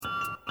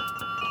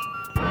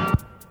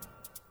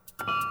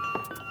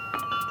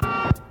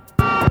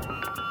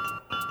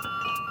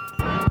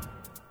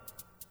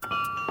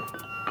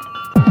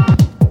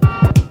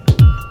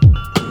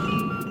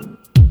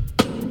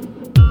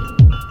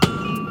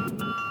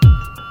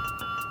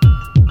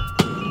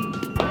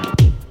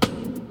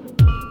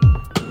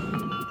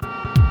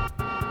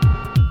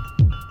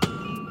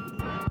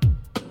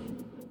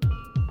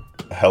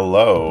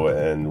Hello,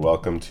 and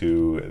welcome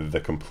to The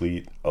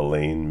Complete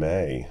Elaine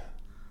May.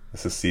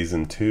 This is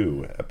Season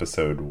 2,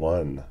 Episode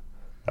 1.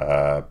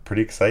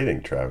 Pretty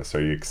exciting, Travis.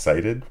 Are you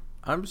excited?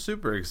 I'm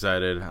super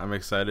excited. I'm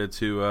excited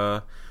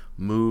to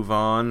move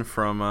on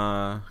from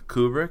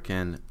Kubrick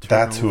and turn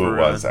That's over who it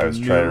was. I was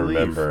trying to leaf.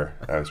 remember.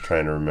 I was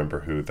trying to remember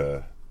who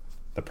the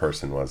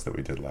person was that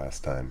we did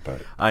last time, but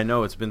I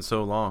know it's been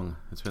so long.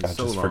 It's been I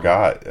so just long.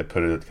 forgot. I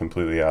put it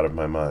completely out of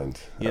my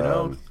mind. You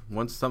know,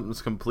 once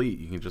something's complete,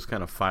 you can just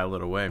kind of file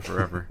it away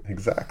forever.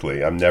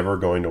 Exactly. I'm never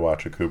going to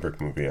watch a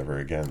Kubrick movie ever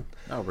again.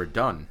 No, we're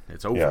done.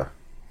 It's over.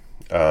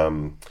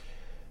 Yeah.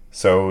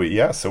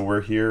 So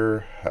we're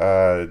here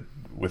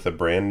with a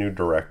brand new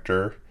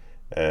director,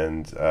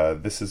 and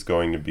this is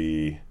going to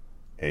be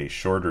a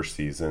shorter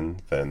season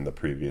than the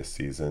previous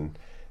season.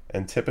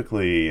 And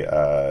typically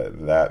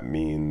that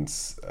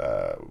means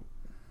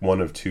one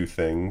of two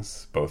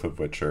things, both of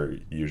which are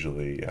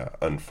usually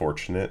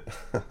unfortunate.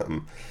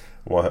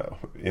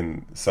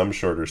 In some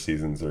shorter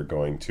seasons are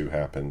going to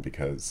happen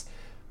because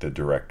the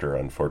director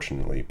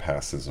unfortunately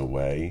passes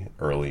away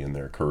early in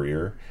their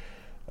career.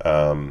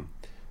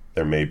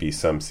 There may be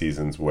some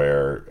seasons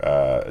where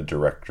a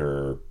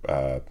director,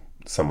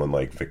 someone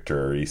like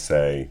Victor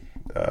Arise,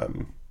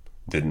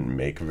 didn't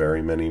make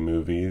very many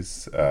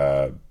movies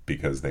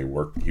because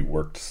he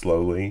worked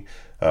slowly.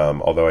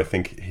 Although I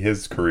think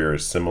his career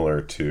is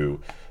similar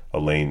to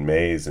Elaine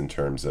May's in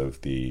terms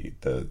of the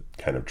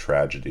kind of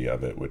tragedy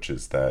of it, which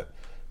is that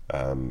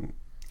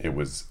it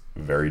was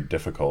very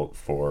difficult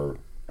for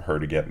her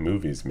to get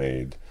movies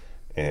made,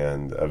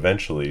 and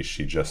eventually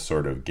she just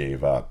sort of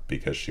gave up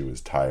because she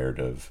was tired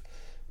of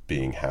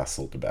being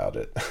hassled about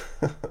it.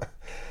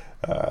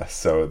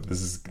 So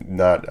this is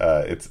not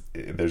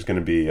there's going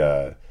to be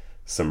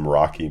some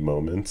rocky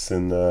moments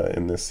in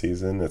this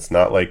season. It's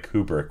not like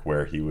Kubrick,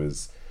 where he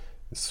was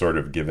sort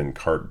of given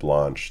carte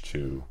blanche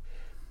to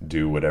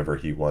do whatever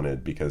he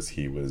wanted because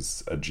he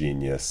was a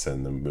genius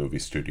and the movie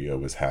studio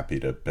was happy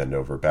to bend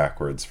over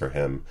backwards for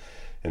him.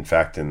 In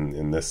fact,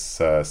 in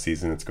this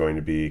season, it's going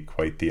to be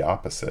quite the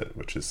opposite,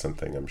 which is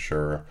something I'm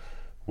sure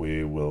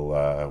we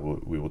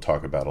will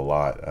talk about a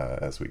lot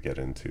as we get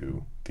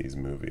into these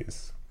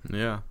movies.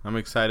 Yeah, I'm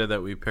excited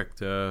that we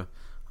picked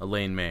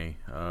Elaine May.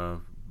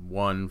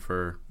 One,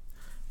 for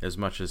as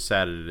much as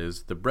sad it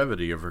is, the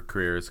brevity of her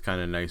career is kind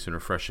of nice and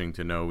refreshing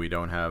to know we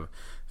don't have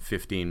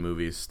 15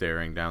 movies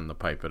staring down the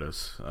pipe at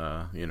us,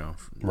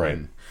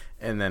 Right.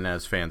 And then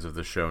as fans of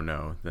the show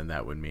know, then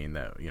that would mean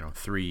that,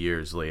 3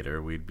 years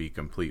later we'd be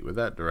complete with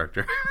that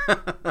director.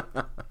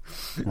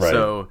 Right.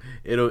 So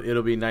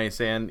it'll be nice,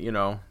 and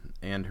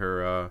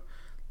her,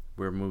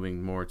 we're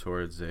moving more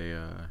towards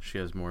she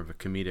has more of a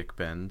comedic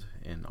bend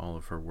in all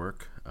of her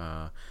work,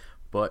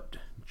 but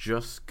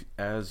just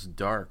as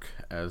dark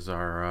as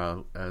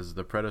as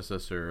the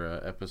predecessor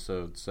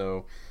episode.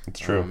 So It's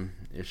true.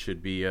 It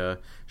should be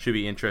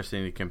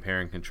interesting to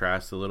compare and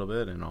contrast a little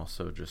bit, and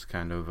also just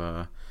kind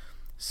of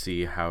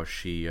see how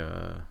she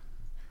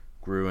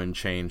grew and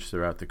changed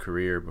throughout the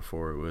career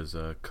before it was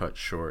cut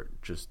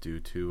short just due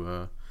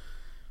to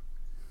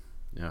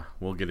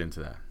we'll get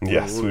into that.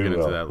 Yes, we'll we get will.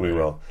 into that We later.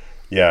 will.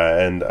 Yeah,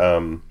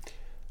 and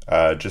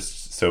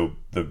just so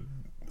the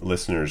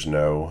listeners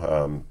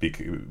know,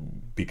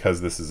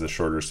 because this is a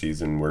shorter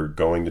season, we're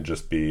going to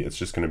it's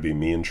just going to be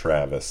me and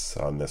Travis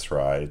on this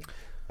ride.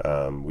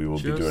 We will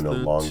be doing a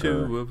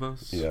longer. Two of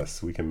us.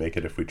 Yes, we can make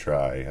it if we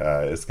try.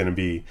 It's going to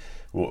be.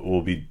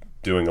 We'll be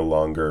doing a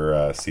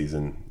longer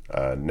season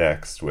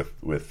next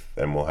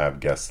and we'll have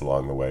guests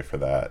along the way for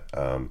that.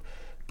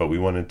 But we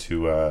wanted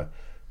to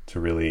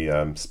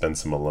really spend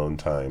some alone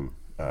time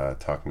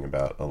talking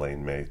about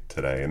Elaine May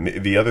today. And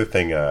the other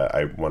thing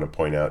I want to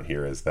point out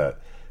here is that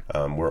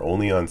we're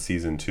only on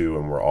Season 2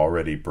 and we're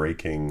already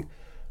breaking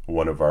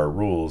one of our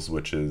rules,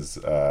 which is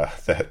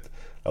that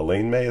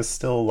Elaine May is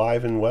still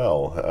alive and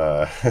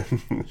well.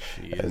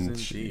 She is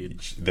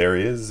indeed. There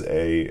is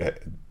a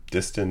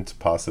distant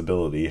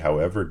possibility,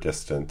 however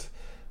distant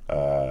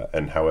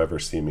and however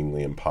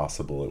seemingly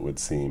impossible it would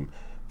seem,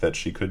 that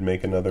she could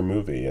make another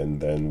movie, and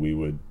then we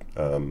would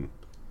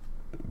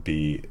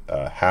be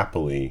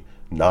happily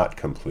not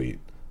complete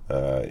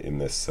in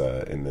this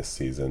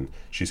season.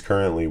 She's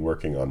currently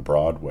working on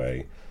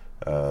Broadway,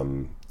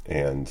 and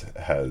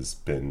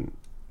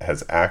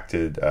has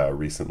acted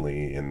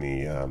recently in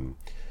the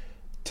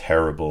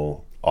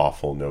terrible,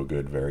 awful, no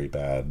good, very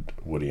bad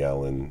Woody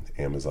Allen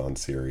Amazon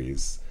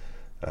series,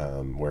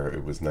 where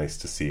it was nice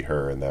to see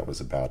her, and that was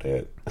about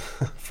it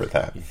for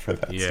that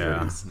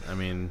series. I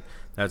mean,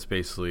 that's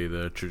basically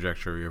the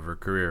trajectory of her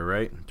career,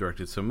 right?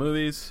 Directed some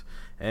movies,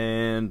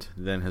 and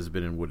then has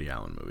been in Woody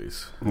Allen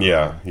movies.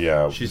 Yeah.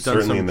 She's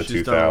certainly done in the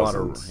she's 2000s. done a lot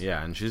of,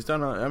 and she's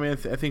done. I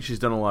think she's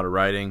done a lot of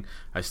writing.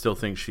 I still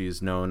think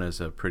she's known as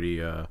a pretty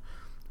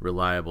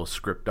reliable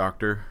script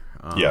doctor.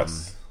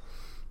 Yes,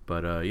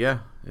 but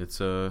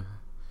it's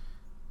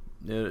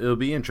it'll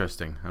be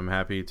interesting. I'm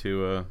happy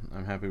we're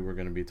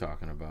going to be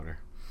talking about her.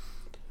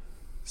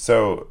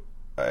 So,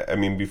 I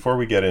mean, before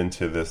we get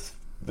into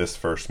this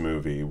first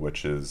movie,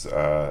 which is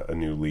A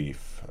New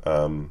Leaf,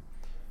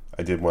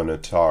 I did want to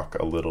talk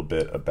a little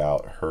bit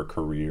about her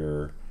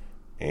career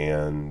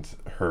and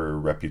her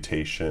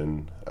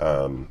reputation.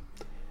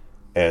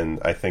 And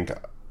I think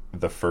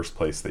the first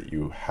place that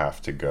you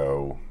have to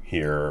go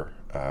here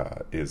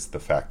is the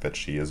fact that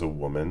she is a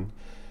woman,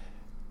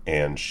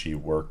 and she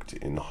worked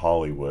in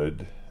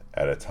Hollywood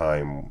at a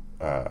time,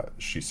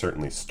 she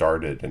certainly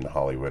started in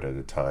Hollywood at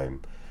a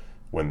time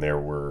when there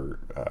were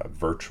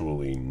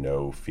virtually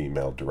no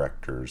female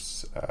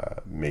directors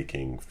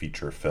making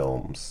feature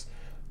films.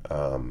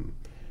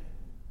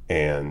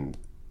 And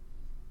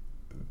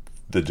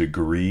the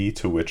degree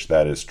to which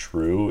that is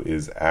true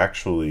is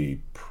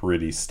actually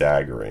pretty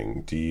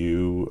staggering.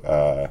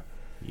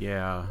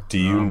 Yeah.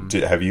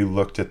 Have you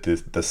looked at the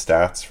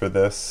stats for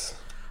this?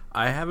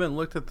 I haven't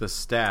looked at the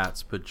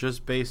stats, but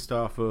just based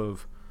off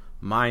of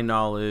my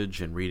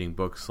knowledge and reading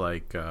books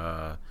like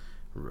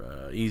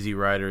Easy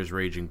Riders,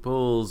 Raging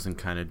Bulls, and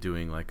kind of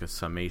doing like a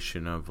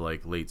summation of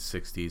like late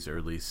 60s,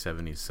 early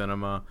 70s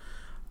cinema,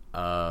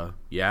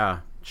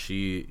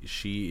 she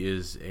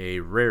is a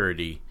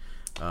rarity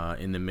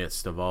in the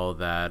midst of all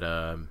that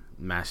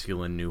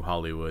masculine new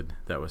Hollywood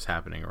that was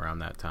happening around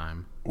that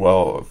time.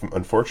 Well,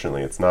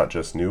 unfortunately, it's not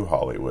just new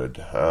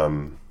Hollywood.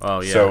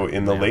 Oh, yeah. So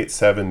in the late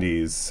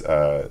 70s,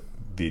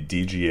 the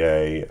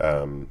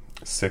DGA,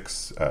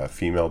 6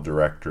 female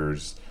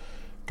directors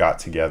got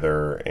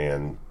together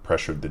and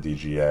pressured the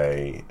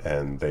DGA,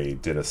 and they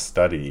did a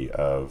study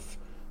of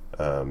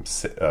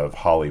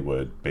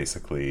Hollywood,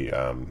 basically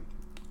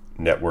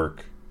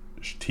network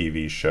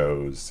TV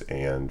shows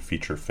and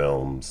feature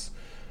films,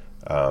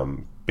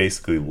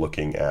 basically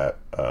looking at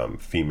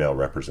female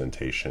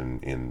representation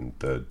in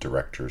the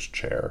director's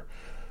chair.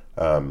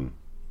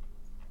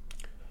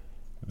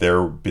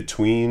 They're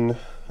between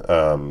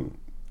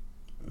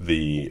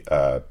the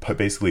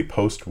basically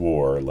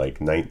post-war, like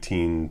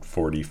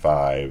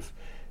 1945,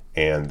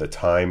 and the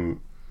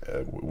time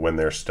when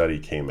their study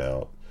came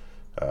out,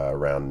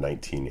 around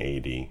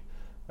 1980.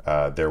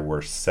 There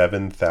were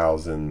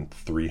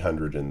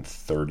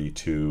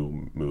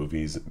 7,332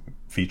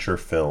 feature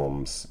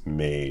films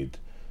made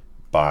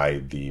by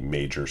the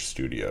major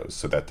studios.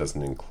 So that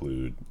doesn't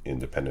include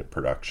independent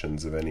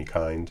productions of any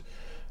kind.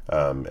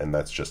 And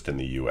that's just in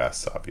the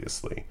US,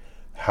 obviously.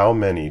 How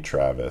many,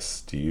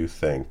 Travis, do you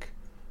think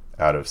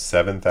out of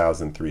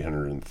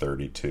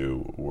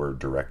 7,332 were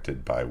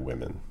directed by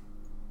women?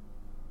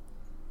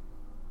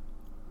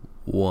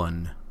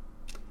 1.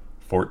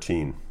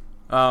 14.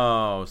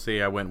 Oh,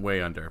 see, I went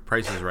way under.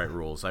 Price is Right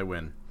rules. I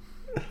win.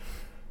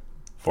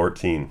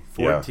 14.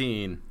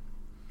 14. Yeah.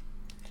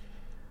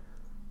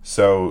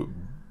 So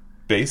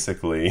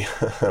basically,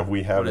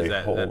 we have what is a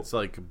that? whole. That's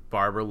like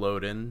Barbara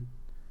Loden.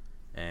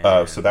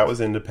 And... so that was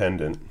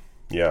independent.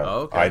 Yeah. Oh,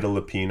 okay. Ida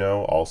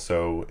Lupino,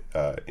 also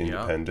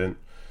independent.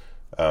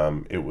 Yeah.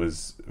 It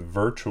was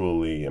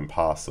virtually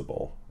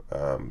impossible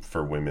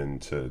for women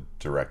to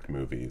direct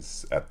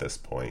movies at this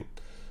point.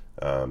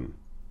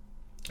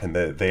 And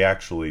they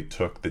actually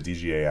took, the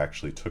DGA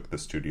actually took the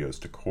studios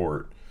to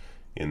court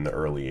in the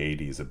early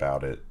 80s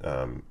about it,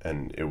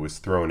 and it was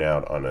thrown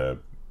out on a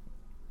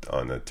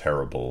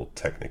terrible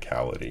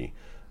technicality.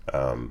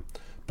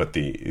 But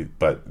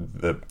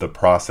the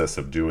process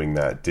of doing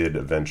that did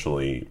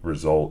eventually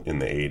result in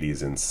the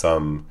 80s in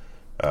some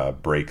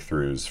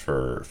breakthroughs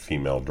for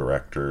female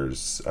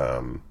directors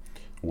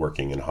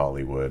working in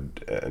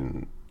Hollywood,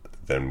 and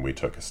then we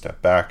took a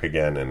step back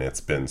again, and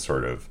it's been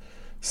sort of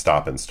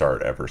stop and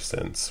start ever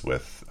since,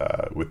 with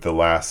the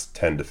last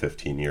 10 to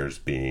 15 years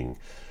being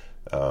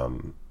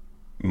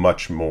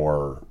much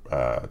more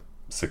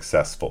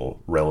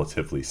successful,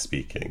 relatively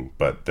speaking.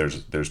 But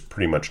there's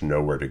pretty much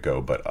nowhere to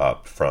go but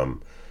up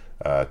from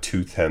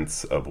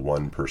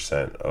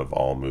 0.2% of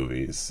all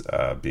movies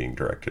being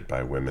directed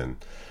by women.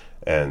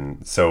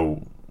 And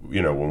so,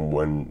 you know,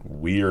 when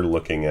we are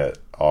looking at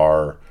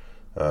our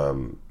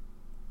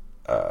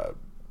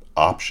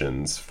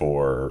options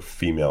for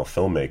female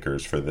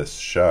filmmakers for this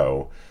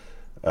show,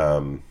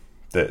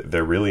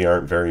 there really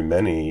aren't very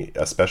many,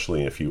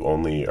 especially if you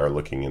only are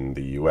looking in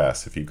the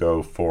US. If you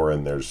go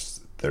foreign,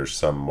 there's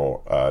some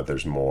more,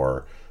 there's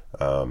more,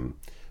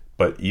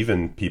 but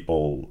even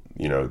people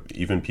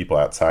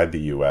outside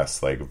the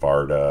US, like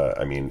Varda,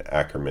 I mean,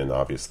 Ackerman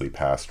obviously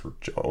passed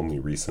only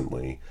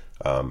recently,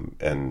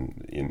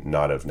 and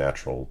not of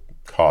natural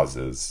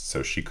causes,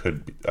 so she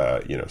could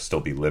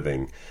still be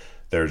living.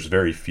 There's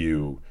very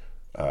few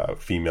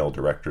female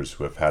directors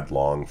who have had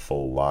long,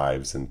 full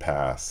lives and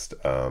passed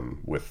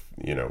with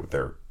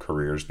their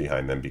careers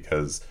behind them,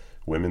 because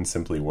women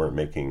simply weren't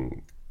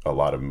making a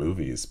lot of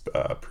movies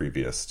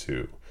previous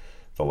to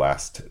the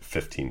last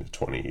 15 to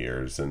 20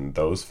 years, and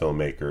those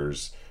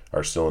filmmakers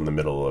are still in the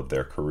middle of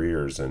their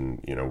careers,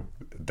 and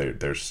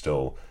there's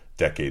still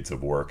decades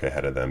of work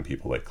ahead of them.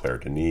 People like Claire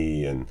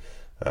Denis and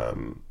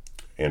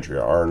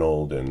Andrea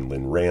Arnold and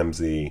Lynn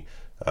Ramsey,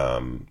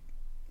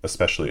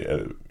 especially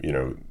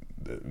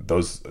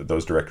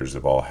those directors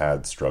have all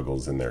had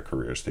struggles in their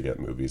careers to get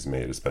movies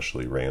made,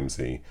 especially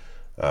Ramsey.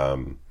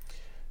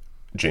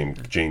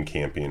 Jane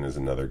Campion is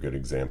another good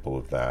example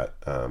of that.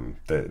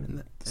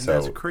 And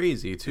that's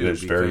crazy too.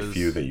 There's very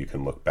few that you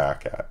can look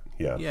back at.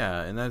 Yeah.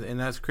 Yeah, and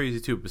that's crazy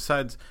too.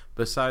 Besides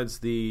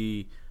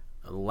the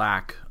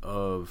lack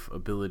of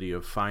ability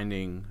of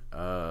finding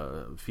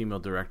female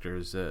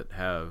directors that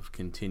have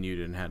continued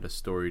and had a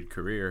storied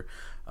career,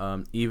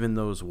 even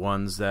those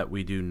ones that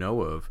we do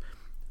know of,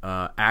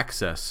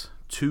 access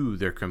to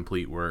their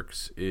complete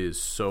works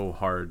is so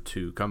hard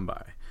to come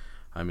by.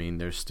 I mean,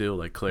 there's still,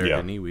 like Claire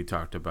Denis we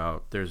talked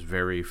about, there's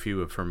very few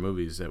of her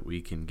movies that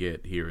we can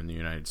get here in the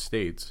United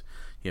States.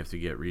 You have to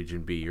get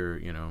Region B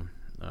or,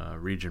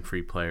 Region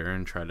Free Player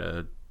and try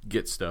to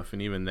get stuff,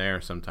 and even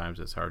there sometimes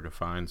it's hard to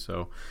find.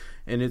 So,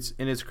 and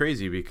it's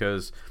crazy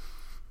because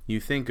you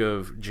think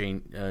of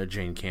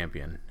Jane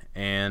Campion,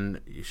 and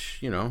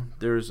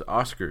there's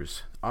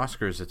Oscars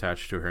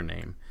attached to her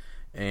name,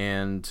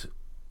 and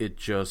it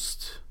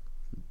just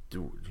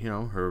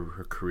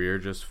her career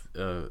just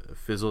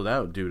fizzled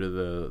out due to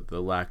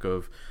the lack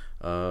of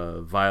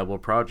viable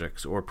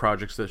projects, or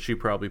projects that she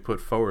probably put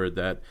forward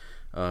that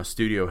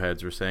studio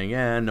heads were saying,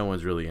 no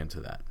one's really into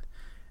that.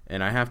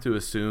 And I have to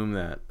assume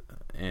that,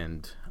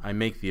 and I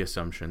make the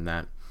assumption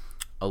that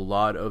a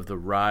lot of the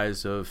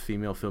rise of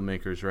female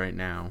filmmakers right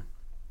now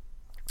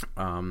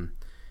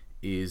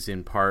is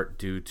in part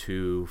due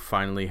to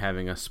finally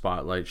having a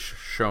spotlight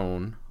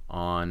shown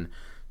on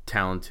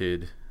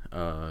talented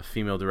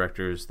female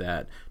directors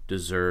that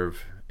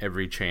deserve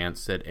every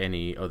chance that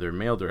any other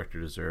male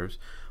director deserves.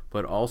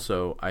 But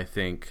also, I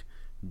think,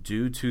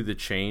 due to the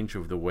change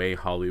of the way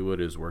Hollywood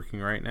is working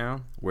right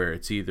now, where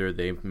it's either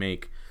they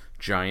make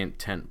giant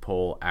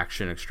tentpole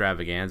action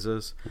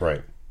extravaganzas,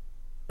 right,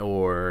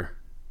 or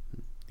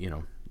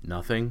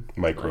nothing,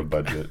 micro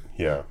budget,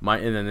 yeah,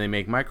 and then they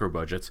make micro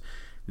budgets.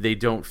 They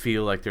don't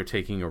feel like they're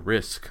taking a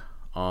risk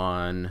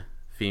on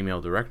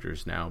female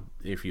directors now,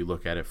 if you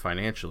look at it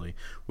financially,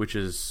 which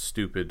is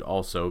stupid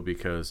also,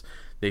 because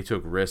they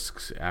took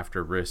risks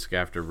after risk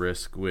after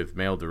risk with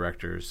male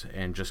directors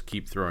and just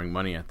keep throwing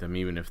money at them,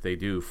 even if they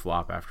do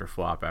flop after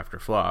flop after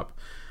flop.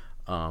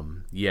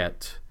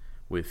 Yet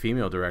with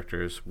female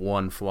directors,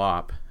 one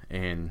flop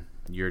and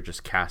you're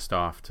just cast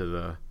off to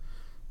the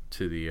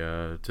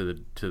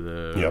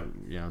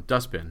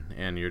dustbin,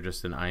 and you're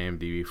just an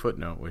IMDb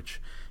footnote,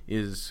 which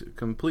is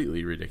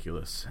completely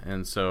ridiculous.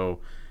 And so,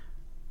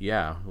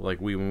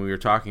 like when we were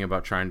talking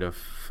about trying to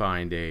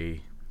find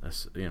a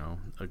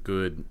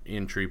good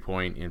entry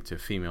point into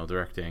female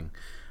directing,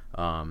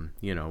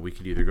 we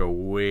could either go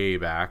way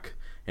back,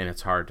 and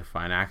it's hard to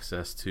find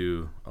access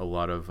to a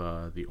lot of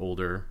the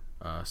older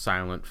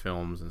silent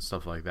films and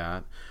stuff like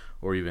that,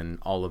 or even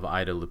all of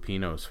Ida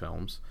Lupino's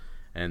films.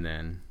 And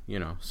then,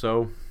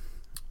 so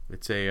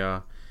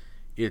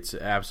it's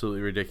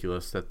absolutely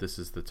ridiculous that this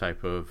is the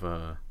type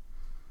of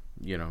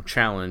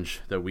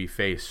challenge that we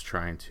face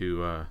trying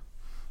to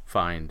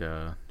find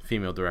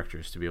female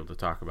directors to be able to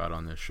talk about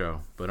on this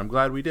show. But I'm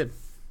glad we did.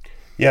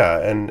 Yeah,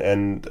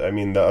 and I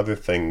mean, the other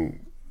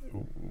thing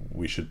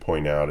we should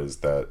point out is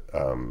that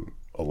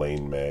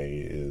Elaine May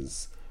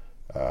is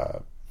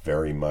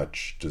very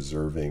much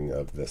deserving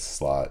of this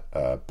slot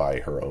by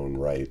her own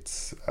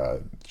rights.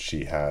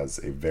 She has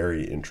a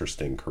very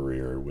interesting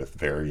career with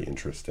very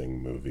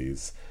interesting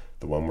movies.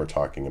 The one we're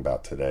talking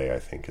about today, I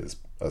think, is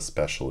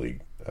especially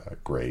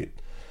great.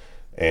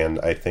 And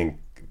I think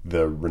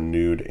the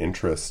renewed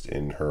interest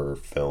in her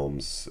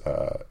films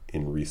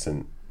in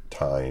recent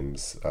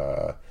times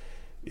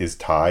is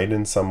tied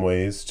in some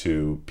ways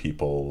to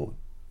people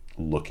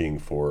looking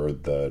for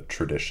the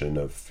tradition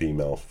of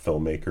female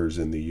filmmakers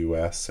in the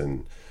U.S.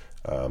 and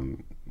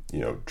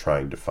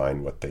trying to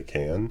find what they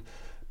can.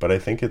 But I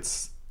think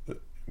it's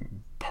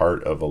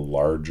part of a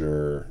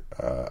larger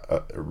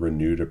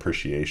renewed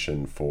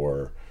appreciation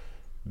for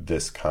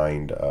this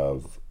kind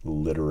of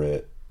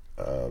literate,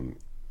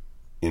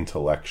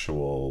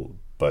 intellectual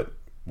but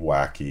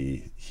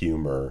wacky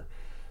humor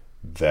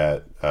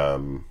that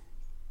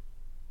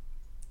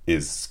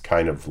is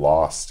kind of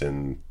lost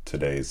in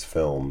today's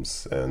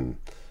films. And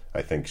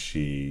I think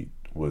she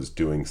was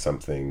doing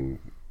something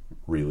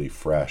really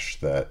fresh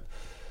that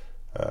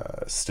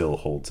still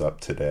holds up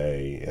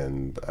today,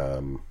 and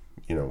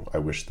I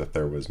wish that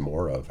there was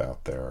more of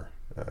out there,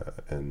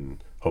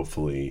 and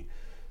hopefully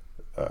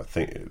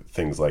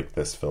things like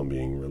this film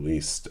being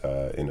released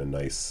in a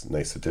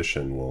nice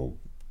edition will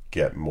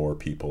get more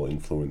people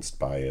influenced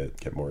by it,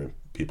 get more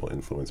people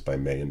influenced by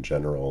May in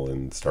general,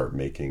 and start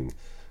making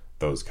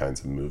those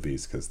kinds of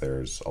movies, because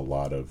there's a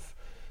lot of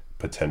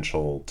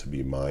potential to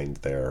be mined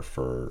there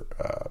for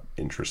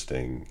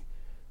interesting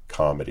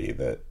comedy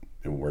that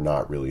we're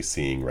not really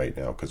seeing right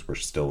now, because we're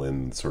still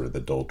in sort of the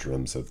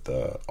doldrums of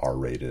the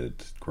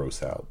R-rated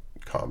gross out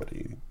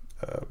comedy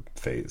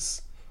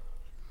phase.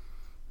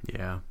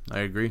 Yeah, I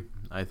agree.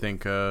 I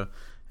think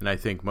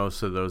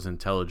most of those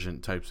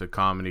intelligent types of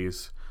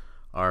comedies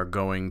are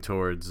going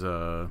towards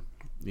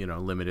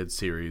limited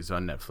series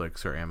on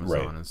Netflix or Amazon,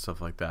 right, and stuff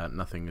like that.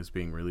 Nothing is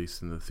being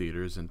released in the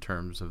theaters in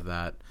terms of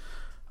that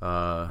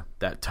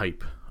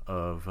type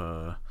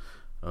of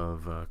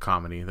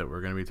comedy that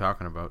we're going to be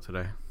talking about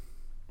today.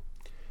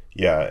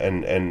 Yeah,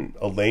 and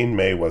Elaine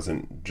May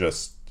wasn't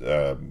just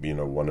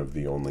one of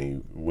the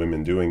only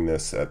women doing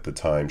this at the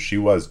time. She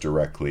was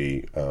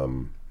directly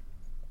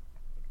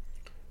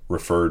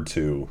referred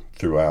to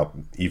throughout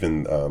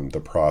even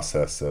the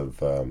process of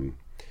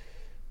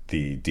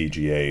the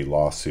DGA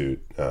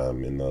lawsuit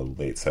in the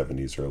late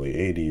 70s, early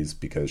 80s,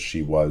 because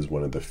she was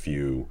one of the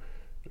few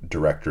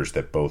directors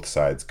that both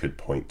sides could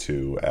point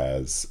to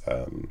as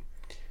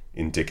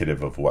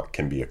indicative of what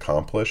can be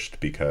accomplished,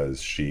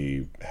 because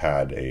she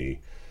had a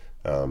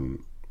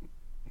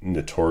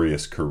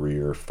notorious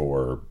career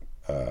for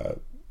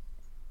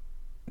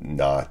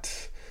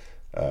not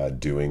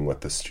doing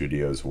what the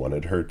studios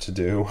wanted her to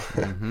do.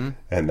 Mm-hmm.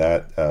 And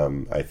that,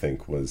 I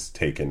think, was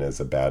taken as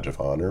a badge of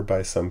honor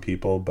by some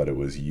people, but it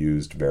was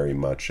used very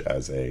much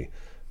as a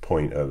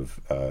point of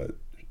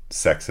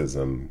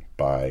sexism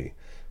by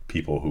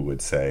people who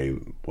would say,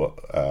 well,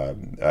 I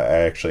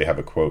actually have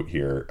a quote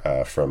here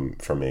from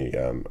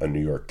a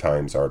New York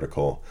Times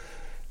article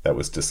that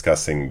was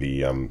discussing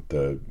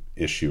the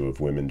issue of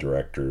women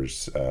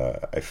directors.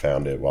 I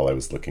found it while I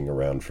was looking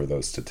around for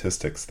those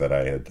statistics that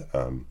I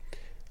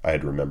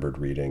had remembered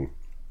reading.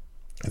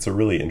 It's a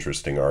really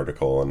interesting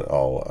article, and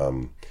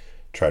I'll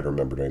try to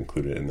remember to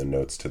include it in the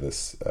notes to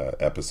this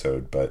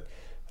episode. But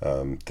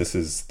this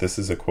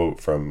is a quote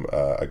from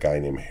a guy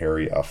named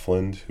Harry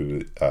Uffland,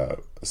 who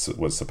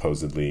was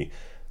supposedly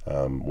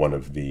one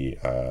of the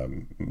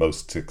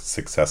most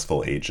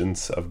successful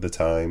agents of the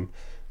time,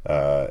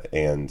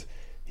 and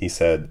he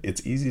said,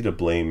 "It's easy to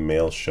blame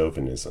male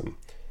chauvinism,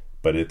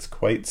 but it's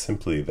quite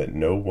simply that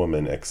no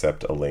woman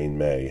except Elaine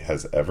May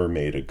has ever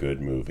made a good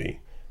movie.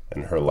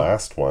 And her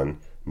last one,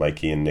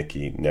 Mikey and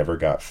Nicky, never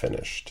got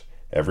finished.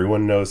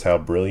 Everyone knows how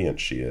brilliant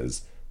she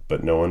is,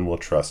 but no one will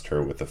trust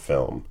her with a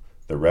film.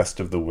 The rest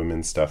of the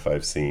women's stuff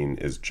I've seen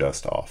is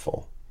just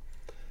awful."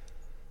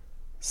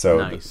 So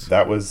nice.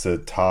 That was a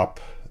top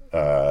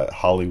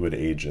Hollywood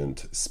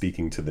agent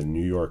speaking to the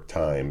New York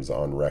Times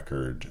on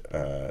record.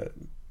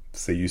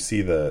 So you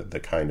see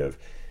the kind of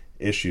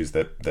issues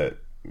that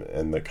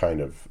and the kind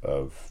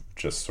of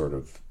just sort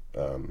of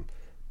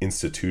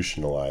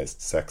institutionalized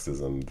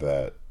sexism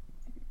that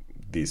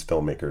these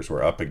filmmakers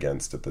were up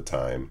against at the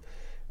time.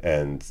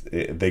 And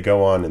they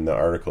go on in the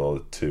article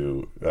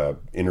to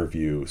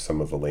interview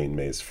some of Elaine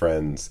May's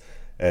friends,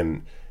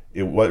 and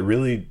what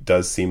really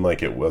does seem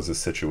like it was a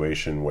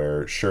situation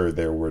where, sure,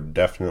 there were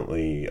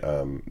definitely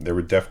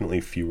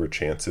fewer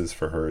chances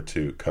for her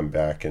to come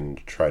back and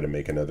try to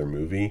make another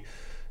movie,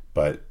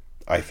 but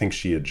I think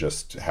she had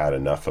just had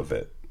enough of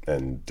it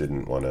and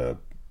didn't want to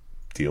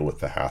deal with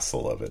the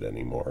hassle of it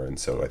anymore. And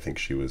so I think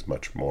she was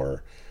much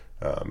more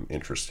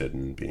interested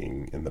in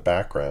being in the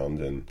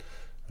background. And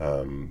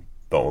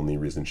the only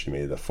reason she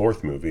made the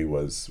fourth movie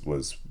was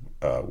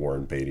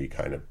Warren Beatty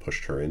kind of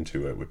pushed her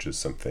into it, which is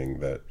something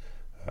that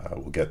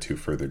we'll get to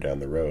further down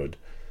the road.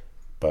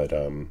 But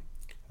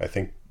I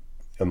think,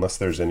 unless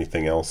there's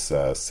anything else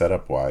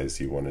setup wise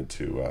you wanted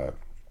to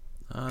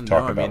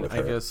talk about with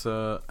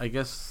her. I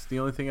guess the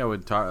only thing I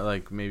would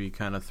maybe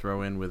kind of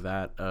throw in with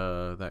that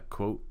that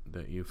quote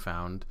that you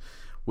found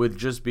would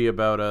just be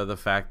about the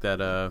fact that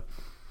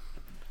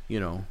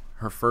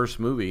her first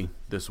movie,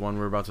 this one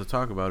we're about to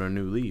talk about, A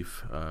New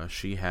Leaf,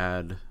 she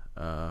had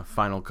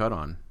Final Cut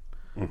on,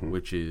 mm-hmm.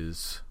 which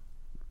is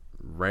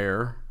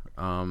rare.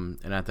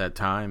 And at that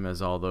time,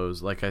 as all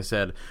those, like I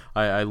said,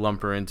 I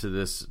lump her into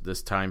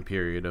this time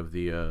period of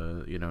the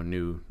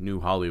new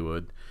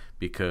Hollywood,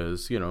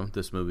 because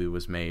this movie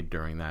was made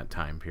during that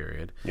time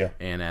period. Yeah.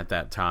 And at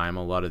that time,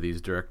 a lot of these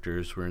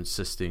directors were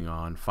insisting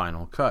on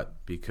Final Cut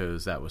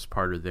because that was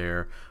part of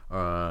their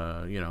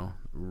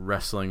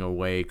wrestling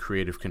away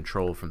creative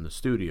control from the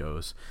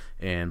studios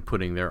and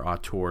putting their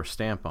auteur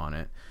stamp on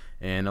it.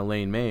 And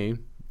Elaine May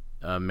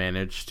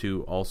managed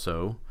to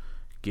also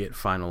get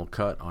Final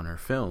Cut on her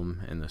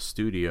film, and the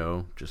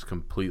studio just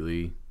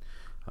completely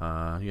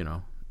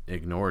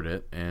ignored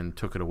it and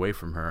took it away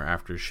from her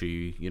after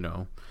she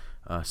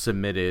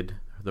submitted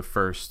the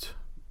first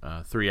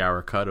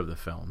 3-hour cut of the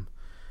film.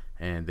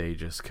 And they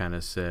just kind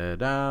of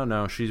said, "Oh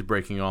no, she's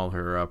breaking all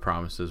her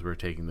promises. We're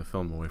taking the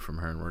film away from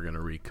her, and we're going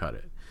to recut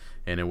it."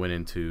 And it went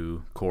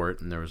into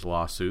court, and there was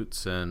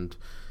lawsuits, and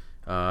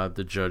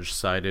the judge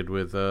sided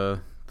with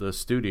the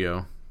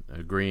studio,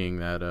 agreeing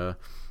that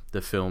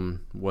the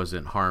film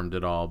wasn't harmed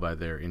at all by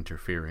their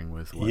interfering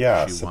with what she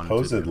wanted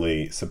to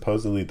do.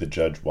 Supposedly the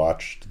judge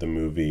watched the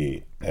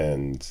movie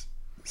and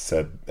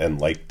said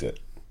and liked it.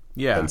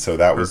 Yeah. And so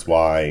that was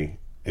why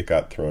it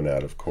got thrown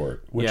out of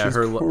court, which is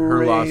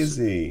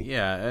crazy.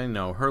 I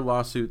know. Her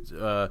lawsuit,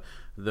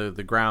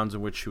 the grounds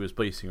in which she was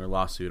placing her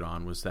lawsuit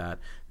on was that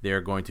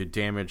they're going to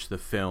damage the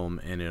film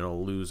and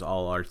it'll lose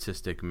all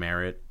artistic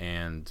merit,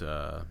 and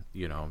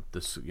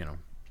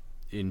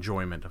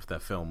enjoyment of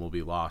that film will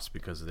be lost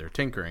because of their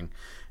tinkering.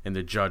 And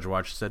the judge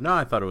watched and said, "No,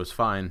 I thought it was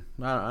fine.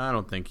 I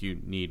don't think you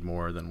need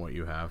more than what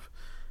you have."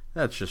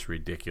 That's just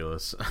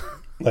ridiculous.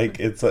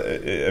 Judge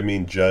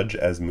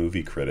as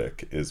movie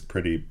critic is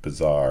pretty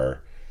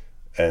bizarre.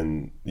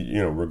 And,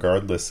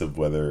 regardless of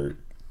whether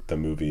the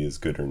movie is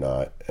good or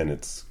not, and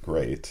it's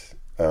great,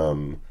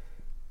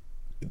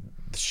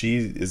 she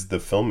is the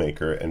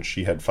filmmaker and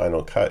she had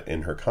final cut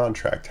in her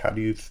contract. How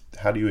do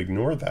you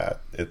ignore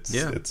that?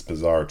 It's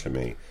bizarre to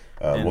me.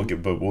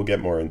 We'll get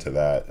more into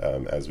that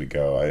as we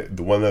go.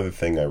 The one other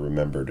thing I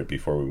remembered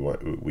before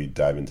we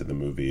dive into the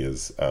movie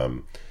is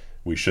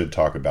we should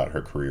talk about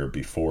her career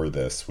before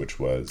this, which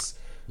was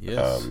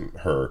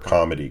her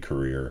comedy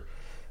career.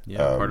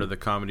 Yeah, part of the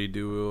comedy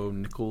duo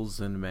Nichols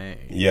and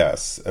May.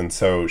 Yes, and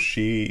so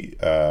she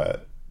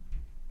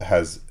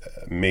has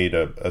made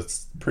a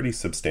pretty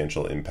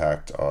substantial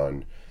impact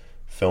on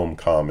film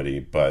comedy,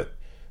 but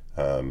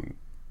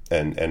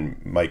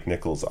and Mike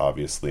Nichols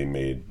obviously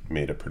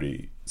made a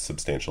pretty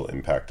substantial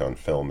impact on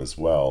film as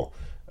well.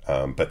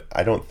 But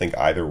I don't think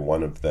either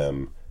one of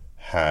them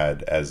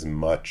had as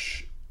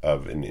much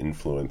of an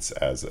influence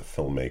as a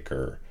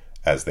filmmaker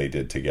as they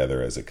did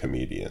together as a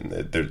comedian.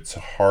 It's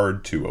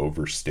hard to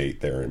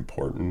overstate their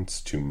importance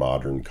to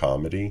modern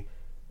comedy.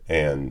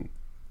 And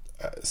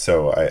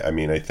so,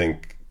 I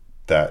think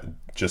that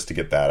just to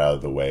get that out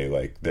of the way,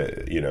 like,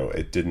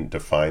 it didn't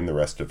define the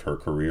rest of her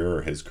career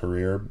or his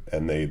career.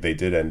 And they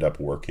did end up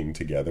working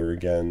together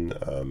again,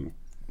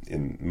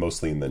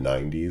 mostly in the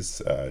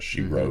 90s.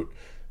 She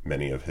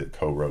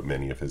co-wrote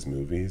many of his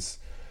movies.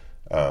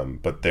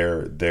 But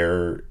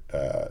their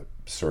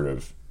sort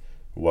of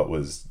what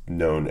was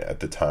known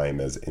at the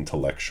time as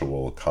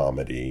intellectual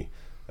comedy,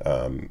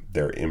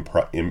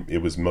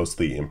 it was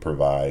mostly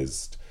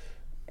improvised,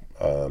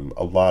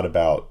 a lot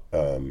about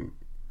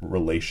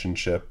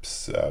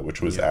relationships,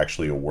 which was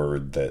actually a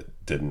word that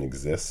didn't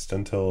exist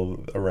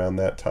until around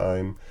that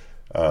time,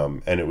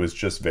 and it was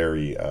just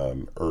very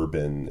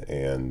urban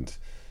and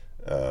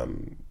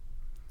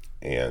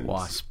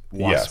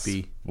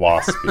waspy.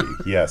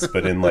 Yes,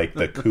 but in like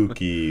the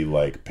kooky,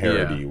 like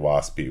parody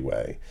waspy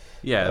way.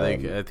 Yeah,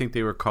 I think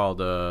they were called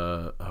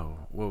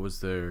what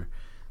was their?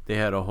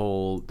 There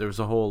was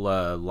a whole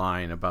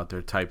line about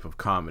their type of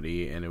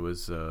comedy, and it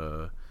was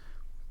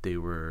they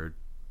were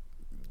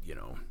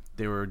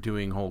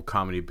doing whole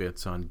comedy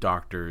bits on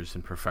doctors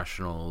and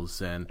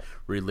professionals and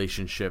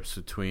relationships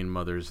between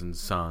mothers and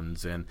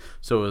sons, and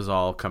so it was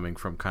all coming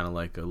from kind of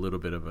like a little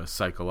bit of a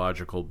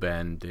psychological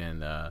bend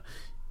and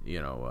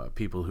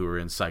people who were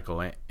in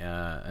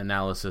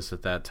psychoanalysis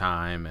at that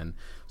time, and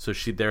so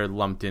they're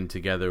lumped in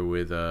together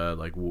with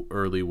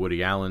early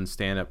Woody Allen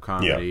stand-up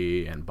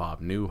comedy and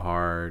Bob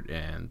Newhart,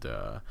 and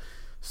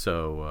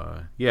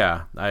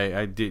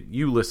I did.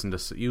 You listened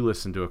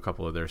to a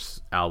couple of their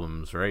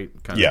albums, right?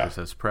 Kind of just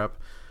as prep.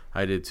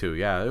 I did too.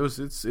 Yeah,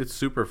 it's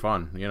super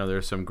fun.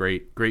 There's some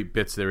great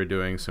bits they were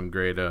doing, some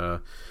great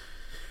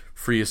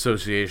free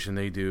association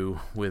they do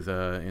with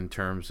in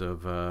terms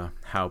of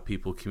how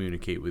people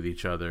communicate with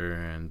each other,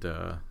 and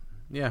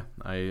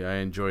I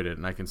enjoyed it,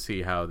 and I can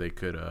see how they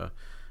could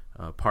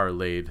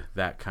parlayed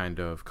that kind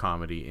of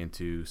comedy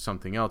into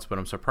something else. But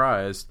I'm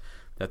surprised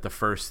that the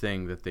first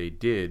thing that they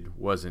did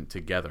wasn't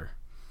together.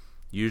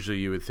 Usually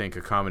you would think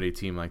a comedy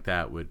team like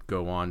that would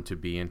go on to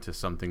be into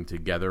something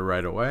together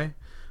right away,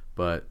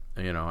 but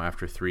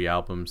after 3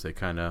 albums they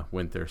kind of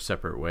went their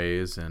separate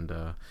ways, and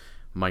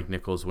Mike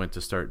Nichols went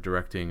to start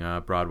directing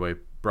Broadway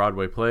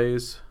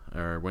plays,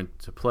 or went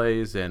to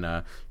plays,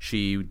 and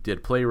she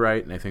did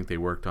playwright, and I think they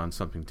worked on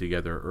something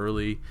together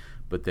early,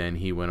 but then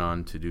he went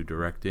on to do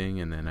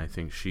directing, and then I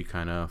think she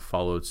kind of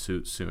followed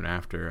suit soon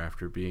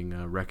after being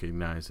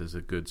recognized as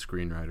a good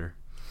screenwriter.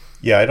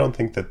 Yeah, I don't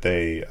think that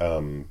they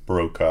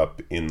broke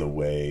up in the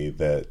way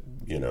that,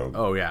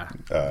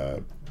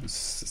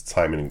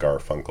 Simon and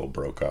Garfunkel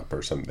broke up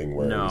or something,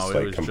 where it was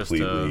like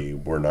completely,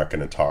 we're not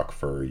going to talk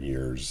for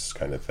years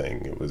kind of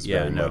thing. It was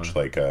very much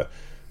like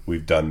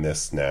we've done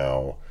this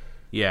now.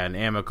 Yeah, an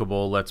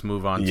amicable, let's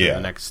move on to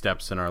the next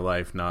steps in our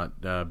life,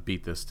 not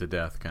beat this to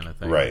death kind of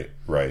thing.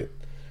 Right.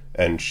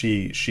 And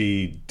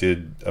she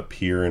did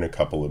appear in a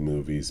couple of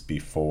movies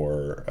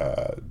before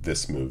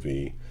this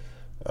movie,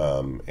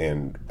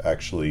 and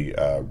actually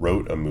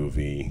wrote a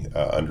movie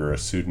under a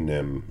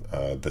pseudonym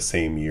the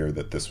same year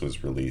that this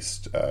was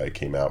released. It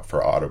came out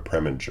for Otto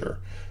Preminger,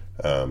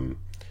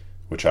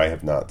 which I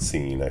have not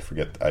seen. I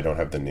forget. I don't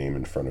have the name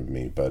in front of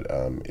me, but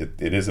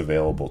it is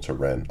available to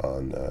rent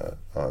on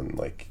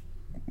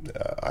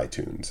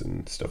iTunes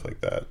and stuff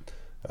like that.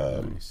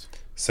 Nice.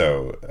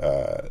 So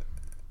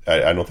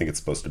I don't think it's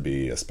supposed to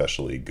be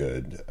especially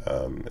good.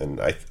 And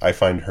I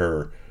find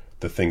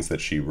the things that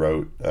she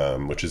wrote,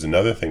 which is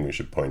another thing we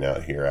should point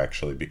out here,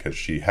 actually, because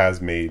she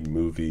has made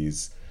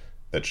movies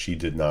that she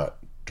did not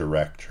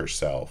direct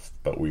herself,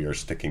 but we are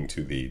sticking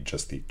to the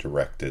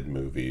directed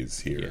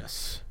movies here.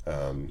 Yes.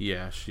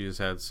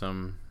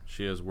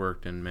 She has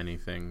worked in many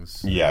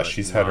things. Yeah,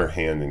 she's had her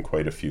hand in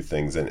quite a few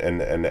things,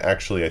 and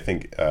actually, I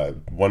think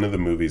one of the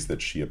movies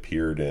that she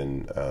appeared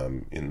in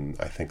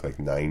I think like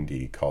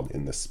 90, called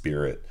In the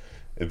Spirit,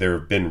 there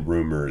have been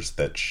rumors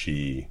that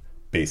she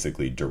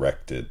basically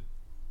directed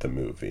the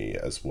movie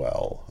as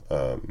well,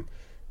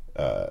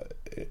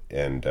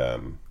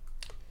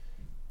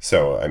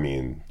 so I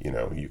mean,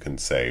 you can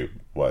say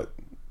what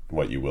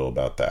you will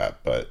about that,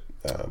 but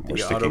We're The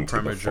sticking to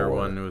the Auto-Preminger 4.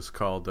 one was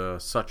called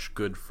Such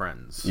Good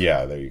Friends.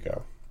 Yeah, there you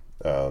go.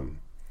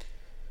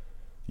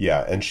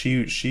 Yeah, and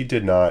she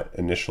did not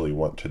initially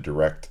want to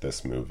direct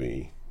this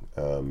movie,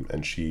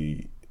 and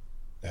she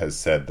has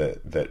said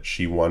that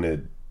she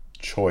wanted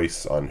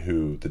choice on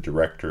who the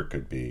director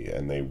could be,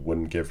 and they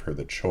wouldn't give her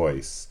the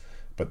choice,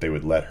 but they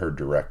would let her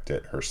direct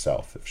it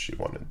herself if she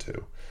wanted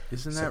to.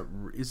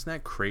 Isn't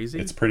that crazy?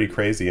 It's pretty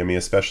crazy. I mean,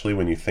 especially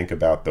when you think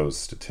about those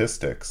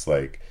statistics,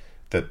 like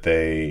that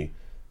they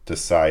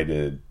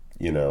decided,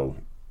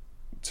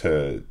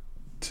 to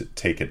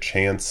take a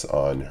chance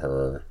on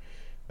her,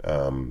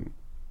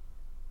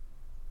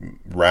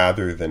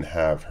 rather than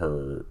have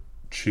her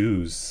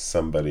choose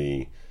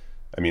somebody.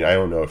 I mean, I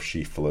don't know if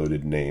she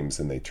floated names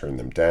and they turned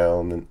them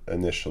down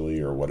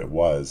initially or what it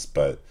was,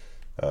 but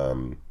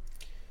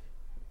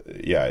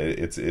yeah,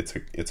 it's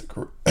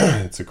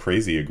a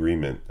crazy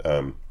agreement.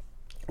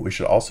 We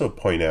should also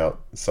point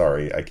out.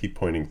 Sorry, I keep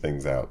pointing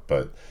things out,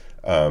 but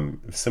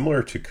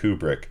similar to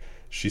Kubrick,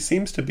 she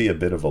seems to be a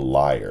bit of a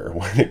liar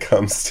when it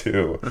comes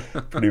to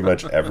pretty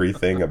much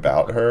everything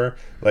about her.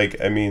 Like,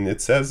 I mean,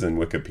 it says in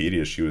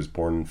Wikipedia she was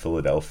born in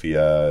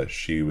Philadelphia.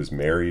 She was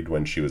married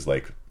when she was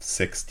like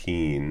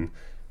 16,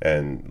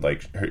 and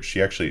like she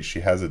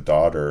has a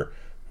daughter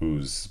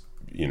who's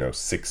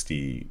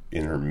 60,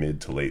 in her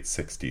mid to late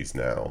 60s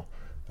now.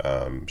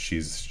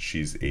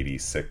 She's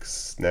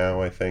 86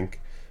 now, I think.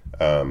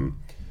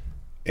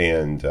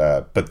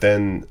 But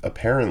then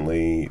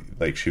apparently,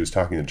 like, she was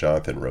talking to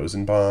Jonathan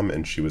Rosenbaum,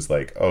 and she was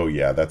like, "Oh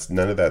yeah,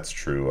 none of that's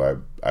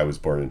true. I was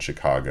born in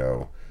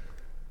Chicago."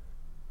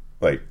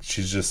 Like,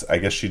 I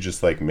guess she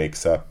just like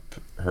makes up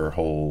her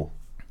whole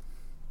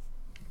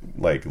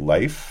like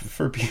life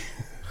for people.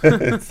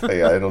 It's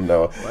like, I don't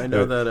know. Well, I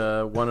know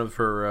that one of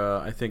her,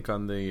 I think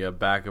on the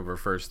back of her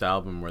first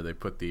album, where they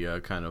put the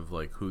kind of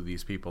like who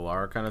these people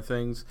are kind of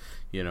things.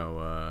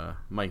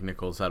 Mike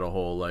Nichols had a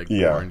whole like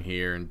born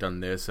here and done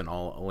this, and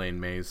all Elaine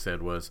May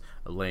said was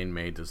Elaine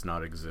May does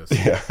not exist.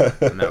 Yeah,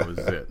 and that was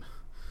it.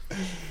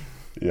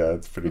 Yeah,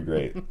 it's pretty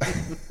great.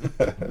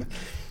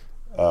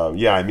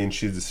 Yeah, I mean,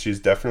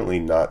 she's definitely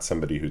not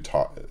somebody who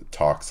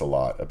talks a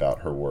lot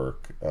about her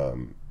work.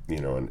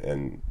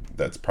 And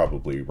that's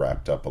probably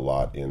wrapped up a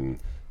lot in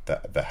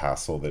the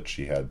hassle that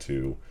she had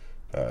to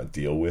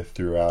deal with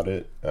throughout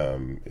it.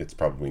 It's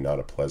probably not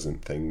a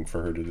pleasant thing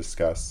for her to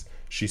discuss.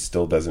 She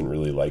still doesn't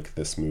really like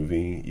this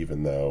movie,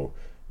 even though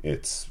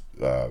it's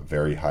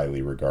very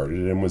highly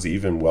regarded and was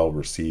even well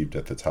received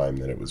at the time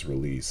that it was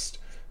released.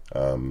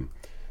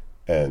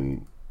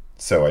 And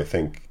so I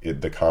think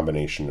the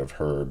combination of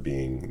her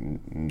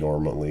being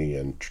normally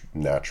and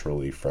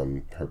naturally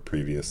from her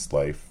previous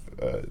life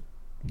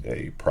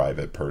a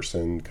private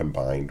person,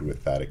 combined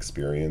with that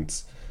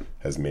experience,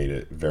 has made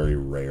it very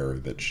rare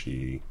that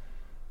she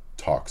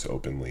talks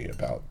openly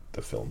about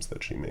the films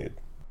that she made.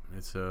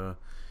 It's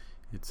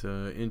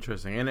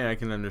interesting, and I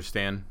can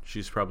understand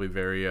she's probably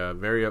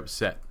very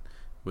upset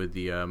with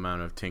the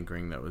amount of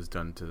tinkering that was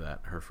done to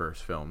her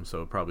first film.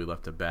 So it probably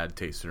left a bad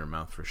taste in her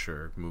mouth for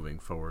sure, moving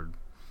forward.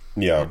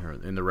 Yeah,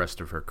 in the rest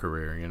of her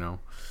career,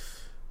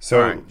 So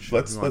right,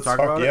 let's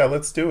talk. Yeah,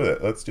 let's do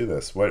it. Let's do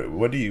this.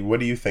 What do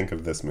you think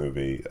of this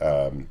movie?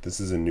 This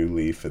is a new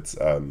leaf. It's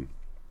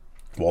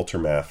Walter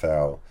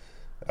Matthau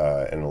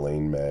and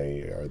Elaine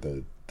May are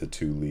the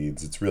two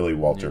leads. It's really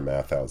Walter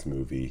Matthau's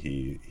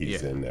movie.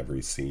 He's in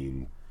every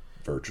scene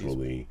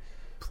virtually.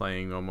 He's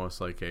playing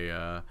almost like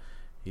a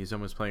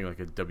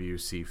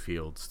W.C.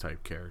 Fields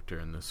type character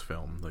in this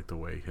film, like the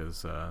way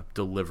his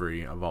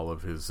delivery of all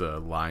of his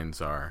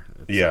lines are.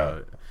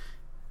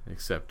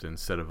 Except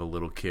instead of a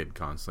little kid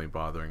constantly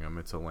bothering him,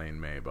 it's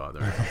Elaine May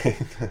bothering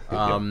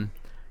him.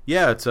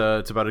 It's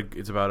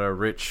about a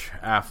rich,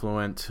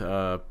 affluent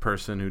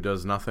person who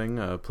does nothing,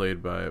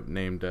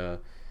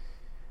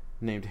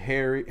 named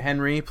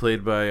Henry,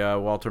 played by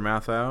Walter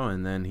Matthau,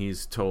 and then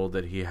he's told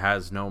that he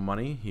has no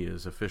money. He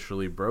is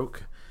officially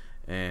broke,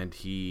 and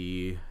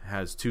he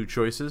has two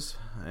choices,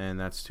 and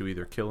that's to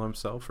either kill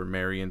himself or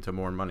marry into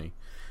more money.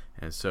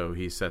 And so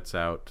he sets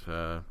out,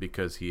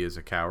 because he is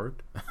a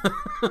coward,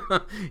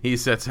 he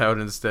sets out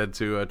instead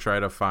to try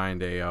to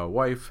find a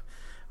wife.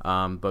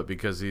 But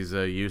because he's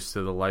used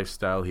to the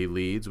lifestyle he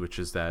leads, which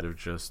is that of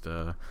just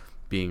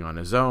being on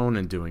his own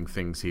and doing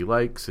things he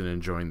likes and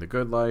enjoying the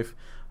good life,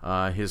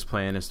 his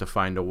plan is to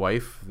find a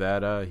wife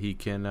that he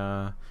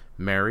can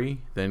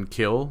marry, then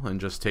kill,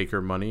 and just take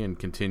her money and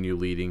continue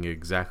leading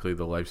exactly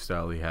the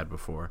lifestyle he had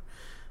before.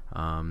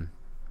 And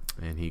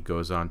he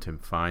goes on to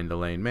find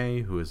Elaine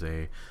May, who is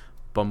a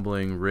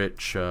bumbling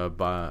rich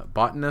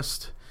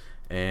botanist,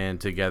 and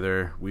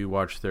together we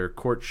watch their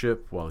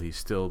courtship while he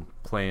still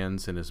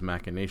plans and his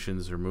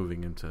machinations are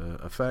moving into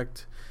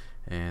effect,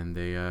 and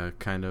they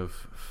kind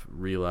of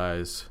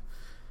realize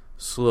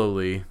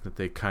slowly that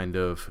they kind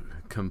of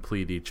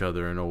complete each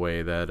other in a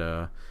way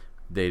that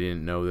they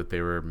didn't know that they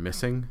were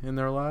missing in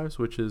their lives,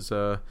 which is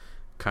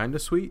kind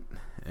of sweet,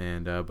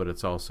 and but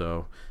it's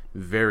also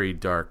very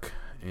dark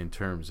in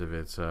terms of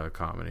its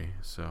comedy.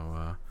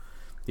 So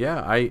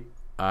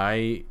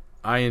I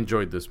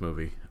enjoyed this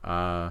movie.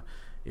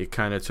 it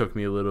kind of took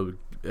me a little.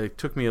 It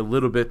took me a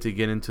little bit to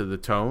get into the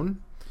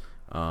tone.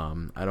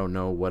 I don't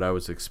know what I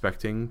was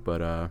expecting,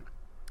 but I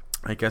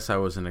guess I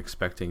wasn't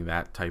expecting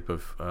that type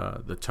of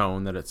the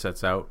tone that it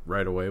sets out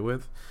right away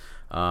with.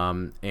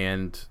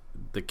 And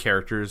the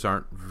characters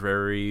aren't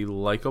very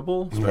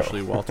likable,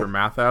 especially Walter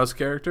Matthau's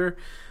character.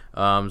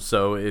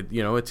 So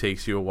it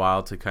takes you a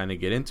while to kind of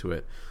get into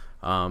it.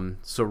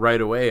 So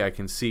right away, I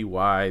can see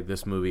why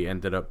this movie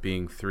ended up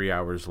being 3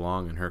 hours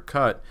long in her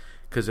cut,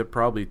 because it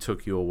probably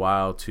took you a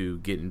while to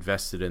get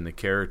invested in the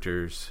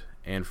characters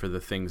and for the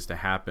things to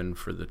happen,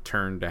 for the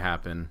turn to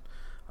happen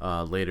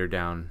later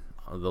down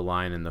the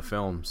line in the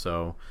film.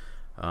 So,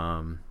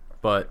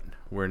 but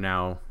we're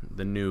now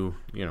the new,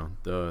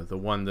 the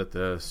one that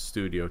the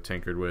studio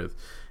tinkered with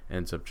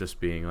ends up just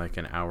being like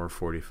an hour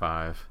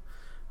 45.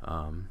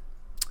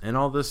 And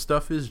all this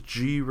stuff is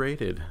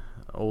G-rated,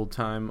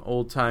 old-timey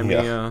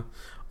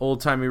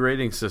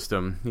rating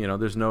system.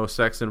 There's no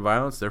sex and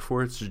violence,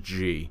 therefore it's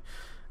G.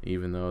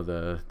 Even though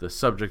the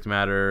subject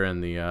matter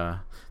and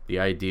the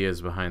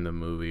ideas behind the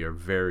movie are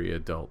very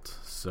adult.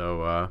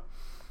 So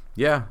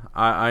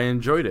I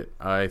enjoyed it.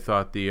 I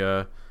thought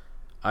it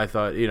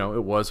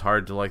was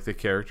hard to like the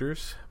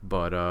characters,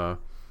 but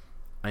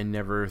I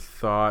never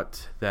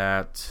thought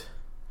that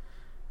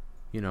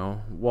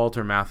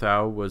Walter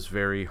Matthau was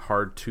very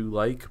hard to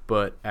like.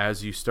 But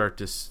as he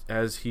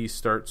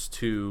starts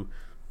to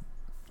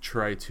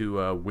try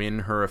to win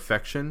her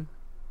affection,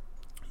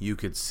 you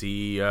could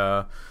see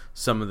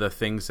some of the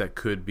things that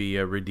could be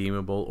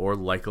redeemable or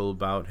likable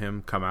about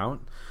him come out.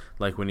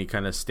 Like when he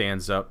kind of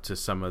stands up to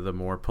some of the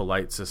more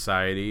polite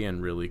society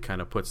and really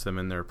kind of puts them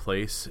in their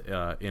place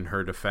in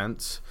her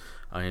defense.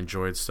 I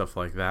enjoyed stuff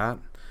like that.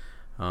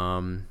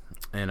 And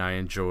I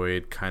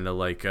enjoyed kind of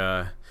like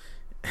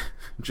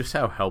just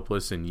how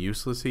helpless and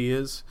useless he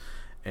is.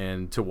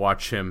 And to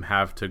watch him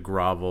have to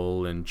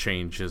grovel and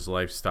change his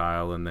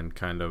lifestyle and then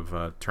kind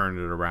of turn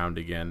it around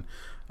again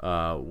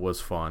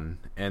was fun.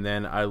 And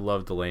then I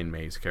loved Elaine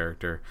May's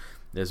character.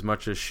 As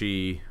much as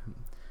she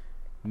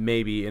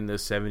maybe in the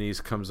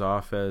 70s comes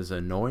off as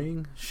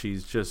annoying,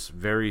 she's just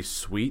very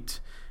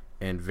sweet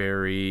and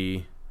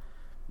very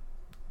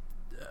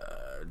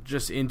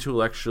just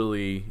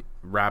intellectually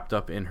wrapped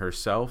up in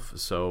herself.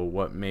 So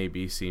what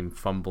maybe seemed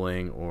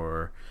fumbling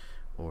or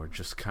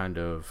just kind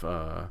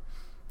of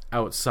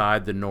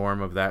outside the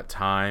norm of that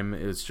time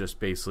is just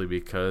basically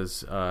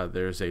because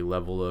there's a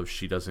level of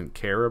she doesn't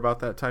care about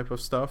that type of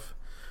stuff,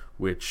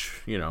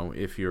 which,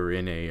 if you're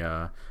in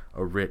a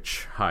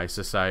rich high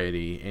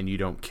society and you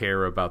don't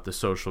care about the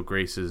social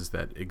graces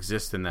that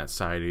exist in that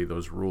society,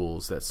 those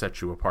rules that set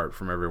you apart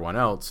from everyone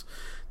else,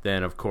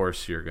 then of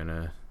course you're going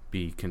to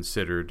be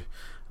considered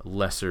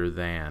lesser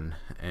than.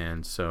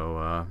 And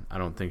so I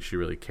don't think she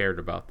really cared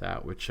about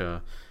that, which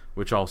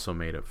also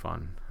made it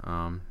fun.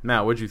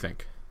 Matt, what'd you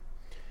think?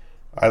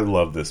 I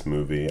love this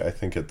movie. I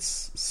think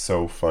it's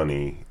so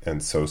funny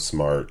and so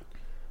smart.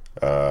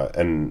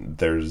 And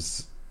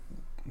there's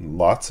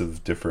lots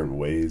of different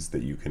ways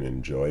that you can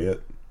enjoy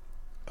it.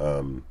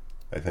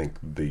 I think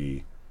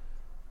the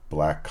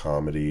black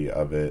comedy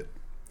of it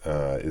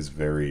is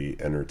very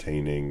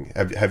entertaining.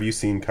 Have you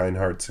seen Kind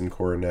Hearts and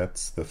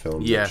Coronets, the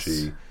film yes. that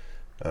she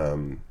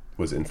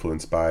was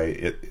influenced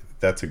by?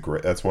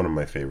 That's one of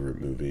my favorite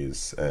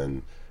movies,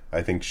 and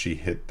I think she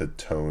hit the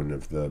tone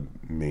of the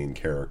main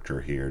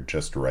character here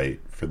just right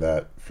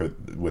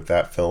with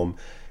that film,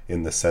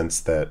 in the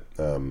sense that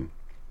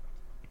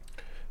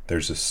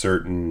there's a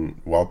certain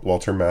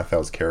Walter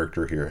Matthau's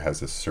character here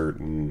has a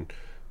certain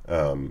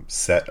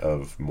set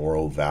of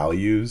moral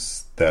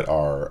values that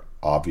are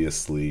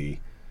obviously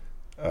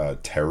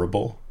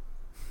terrible,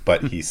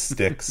 but he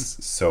sticks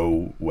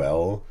so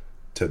well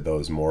to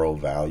those moral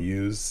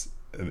values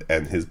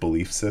and his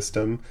belief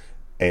system,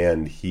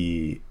 and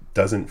he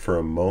doesn't for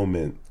a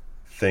moment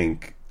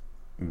think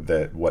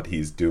that what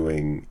he's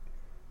doing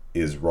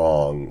is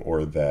wrong,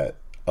 or that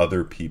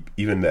other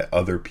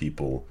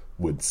people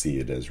would see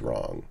it as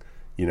wrong.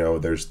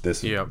 There's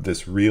this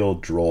this real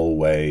droll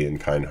way in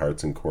Kind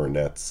Hearts and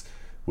Coronets,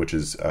 which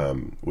is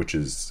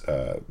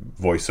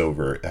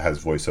voiceover. It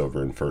has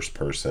voiceover in first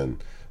person,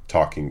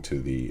 talking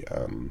to the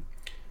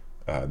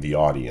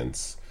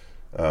audience.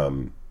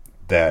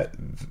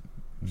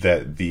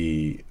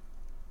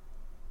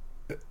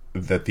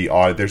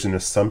 There's an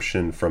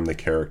assumption from the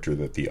character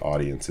that the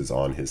audience is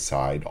on his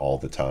side all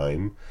the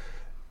time,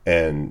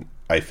 and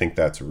I think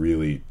that's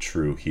really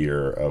true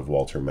here of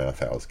Walter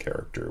Matthau's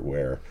character,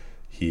 where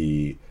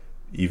he,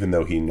 even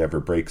though he never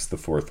breaks the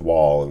fourth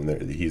wall, and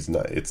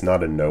it's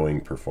not a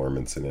knowing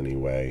performance in any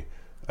way,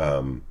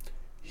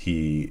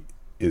 he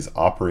is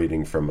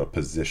operating from a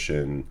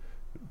position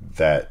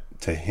that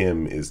to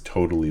him is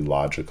totally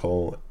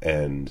logical,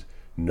 and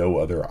no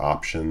other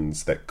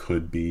options that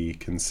could be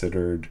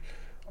considered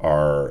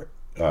are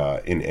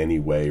in any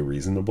way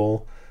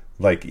reasable.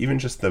 Like, even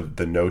just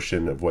the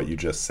notion of what you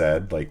just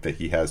said, like that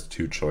he has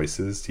two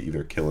choices to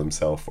either kill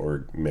himself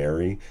or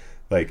marry.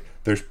 Like,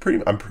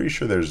 I'm pretty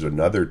sure there's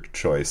another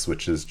choice,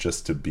 which is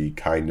just to be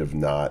kind of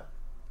not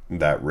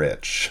that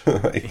rich.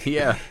 Like,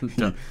 Yeah,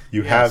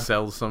 you have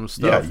sell some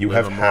stuff. Yeah, you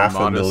live have a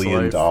more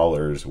 $500,000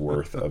 modest life.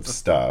 worth of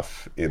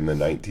stuff in the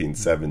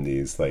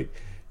 1970s. Like,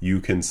 you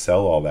can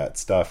sell all that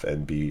stuff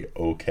and be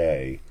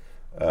okay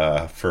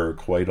for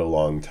quite a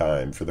long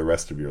time, for the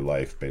rest of your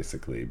life,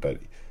 basically. But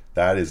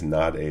that is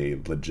not a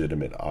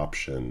legitimate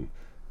option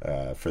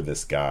for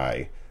this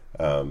guy.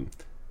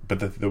 But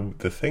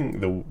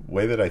the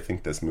way that I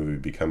think this movie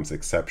becomes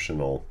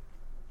exceptional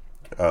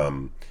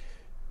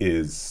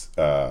is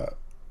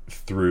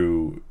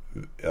through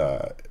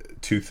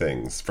two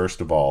things.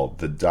 First of all,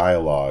 the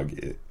dialogue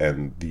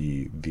and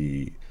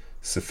the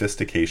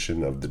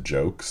sophistication of the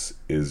jokes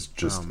is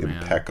just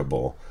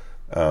impeccable.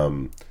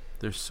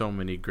 There's so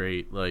many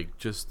great, like,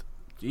 just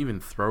even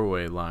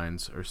throwaway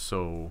lines are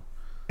so...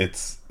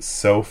 It's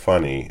so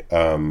funny.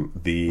 When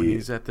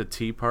he's at the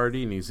tea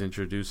party and he's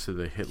introduced to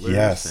the Hitlers,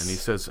 Yes. and he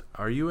says,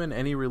 "Are you in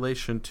any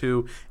relation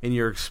to?" And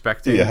you're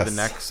expecting Yes. the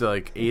next,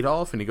 like,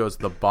 Adolf, and he goes,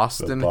 "The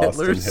Boston, The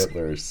Boston Hitlers."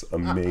 Hitlers,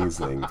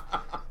 amazing.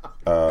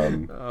 Oh,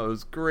 it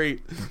was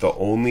great.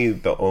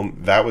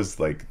 That was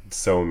like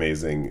so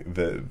amazing.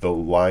 The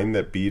line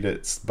that beat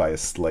it by a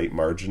slight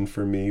margin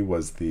for me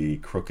was the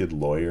crooked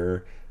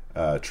lawyer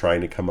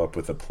trying to come up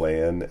with a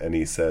plan, and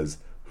he says,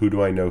 "Who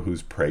do I know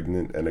who's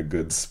pregnant and a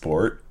good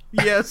sport?"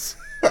 Yes.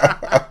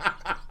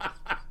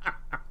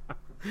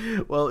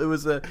 Well, it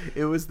was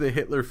the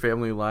Hitler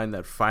family line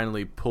that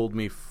finally pulled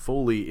me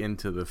fully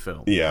into the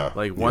film. Yeah.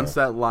 Like, once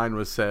that line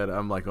was said,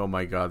 I'm like, oh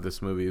my god,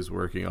 this movie is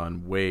working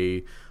on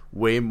way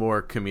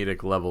more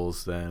comedic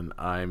levels than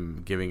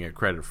I'm giving it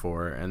credit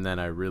for, and then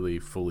I really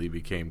fully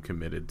became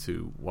committed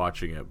to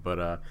watching it.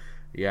 But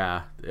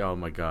yeah, oh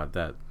my god,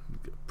 that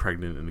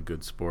pregnant and a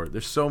good sport.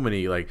 There's so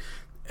many, like,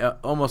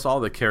 almost all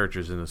the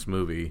characters in this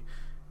movie.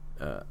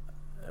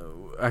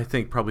 I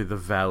think probably the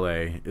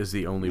valet is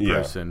the only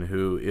person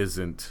who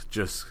isn't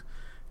just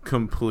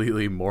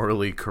completely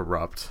morally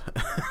corrupt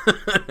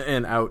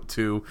and out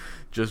to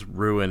just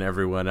ruin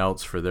everyone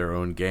else for their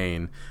own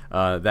gain.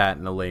 That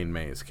and Elaine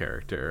May's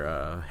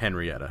character,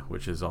 Henrietta,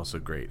 which is also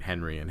great.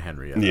 Henry and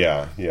Henrietta.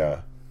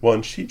 Yeah. Well,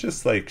 and she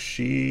just, like,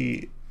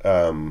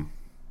 I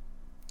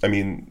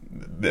mean,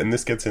 and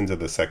this gets into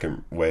the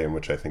second way in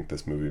which I think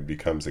this movie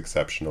becomes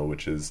exceptional,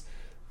 which is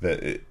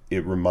that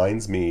it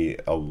reminds me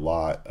a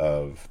lot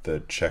of the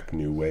Czech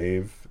New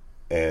Wave,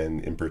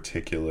 and in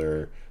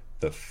particular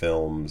the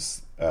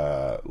films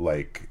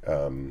like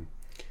The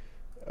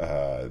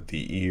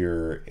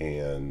Ear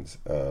and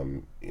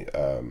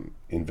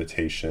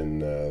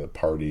Invitation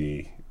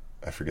Party.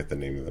 I forget the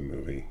name of the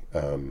movie.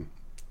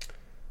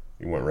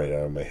 It went right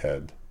out of my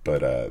head.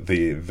 But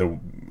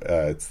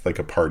it's like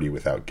a party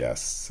without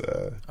guests.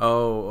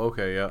 Oh,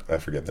 okay, yeah. I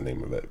forget the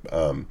name of it.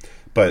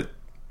 But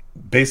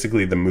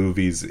basically, the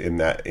movies in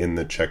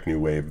the Czech New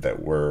Wave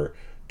that were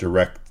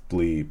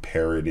directly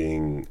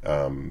parroting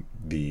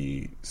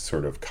the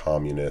sort of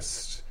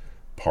communist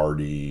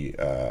party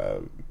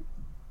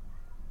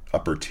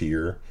upper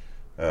tier,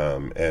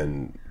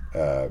 and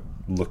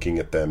looking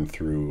at them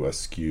through a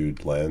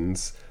skewed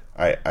lens.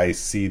 I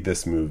see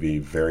this movie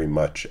very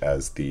much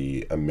as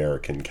the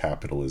American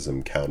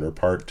capitalism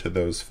counterpart to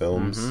those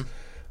films.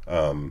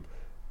 Mm-hmm.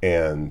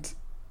 And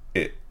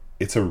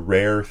it's a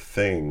rare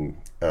thing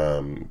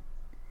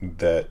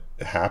that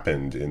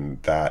happened in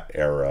that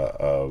era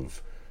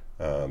of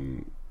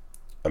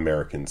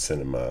American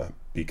cinema,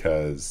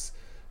 because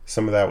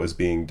some of that was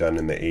being done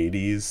in the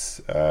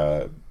 80s,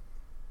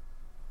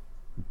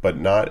 but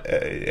not,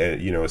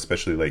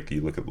 especially like you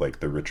look at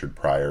like the Richard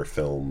Pryor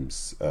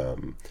films,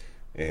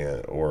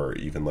 or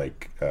even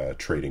like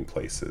Trading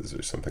Places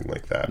or something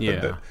like that.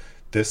 Yeah. But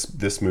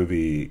this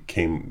movie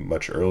came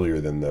much earlier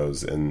than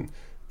those, and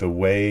the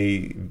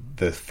way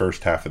the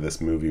first half of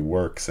this movie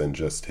works, and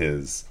just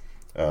his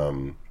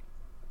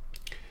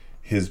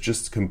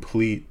just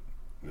complete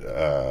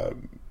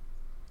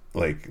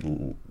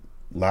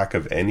lack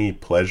of any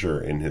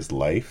pleasure in his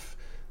life,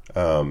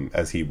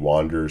 as he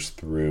wanders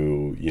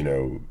through,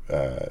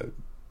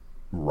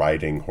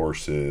 riding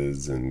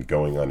horses and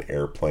going on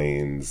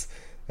airplanes.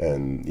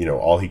 And,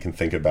 all he can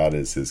think about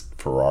is his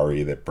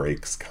Ferrari that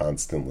breaks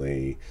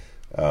constantly.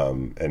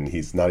 And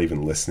he's not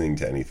even listening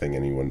to anything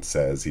anyone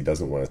says. He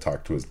doesn't want to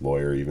talk to his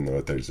lawyer, even though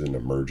there's an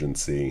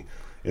emergency.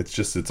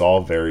 It's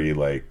all very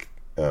like,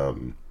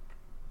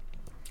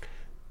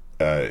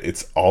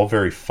 it's all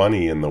very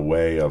funny in the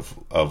way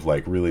of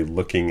like really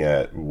looking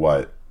at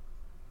what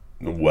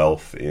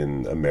wealth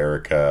in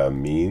America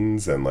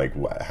means, and like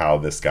how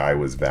this guy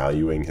was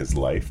valuing his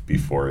life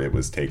before it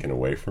was taken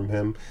away from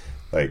him.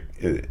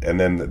 And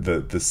then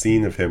the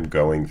scene of him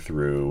going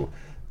through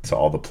to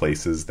all the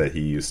places that he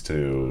used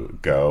to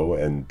go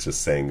and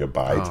just saying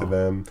goodbye to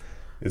them,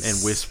 and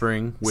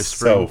whispering,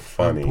 so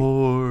funny.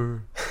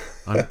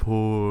 I'm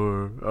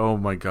poor. Oh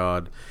my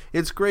god,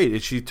 it's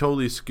great. She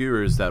totally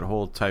skewers that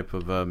whole type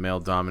of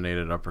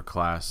male-dominated upper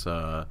class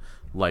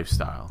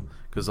lifestyle,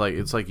 because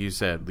it's like you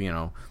said,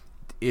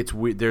 it's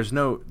there's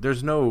no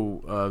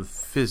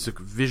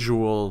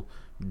visual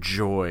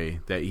joy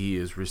that he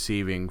is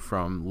receiving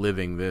from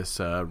living this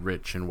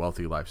rich and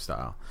wealthy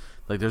lifestyle.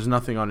 Like there's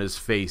nothing on his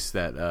face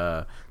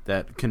that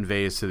that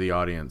conveys to the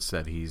audience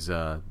that he's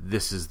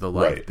this is the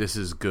life, this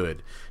is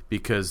good,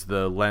 because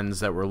the lens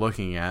that we're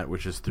looking at,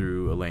 which is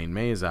through Elaine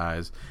May's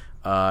eyes,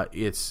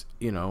 it's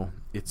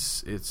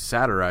it's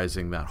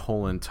satirizing that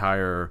whole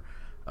entire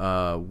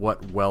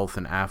what wealth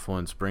and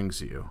affluence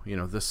brings you.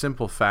 The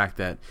simple fact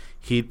that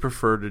he'd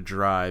prefer to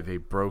drive a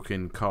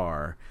broken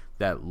car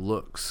that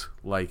looks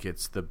like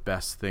it's the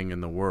best thing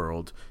in the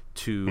world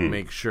to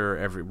make sure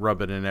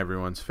rub it in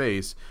everyone's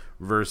face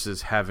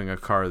versus having a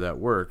car that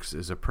works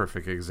is a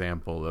perfect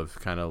example of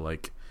kind of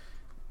like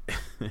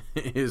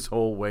his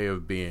whole way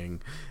of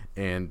being,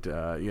 and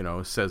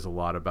says a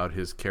lot about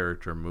his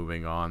character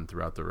moving on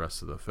throughout the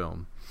rest of the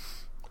film.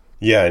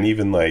 Yeah, and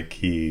even like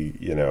he,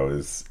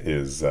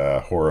 is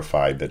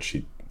horrified that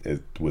she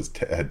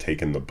had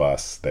taken the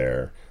bus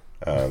there,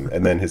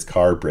 and then his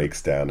car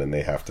breaks down and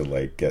they have to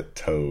like get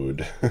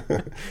towed.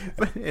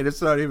 And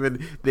it's not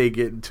even they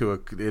get into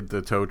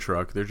the tow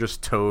truck; they're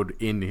just towed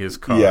in his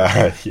car.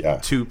 Yeah.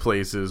 To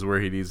places where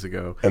he needs to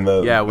go. And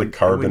the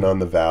carbon on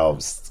the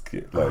valves,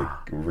 like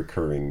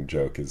recurring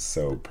joke, is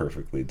so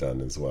perfectly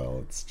done as well.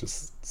 It's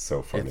just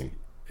so funny.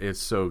 It's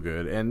so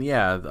good, and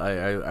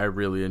I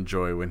really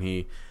enjoy when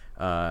he.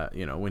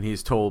 When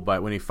he's told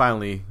when he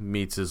finally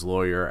meets his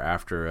lawyer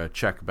after a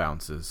check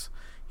bounces,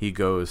 he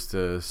goes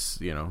to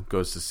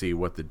see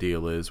what the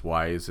deal is.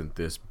 Why isn't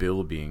this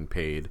bill being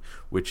paid?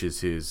 Which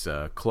is his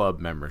club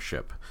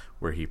membership,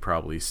 where he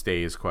probably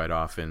stays quite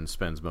often,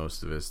 spends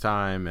most of his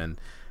time, and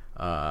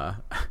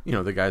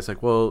the guy's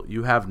like, "Well,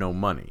 you have no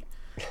money,"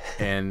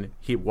 and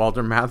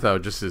Walter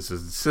Matthau just is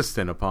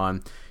insistent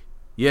upon,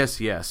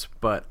 yes,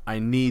 but I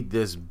need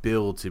this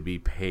bill to be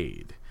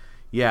paid.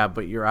 Yeah,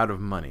 but you're out of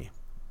money.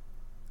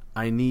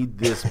 I need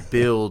this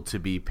bill to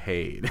be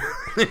paid.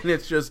 And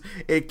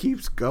it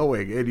keeps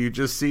going, and you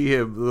just see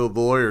him, the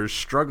lawyer,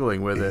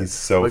 struggling with it. He's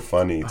so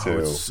funny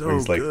too. It's so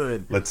He's like,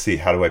 good. Let's see,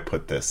 how do I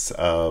put this?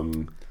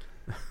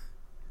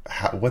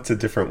 What's a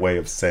different way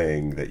of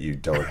saying that you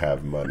don't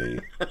have money?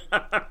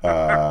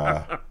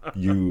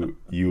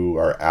 You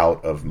are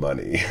out of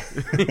money.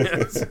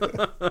 Yes.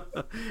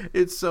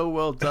 It's so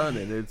well done,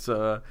 and it's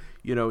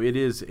it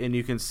is, and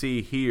you can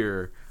see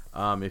here.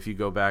 If you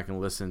go back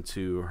and listen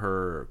to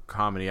her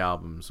comedy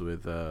albums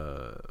with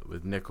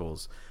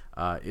Nichols,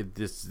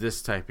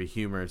 this type of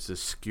humor, it's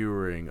this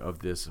skewering of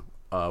this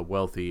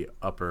wealthy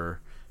upper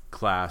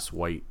class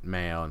white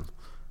man,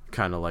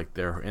 kind of like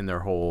their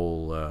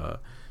whole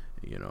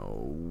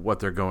what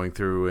they're going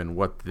through and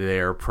what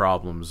their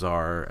problems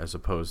are, as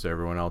opposed to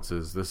everyone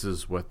else's. This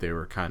is what they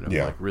were kind of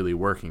like really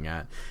working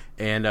at.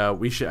 And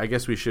we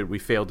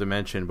failed to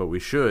mention, but we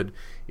should,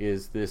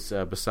 is this,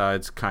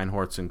 besides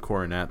Kinehorts and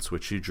Coronets,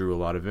 which she drew a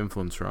lot of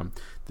influence from,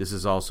 this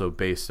is also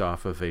based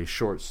off of a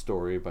short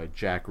story by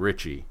Jack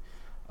Ritchie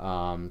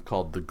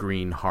called The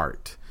Green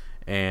Heart.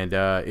 And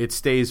it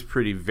stays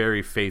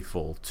very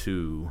faithful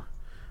to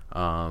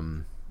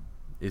the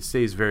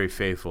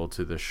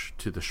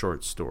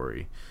short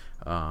story.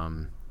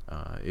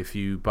 If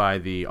you buy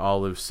the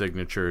Olive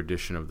Signature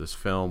edition of this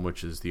film,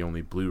 which is the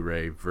only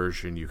Blu-ray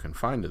version you can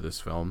find of this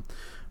film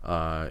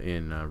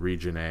in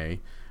Region A,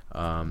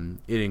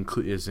 it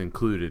is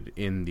included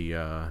in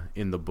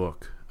the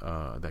book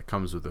that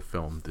comes with the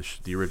film,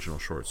 the original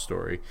short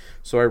story.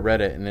 So I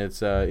read it, and it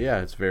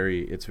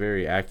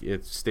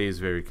stays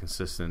very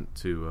consistent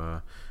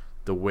to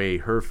the way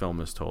her film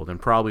is told,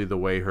 and probably the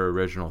way her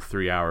original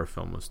 3-hour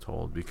film was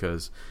told,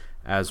 because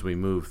as we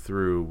move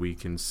through, we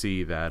can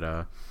see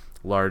that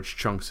large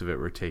chunks of it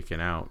were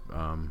taken out,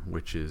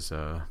 which is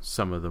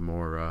some of the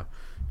more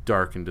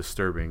dark and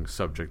disturbing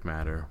subject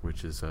matter,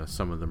 which is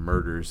some of the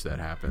murders that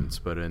happens.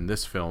 But in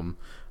this film,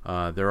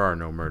 there are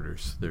no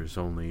murders. There's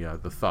only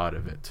the thought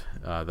of it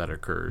that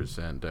occurs,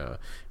 and a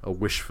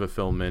wish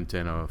fulfillment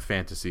and a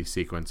fantasy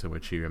sequence in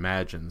which he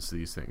imagines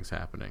these things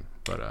happening.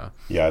 But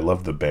I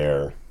love the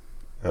bear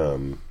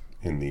in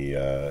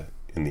the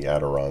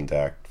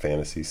Adirondack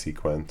fantasy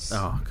sequence.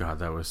 Oh God,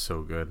 that was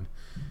so good.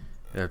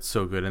 That's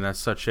so good, and it's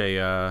such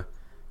a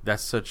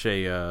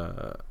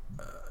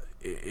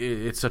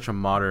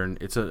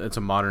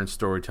modern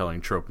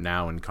storytelling trope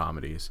now in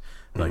comedies,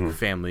 like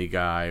Family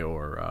Guy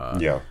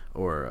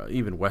or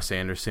even Wes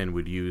Anderson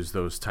would use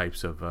those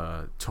types of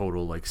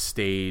total like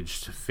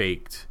staged,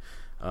 faked,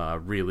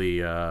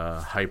 really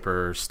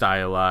hyper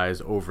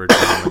stylized, over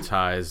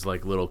dramatized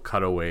like little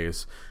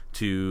cutaways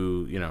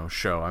to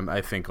show.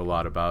 I think a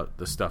lot about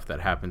the stuff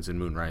that happens in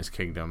Moonrise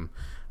Kingdom.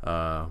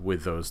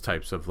 With those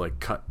types of like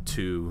cut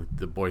to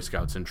the Boy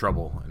Scouts in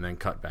trouble and then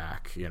cut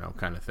back,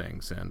 kind of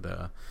things. And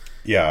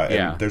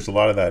and there's a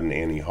lot of that in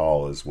Annie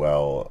Hall as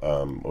well,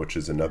 which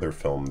is another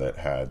film that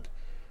had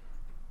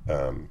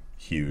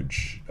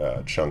huge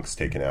chunks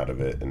taken out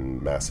of it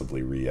and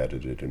massively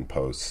re-edited in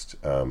post.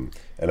 And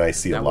I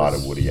see a lot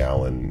of Woody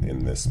Allen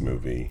in this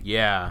movie.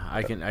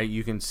 Yeah,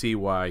 you can see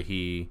why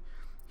he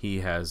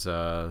has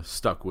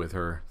stuck with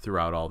her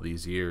throughout all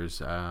these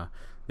years.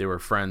 They were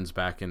friends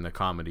back in the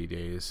comedy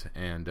days,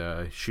 and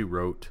she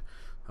wrote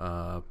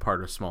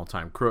part of Small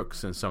Time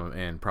Crooks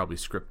and probably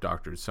script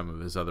doctored some of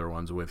his other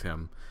ones with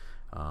him.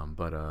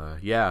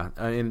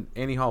 And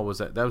Annie Hall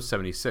that was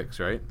 76,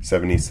 right?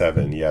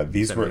 77. Yeah,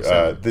 these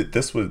 77.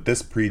 were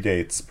this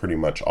predates pretty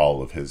much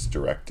all of his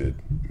directed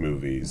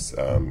movies.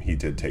 He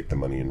did take the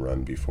money and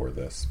run before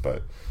this,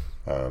 but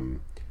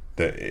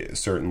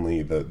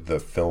certainly the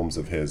films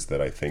of his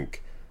that I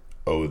think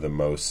owe the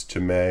most to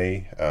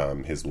May,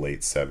 his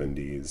late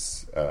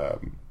 70s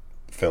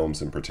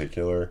films in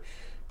particular,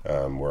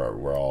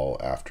 were all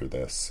after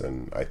this,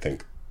 and I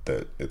think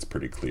that it's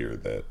pretty clear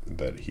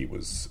that he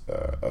was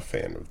a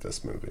fan of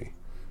this movie.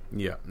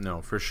 Yeah,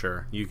 no, for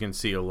sure. You can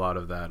see a lot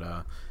of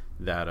that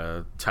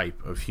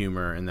type of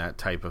humor and that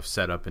type of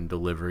setup and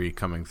delivery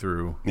coming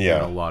through in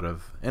a lot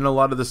of the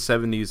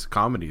 70s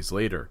comedies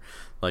later.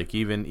 Like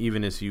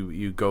even as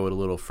you go a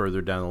little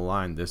further down the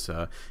line, this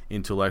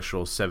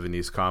intellectual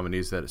 70s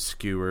comedies that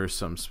skewer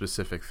some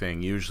specific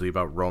thing, usually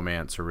about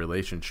romance or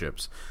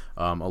relationships.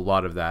 A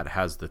lot of that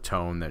has the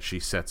tone that she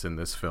sets in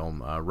this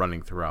film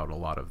running throughout a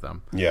lot of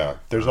them. Yeah,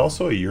 there's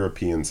also a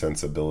European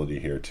sensibility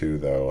here too,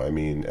 though. I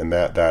mean, and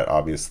that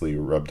obviously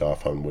rubbed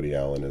off on Woody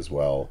Allen as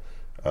well.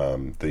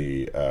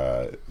 The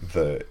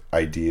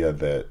idea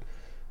that,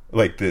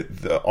 like,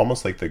 the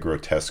almost like the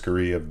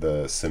grotesquerie of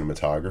the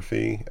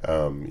cinematography.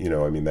 I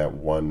mean, that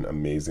one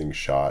amazing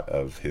shot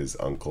of his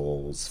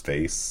uncle's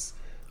face,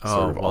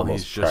 sort of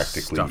almost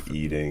practically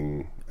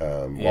eating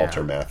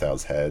Walter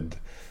Matthau's head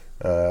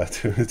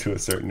to a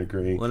certain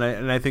degree. Well,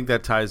 and I think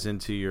that ties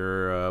into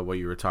your what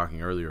you were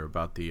talking earlier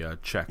about the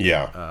Czech,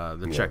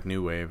 Czech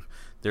New Wave.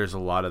 There's a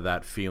lot of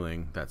that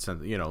feeling, that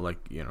sense,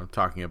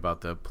 talking about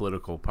the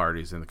political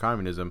parties and the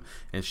communism,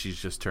 and she's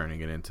just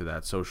turning it into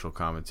that social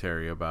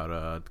commentary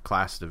about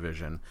class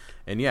division.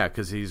 And yeah,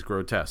 because he's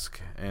grotesque.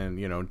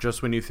 And,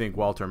 just when you think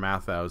Walter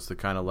Matthau is the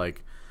kind of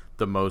like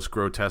the most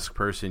grotesque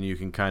person you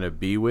can kind of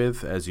be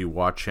with, as you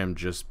watch him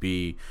just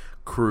be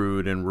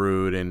crude and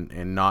rude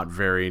and not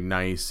very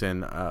nice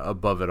and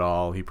above it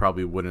all, he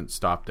probably wouldn't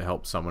stop to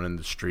help someone in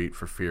the street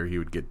for fear he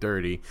would get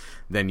dirty.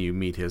 Then you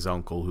meet his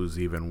uncle, who's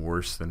even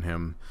worse than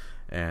him,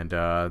 and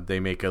they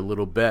make a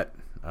little bet.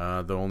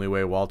 The only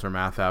way Walter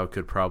Matthau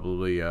could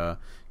probably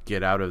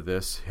get out of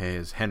this,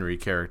 his Henry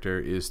character,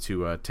 is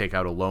to take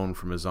out a loan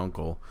from his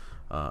uncle,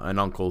 an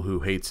uncle who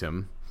hates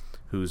him,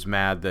 who's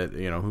mad that,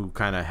 who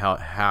kind of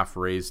half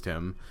raised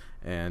him,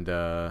 and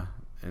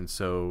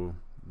so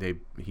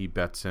he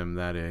bets him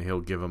that he'll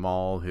give him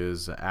all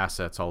his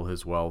assets, all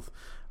his wealth,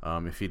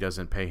 if he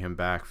doesn't pay him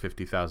back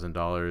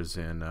 $50,000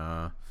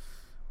 in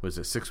was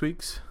it 6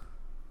 weeks?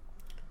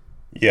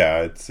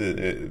 Yeah,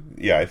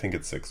 I think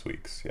it's 6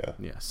 weeks.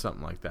 Yeah,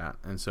 something like that.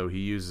 And so he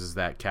uses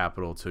that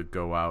capital to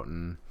go out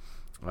and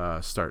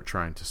start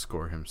trying to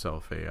score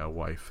himself a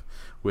wife,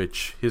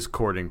 which his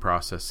courting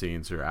process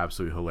scenes are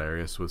absolutely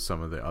hilarious with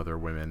some of the other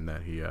women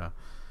that he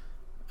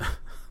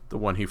the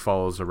one he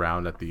follows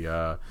around at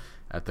the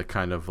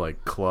kind of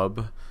like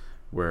club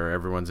where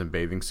everyone's in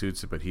bathing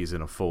suits, but he's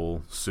in a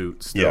full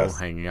suit still,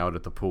 hanging out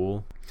at the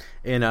pool.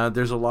 And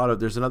there's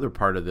another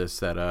part of this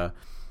that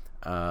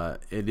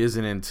it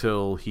isn't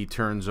until he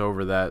turns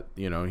over that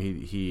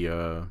he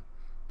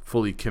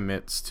fully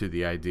commits to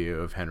the idea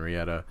of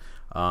Henrietta.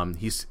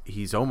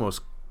 He's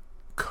almost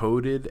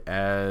coded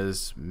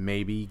as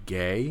maybe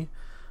gay.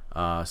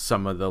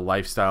 Some of the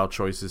lifestyle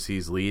choices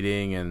he's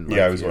leading, and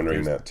I was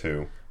wondering that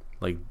too.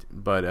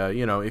 But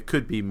it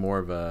could be more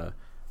of a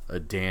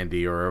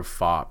dandy or a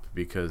fop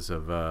because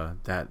of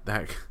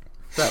that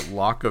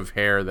lock of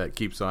hair that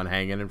keeps on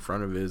hanging in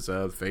front of his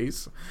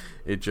face.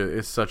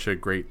 It's such a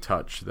great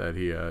touch that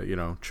he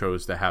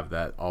chose to have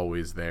that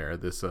always there.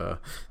 This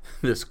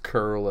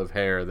curl of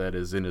hair that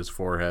is in his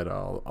forehead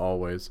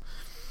always.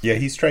 Yeah,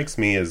 he strikes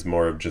me as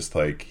more of just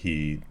like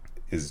he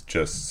is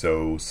just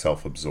so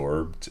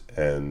self-absorbed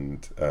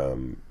and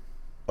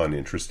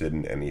uninterested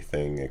in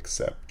anything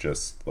except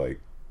just like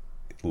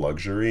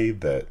luxury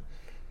that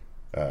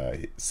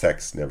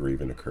sex never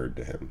even occurred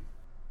to him.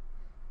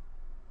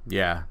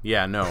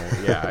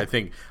 I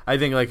think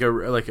like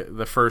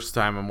the first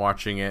time I'm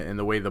watching it and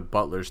the way the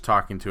butler's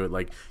talking to it,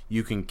 like,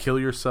 you can kill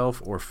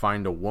yourself or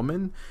find a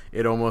woman.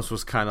 It almost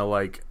was kind of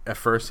like, at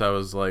first I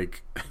was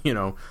like,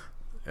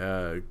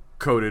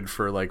 coded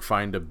for like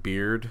find a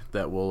beard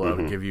that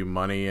will give you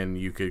money and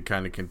you could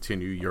kind of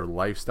continue your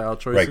lifestyle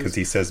choices. Right, because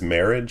he says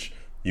marriage.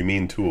 You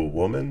mean to a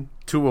woman?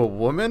 To a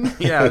woman?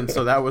 Yeah, and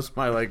so that was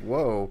my like,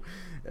 whoa.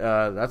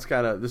 That's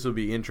kind of, this would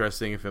be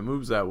interesting if it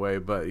moves that way,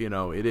 but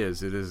it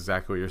is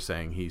exactly what you're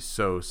saying. He's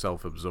so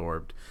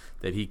self-absorbed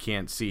that he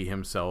can't see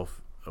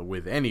himself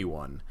with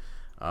anyone,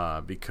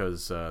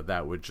 because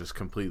that would just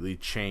completely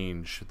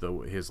change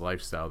his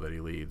lifestyle that he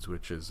leads,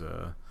 which is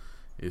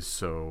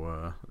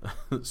so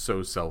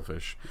so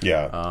selfish.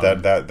 Yeah,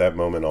 that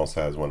moment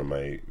also has one of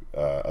my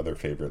other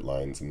favorite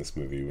lines in this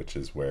movie, which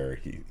is where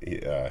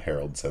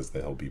Harold says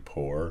that he'll be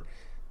poor,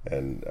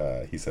 and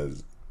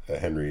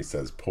Henry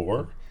says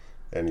poor.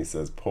 And he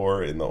says,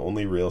 poor in the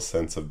only real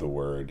sense of the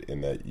word, in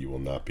that you will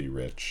not be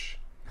rich.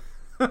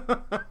 I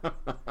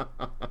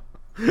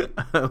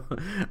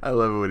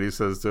love it when he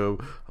says to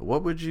him,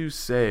 what would you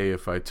say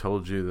if I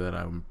told you that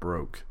I'm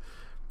broke?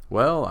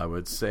 Well, I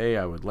would say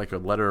I would like a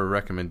letter of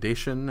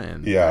recommendation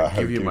and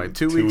give you my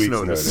 2 weeks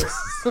notice.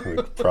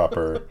 With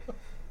proper.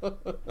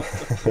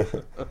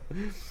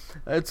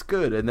 That's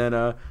good. And then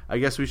I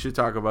guess we should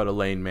talk about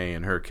Elaine May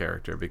and her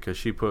character, because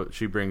she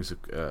brings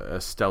a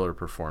stellar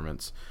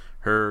performance.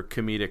 Her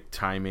comedic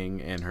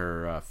timing and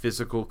her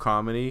physical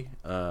comedy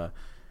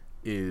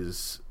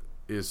is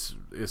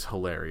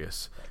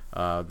hilarious.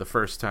 The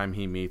first time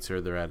he meets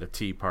her, they're at a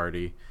tea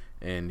party,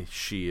 and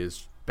she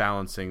is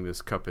balancing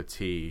this cup of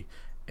tea,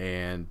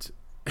 and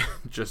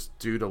just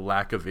due to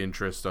lack of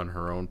interest on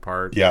her own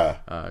part,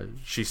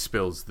 she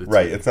spills the tea.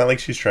 Right. It's not like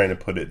she's trying to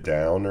put it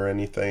down or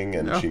anything,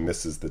 and she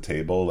misses the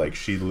table. Like,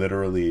 she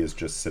literally is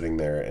just sitting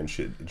there, and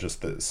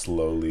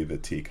slowly the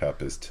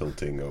teacup is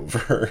tilting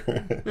over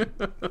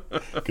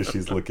because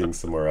she's looking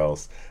somewhere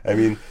else. I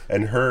mean,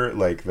 and her,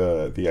 like,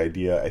 the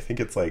idea, I think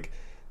it's like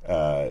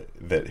that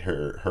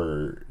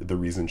the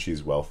reason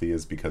she's wealthy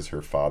is because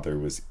her father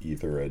was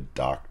either a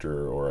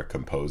doctor or a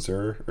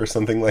composer or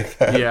something like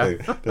that. Yeah.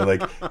 They're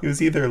like, he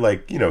was either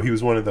like, he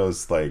was one of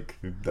those like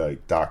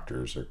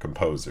doctors or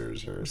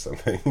composers or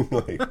something.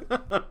 Like,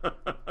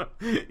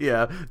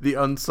 yeah, the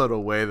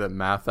unsubtle way that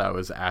Mathau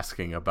is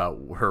asking about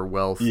her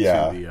wealth to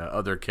the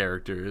other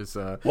characters.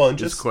 The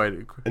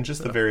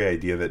very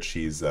idea that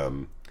she's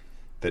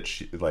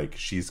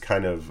she's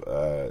kind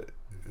of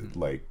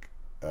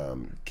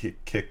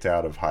kicked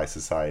out of high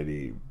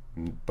society,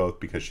 both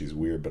because she's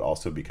weird but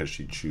also because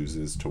she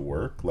chooses to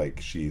work.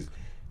 Like, she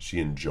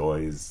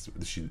enjoys,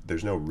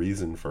 there's no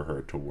reason for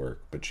her to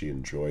work, but she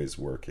enjoys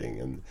working,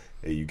 and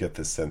you get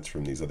this sense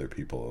from these other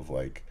people of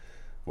like,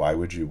 why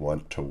would you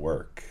want to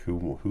work?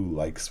 Who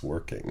likes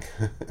working?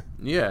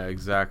 Yeah,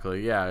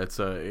 exactly. Yeah, it's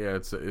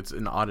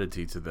an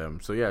oddity to them.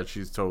 So yeah,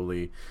 she's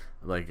totally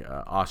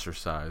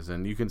ostracized,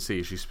 and you can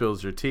see she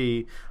spills her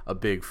tea. A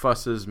big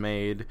fuss is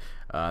made.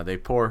 They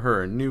pour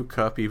her a new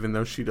cup, even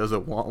though she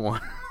doesn't want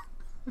one.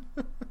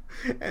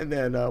 And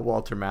then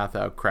Walter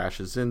Matthau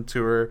crashes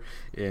into her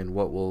in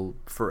what will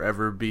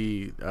forever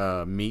be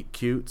meet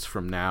cutes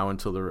from now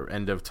until the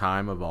end of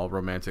time of all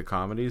romantic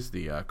comedies,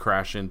 the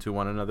crash into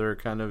one another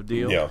kind of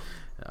deal.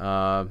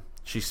 Yeah.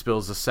 She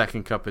spills a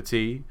second cup of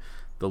tea.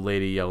 The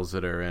lady yells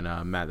at her, and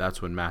that's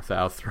when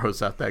Matthau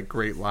throws out that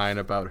great line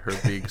about her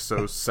being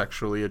so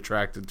sexually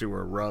attracted to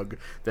her rug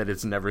that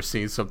it's never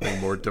seen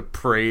something more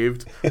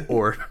depraved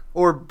or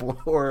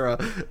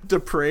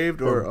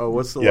depraved or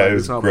what's the line? It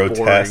was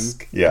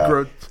grotesque. Boring.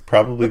 Yeah,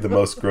 probably the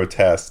most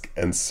grotesque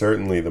and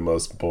certainly the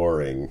most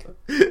boring.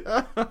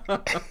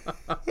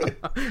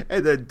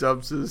 And then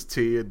dumps his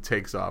tea and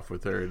takes off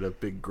with her in a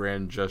big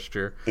grand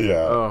gesture. Yeah.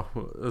 Oh,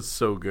 that's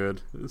so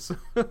good.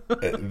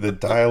 The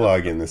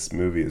dialogue in this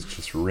movie is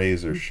just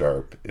razor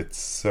sharp. It's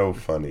so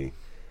funny.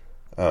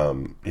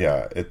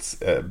 It's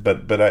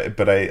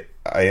but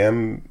I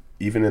am,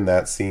 even in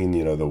that scene,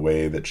 the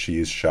way that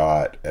she's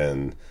shot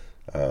and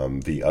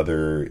the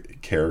other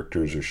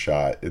characters are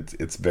shot.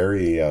 It's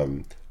very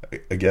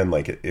again,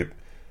 like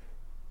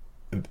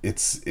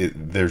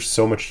there's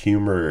so much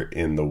humor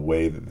in the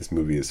way that this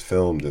movie is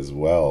filmed as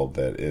well,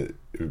 that it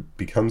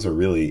becomes a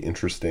really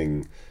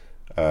interesting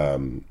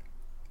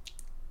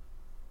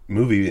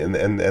movie,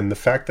 and the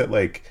fact that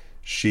like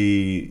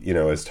she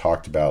has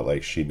talked about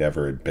like she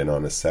never had been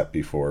on a set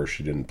before,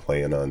 she didn't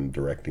plan on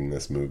directing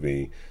this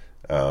movie,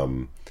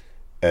 and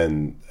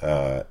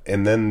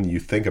then you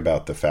think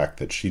about the fact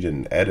that she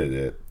didn't edit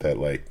it, that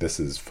like this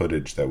is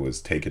footage that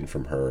was taken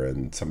from her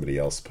and somebody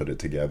else put it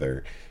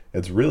together.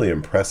 It's really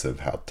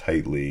impressive how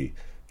tightly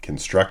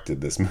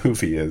constructed this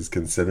movie is,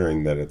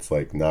 considering that it's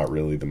like not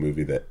really the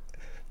movie that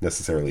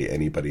necessarily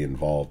anybody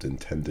involved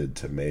intended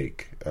to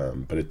make,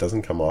 but it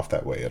doesn't come off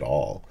that way at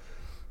all.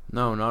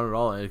 No, not at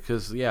all.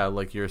 Because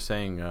like you're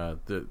saying,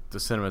 the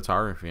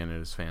cinematography in it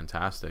is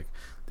fantastic.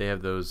 They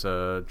have those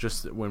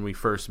just when we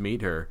first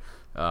meet her,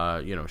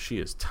 she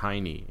is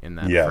tiny in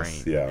that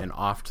frame, and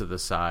off to the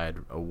side,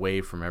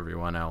 away from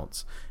everyone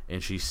else,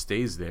 and she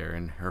stays there,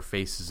 and her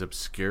face is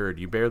obscured.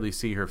 You barely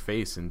see her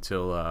face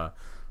until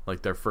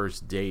like their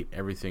first date.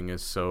 Everything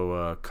is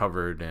so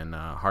covered and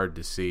hard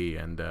to see,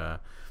 and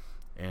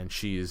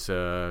she's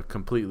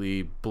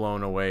completely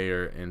blown away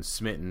and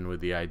smitten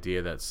with the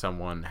idea that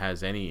someone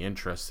has any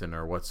interest in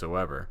her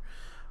whatsoever,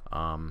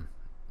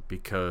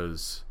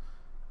 because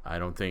I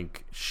don't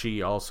think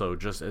she also,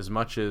 just as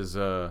much as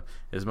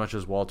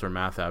Walter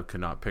Matthau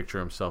could not picture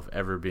himself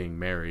ever being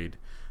married,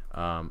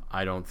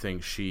 I don't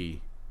think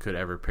she could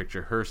ever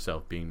picture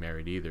herself being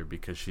married either,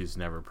 because she's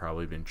never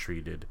probably been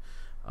treated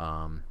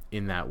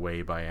in that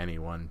way by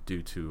anyone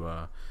due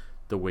to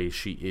the way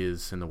she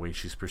is and the way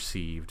she's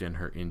perceived and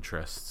her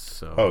interests.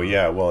 So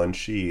and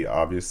she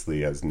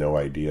obviously has no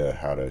idea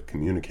how to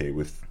communicate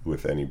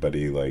with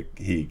anybody. Like,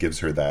 he gives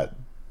her that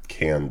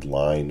canned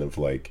line of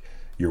like,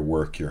 your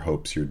work, your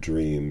hopes, your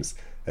dreams,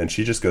 and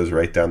she just goes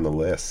right down the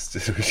list.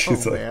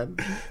 She's man,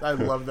 I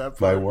love that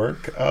part. My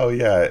work,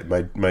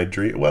 my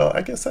dream. Well,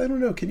 I guess, I don't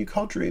know, can you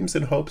call dreams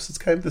and hopes? It's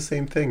kind of the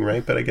same thing,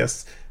 right? But I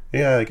guess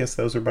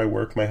those are my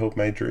work, my hope,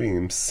 my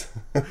dreams.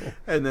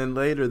 And then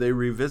later they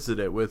revisit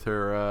it with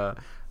her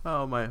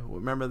oh my,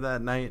 remember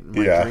that night in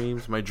Yeah.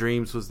 my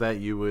dreams was that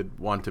you would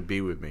want to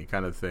be with me,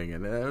 kind of thing.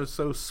 And it was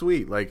so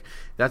sweet. Like,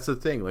 that's the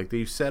thing, like,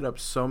 they set up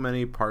so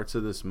many parts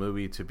of this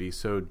movie to be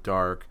so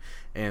dark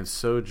and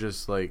so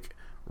just like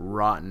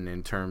rotten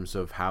in terms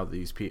of how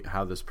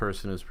how this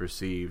person is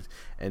perceived,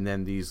 and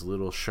then these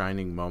little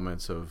shining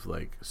moments of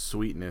like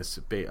sweetness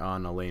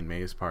on Elaine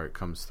May's part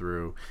comes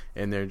through,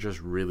 and they're just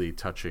really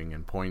touching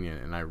and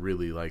poignant, and I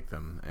really like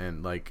them.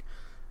 And like,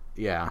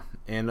 yeah,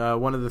 and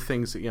one of the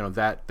things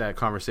that, that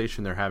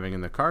conversation they're having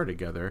in the car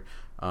together,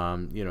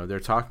 they're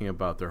talking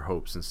about their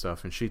hopes and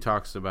stuff, and she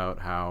talks about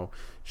how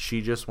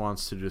she just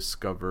wants to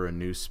discover a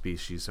new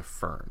species of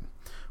fern,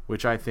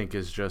 which I think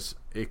is just,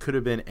 it could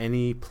have been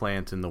any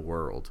plant in the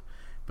world,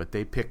 but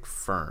they pick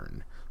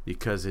fern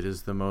because it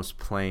is the most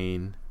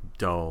plain,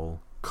 dull,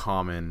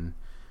 common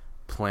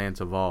plant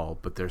of all,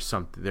 but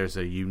there's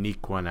a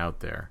unique one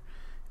out there.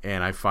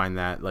 And I find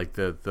that, like,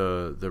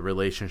 the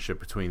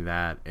relationship between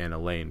that and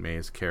Elaine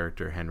May's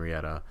character,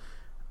 Henrietta,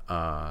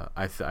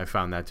 I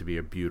found that to be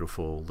a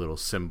beautiful little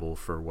symbol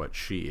for what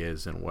she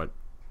is and what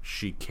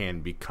she can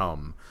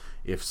become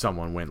if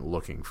someone went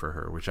looking for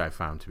her, which I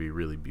found to be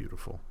really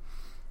beautiful.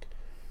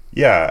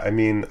 Yeah, I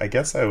mean, I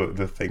guess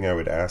the thing I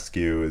would ask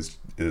you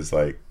is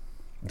like,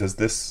 does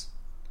this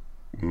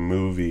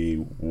movie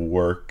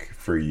work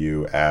for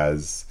you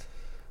as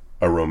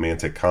a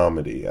romantic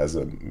comedy?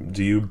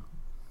 Do you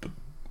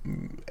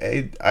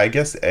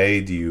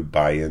do you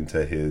buy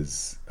into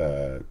his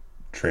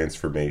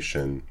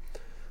transformation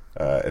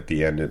at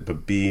the end?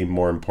 But B,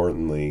 more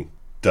importantly,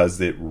 does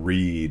it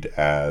read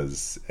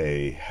as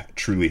a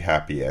truly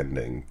happy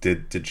ending?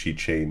 Did she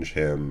change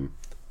him?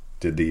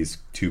 Did these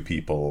two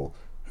people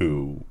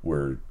who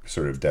were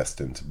sort of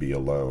destined to be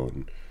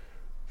alone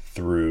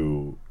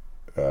through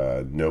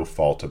no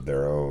fault of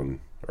their own,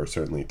 or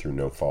certainly through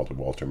no fault of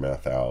Walter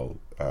Matthau,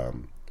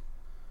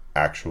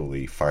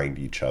 actually find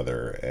each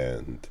other,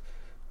 and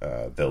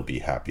they'll be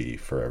happy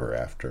forever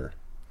after?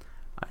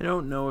 I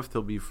don't know if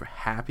they'll be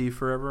happy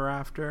forever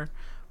after,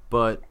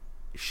 but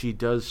she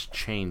does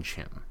change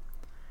him,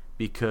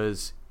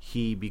 because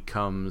he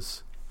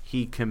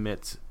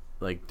commits,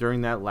 like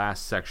during that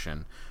last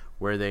section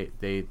where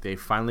they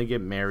finally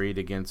get married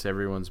against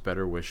everyone's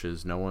better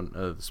wishes. No one,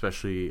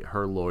 especially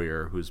her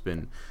lawyer, who's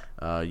been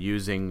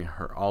using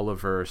all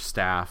of her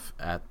staff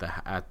at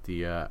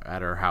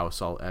her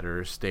house, at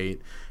her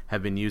estate,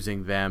 have been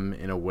using them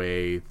in a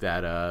way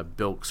that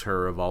bilks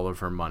her of all of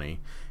her money.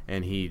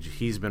 And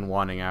he's been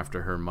wanting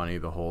after her money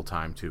the whole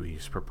time too.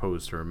 He's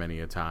proposed to her many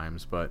a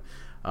times, but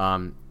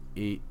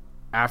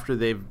after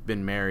they've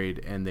been married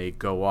and they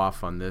go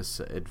off on this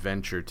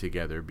adventure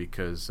together,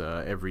 because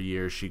every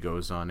year she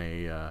goes on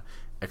a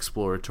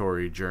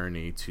exploratory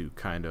journey to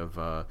kind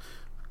of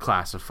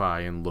classify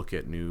and look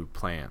at new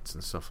plants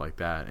and stuff like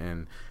that.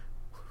 And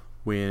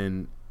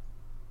when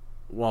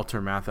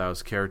Walter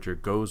Matthau's character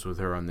goes with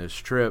her on this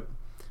trip,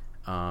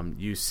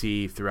 you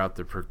see throughout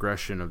the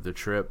progression of the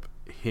trip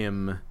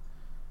him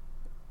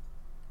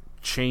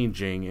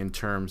changing in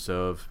terms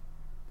of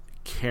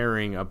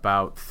caring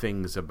about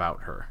things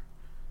about her.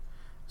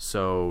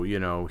 So,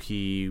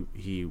 he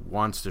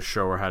wants to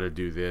show her how to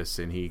do this,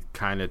 and he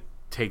kind of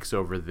takes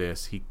over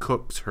this. He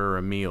cooks her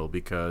a meal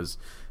because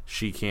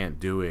she can't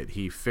do it.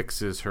 He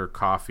fixes her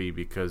coffee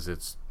because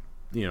it's,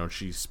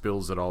 she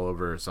spills it all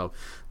over herself.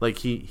 Like,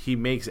 he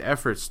makes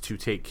efforts to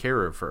take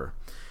care of her.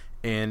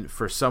 And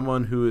for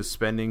someone who is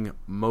spending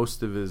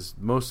most of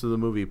the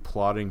movie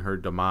plotting her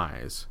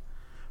demise,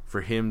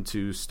 for him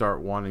to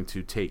start wanting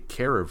to take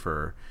care of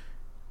her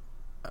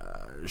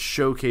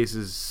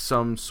showcases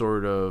some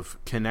sort of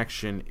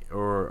connection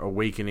or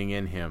awakening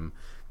in him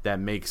that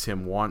makes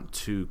him want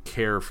to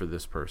care for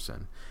this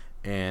person.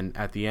 And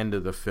at the end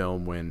of the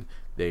film, when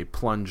they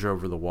plunge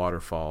over the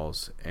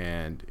waterfalls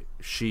and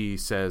she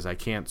says, "I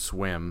can't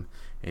swim,"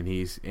 and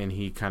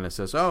he kind of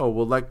says, "Oh,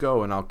 well, let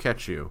go and I'll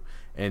catch you,"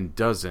 and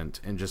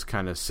doesn't, and just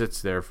kind of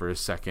sits there for a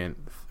second,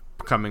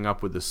 coming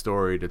up with a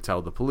story to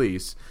tell the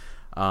police.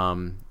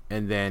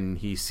 And then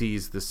he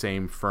sees the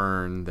same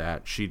fern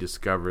that she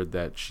discovered,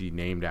 that she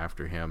named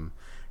after him,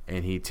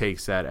 and he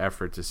takes that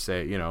effort to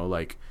say,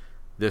 like,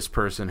 this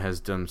person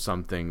has done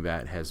something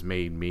that has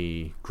made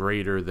me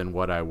greater than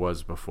what I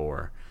was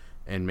before,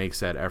 and makes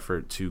that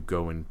effort to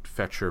go and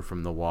fetch her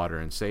from the water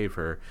and save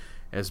her.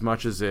 As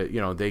much as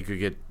they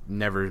could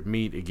never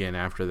meet again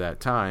after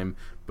that time,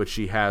 but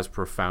she has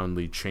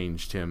profoundly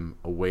changed him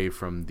away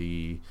from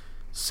the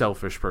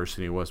selfish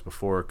person he was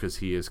before, because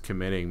he is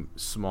committing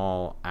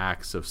small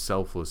acts of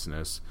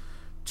selflessness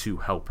to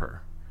help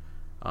her,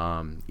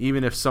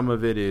 even if some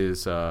of it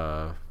is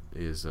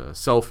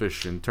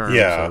selfish in terms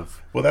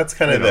of, well, that's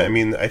kind of I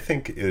mean, I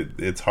think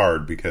it's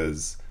hard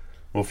because,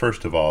 well,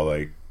 first of all,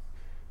 like,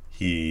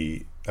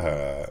 he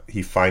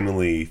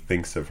finally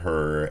thinks of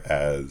her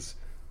as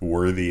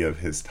worthy of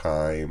his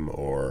time,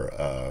 or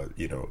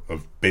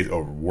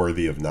or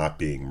worthy of not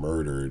being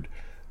murdered,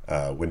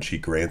 when she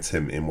grants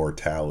him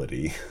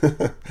immortality.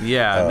 But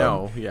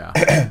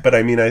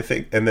I mean, I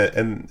think, and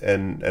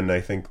I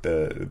think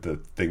the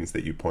things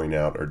that you point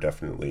out are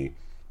definitely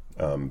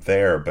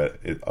there, but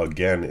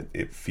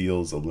it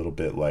feels a little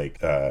bit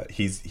like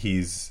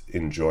he's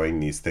enjoying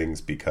these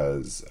things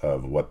because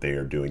of what they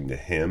are doing to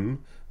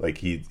him. Like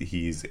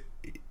he's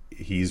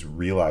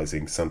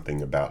realizing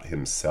something about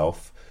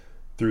himself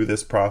through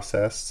this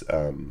process,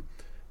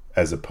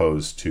 as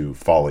opposed to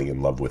falling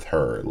in love with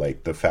her.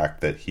 Like the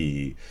fact that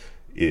he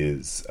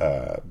is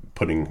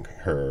putting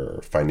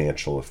her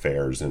financial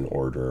affairs in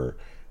order,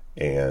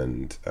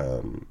 and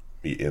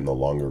in the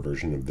longer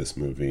version of this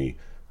movie,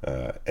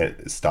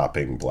 and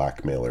stopping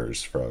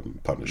blackmailers from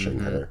punishing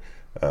her,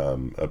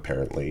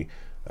 apparently,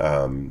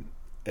 and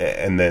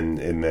then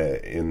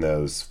in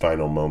those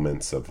final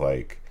moments of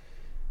like,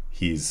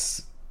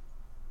 he's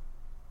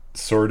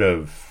sort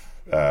of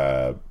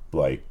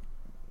like,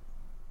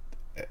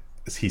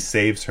 he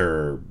saves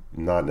her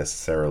not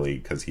necessarily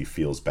because he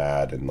feels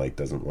bad and like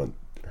doesn't want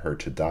her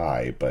to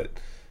die, but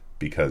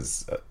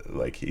because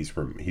like he's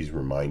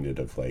reminded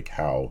of like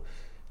how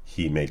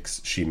she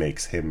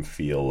makes him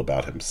feel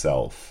about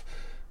himself.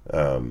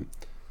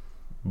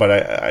 But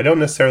I don't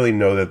necessarily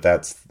know that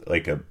that's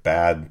like a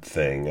bad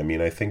thing. I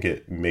mean, I think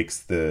it makes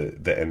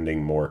the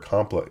ending more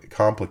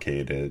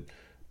complicated,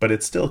 but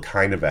it's still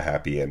kind of a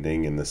happy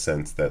ending in the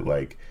sense that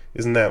like,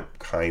 isn't that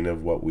kind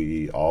of what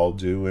we all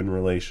do in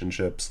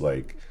relationships?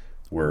 Like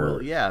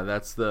Well, yeah,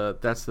 that's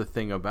the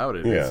thing about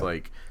it. Yeah. It's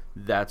like,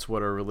 that's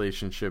what a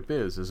relationship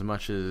is, as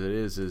much as it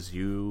is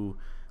you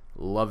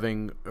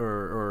loving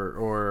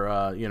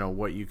or you know,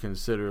 what you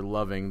consider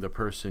loving the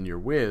person you're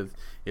with.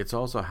 It's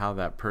also how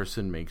that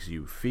person makes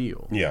you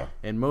feel. Yeah.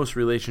 And most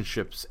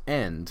relationships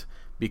end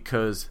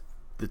because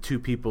the two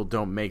people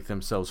don't make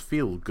themselves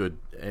feel good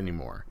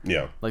anymore.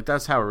 Yeah. Like,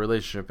 that's how a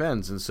relationship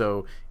ends. And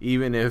so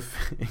even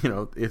if, you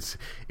know, it's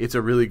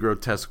a really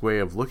grotesque way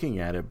of looking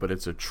at it, but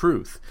it's a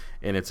truth,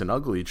 and it's an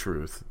ugly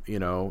truth. You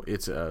know,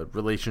 it's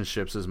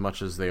relationships, as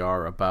much as they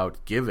are about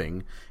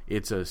giving,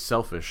 it's a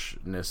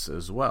selfishness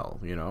as well.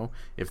 You know,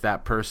 if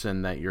that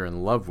person that you're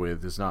in love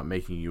with is not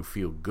making you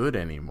feel good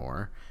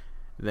anymore,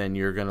 then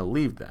you're going to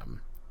leave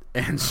them.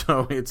 And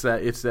so it's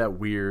that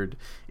weird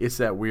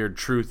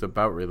truth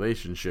about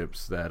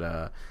relationships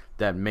that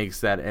that makes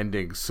that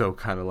ending so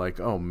kind of like,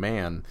 oh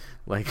man,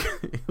 like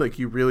like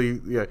you really,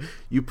 yeah,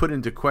 you put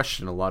into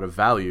question a lot of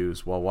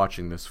values while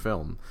watching this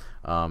film,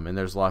 and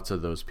there's lots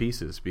of those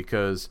pieces,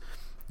 because,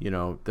 you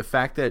know, the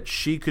fact that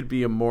she could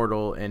be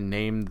immortal and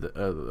named,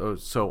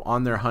 so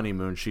on their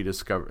honeymoon, she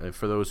discovered,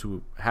 for those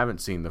who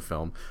haven't seen the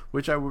film,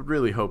 which I would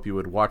really hope you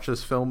would watch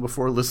this film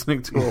before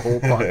listening to a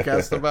whole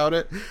podcast about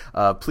it.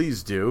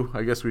 Please do.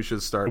 I guess we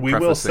should start. We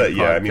will say,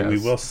 yeah. I mean, we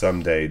will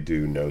someday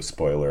do no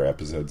spoiler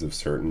episodes of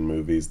certain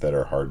movies that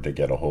are hard to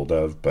get a hold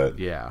of. But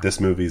yeah,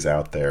 this movie's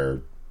out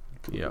there.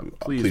 Yeah,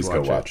 please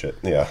go watch it.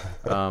 Yeah.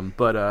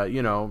 But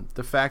you know,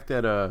 the fact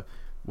that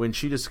when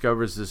she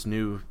discovers this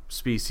new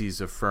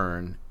species of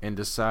fern and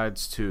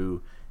decides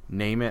to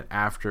name it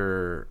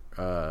after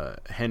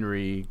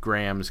Henry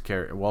Graham's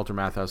character, Walter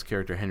Matthau's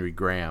character, Henry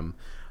Graham.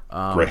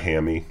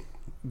 Grahamy,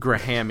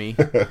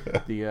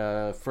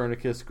 the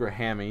Fernicus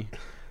Grahamy.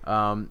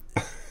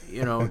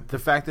 You know, the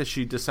fact that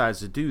she decides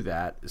to do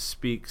that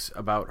speaks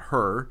about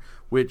her,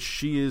 which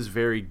she is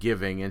very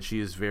giving and she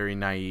is very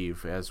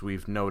naive, as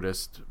we've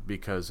noticed,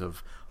 because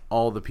of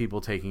all the people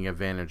taking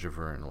advantage of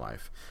her in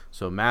life.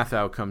 So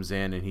Matthau comes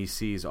in and he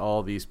sees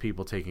all these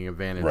people taking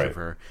advantage of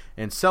her,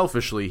 and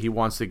selfishly he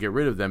wants to get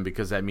rid of them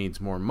because that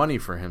means more money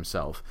for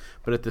himself.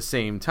 But at the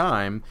same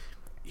time,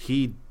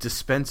 he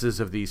dispenses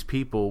of these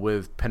people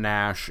with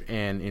panache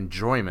and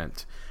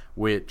enjoyment,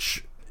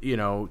 which, you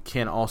know,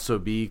 can also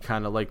be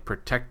kind of like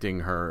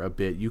protecting her a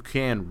bit. You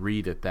can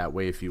read it that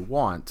way if you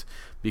want,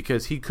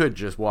 because he could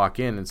just walk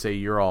in and say,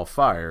 "You're all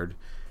fired,"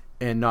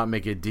 and not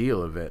make a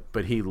deal of it,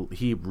 but he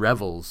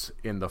revels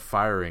in the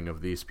firing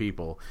of these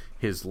people.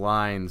 His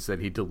lines that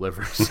he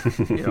delivers,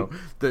 you know,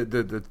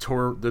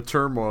 the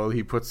turmoil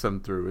he puts them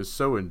through is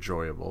so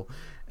enjoyable,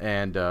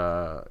 and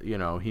you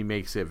know, he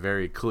makes it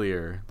very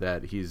clear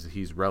that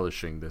he's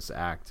relishing this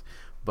act.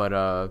 But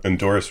and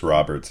Doris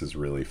Roberts is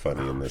really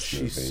funny in this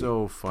movie. She's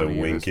so funny. The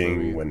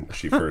winking when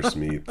she first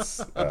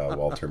meets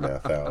Walter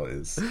Matthau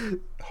is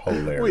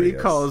hilarious. When he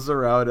calls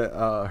her out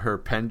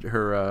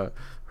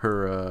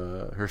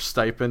her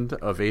stipend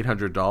of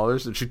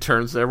 $800, and she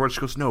turns to everyone, she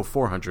goes, "No,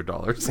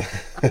 $400."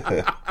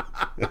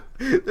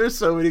 There's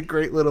so many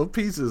great little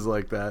pieces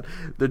like that.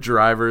 The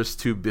driver's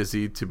too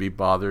busy to be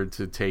bothered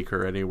to take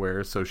her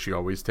anywhere, so she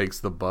always takes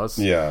the bus.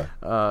 Yeah,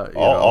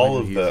 all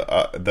of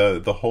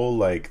the whole,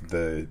 like,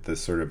 the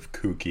sort of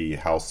kooky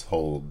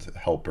household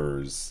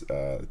helpers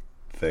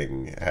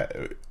thing.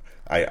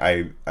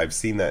 I've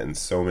seen that in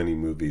so many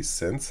movies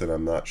since, and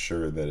I'm not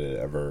sure that it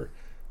ever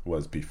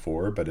was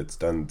before, but it's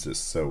done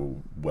just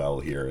so well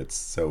here. It's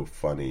so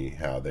funny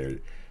how they're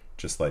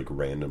just like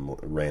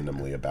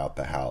randomly about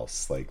the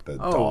house, like the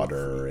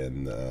daughter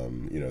and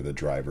you know, the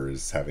driver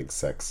is having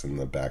sex in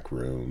the back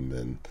room,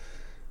 and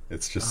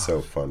it's just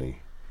so funny.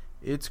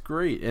 It's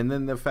great. And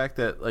then the fact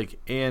that, like,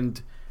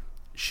 and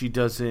she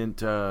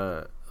doesn't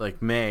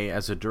like May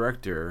as a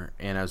director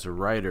and as a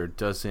writer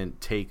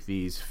doesn't take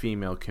these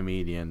female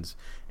comedians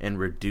and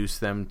reduce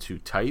them to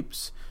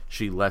types.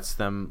 She lets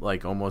them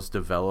like almost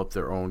develop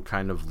their own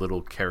kind of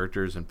little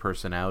characters and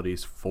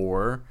personalities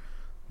for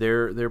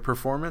their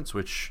performance,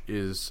 which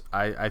is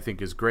I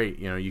think is great.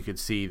 You know, you could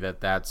see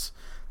that's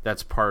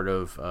part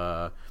of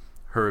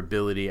her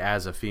ability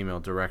as a female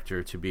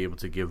director to be able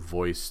to give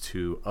voice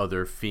to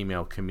other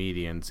female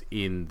comedians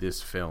in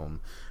this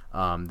film,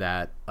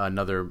 that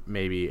another,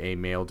 maybe a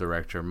male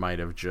director, might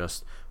have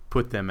just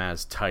put them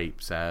as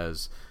types,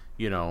 as,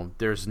 you know,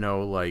 there's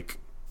no like,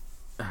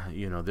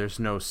 you know, there's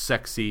no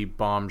sexy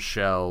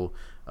bombshell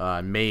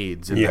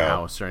maids in the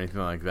house or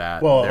anything like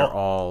that. Well, they're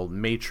all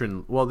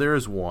matron. Well, there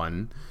is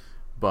one,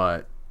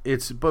 but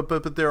it's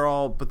but they're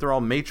all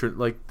matron.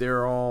 Like,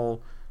 they're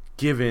all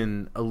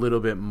given a little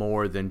bit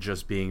more than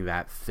just being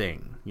that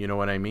thing. You know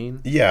what I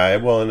mean? Yeah,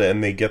 well,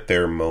 and they get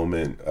their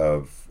moment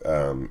of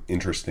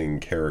interesting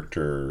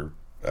character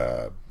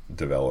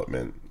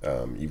development,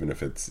 even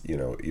if it's, you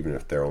know, even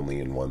if they're only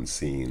in one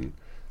scene.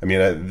 I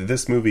mean,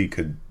 this movie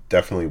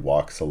definitely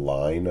walks a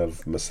line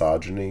of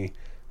misogyny.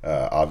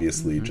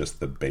 Obviously, just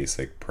the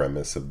basic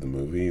premise of the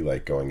movie,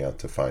 like going out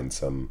to find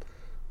some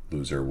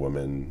loser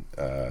woman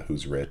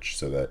who's rich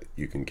so that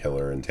you can kill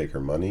her and take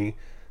her money,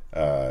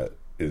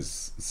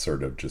 is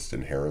sort of just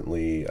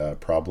inherently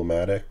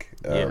problematic.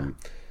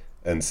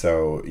 And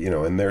so, you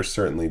know, and there's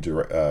certainly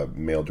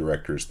male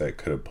directors that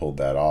could have pulled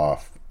that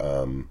off.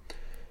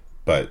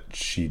 But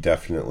she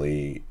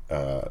definitely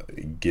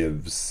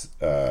gives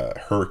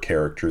her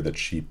character that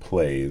she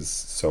plays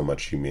so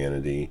much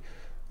humanity,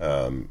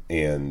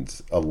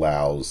 and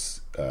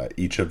allows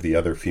each of the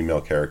other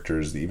female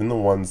characters, even the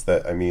ones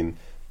that, I mean,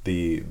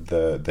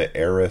 the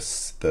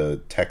heiress,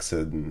 the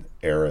Texan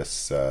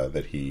heiress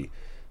that he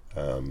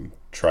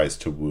tries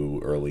to woo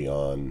early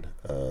on,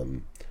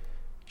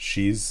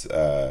 she's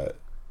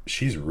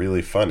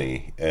really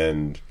funny,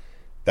 and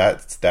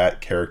that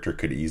character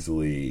could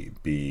easily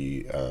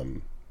be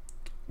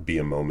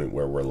a moment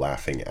where we're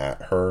laughing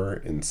at her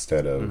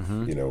instead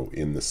of you know,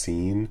 in the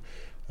scene,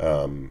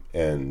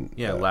 and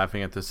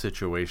laughing at the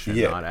situation,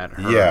 not at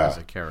her as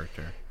a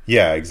character.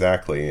 Yeah,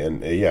 exactly,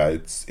 and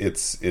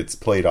it's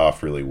played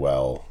off really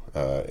well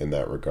in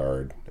that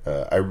regard.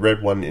 I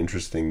read one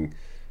interesting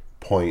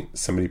point.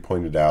 Somebody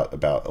pointed out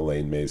about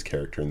Elaine May's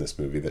character in this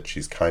movie that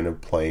she's kind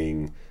of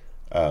playing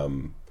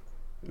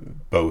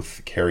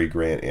both Cary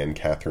Grant and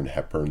Katharine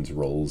Hepburn's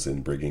roles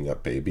in Bringing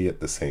Up Baby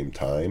at the same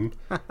time.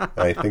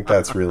 I think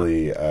that's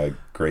really a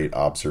great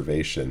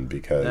observation,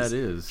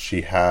 because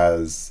she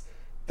has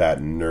that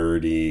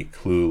nerdy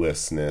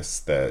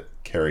cluelessness that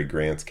Cary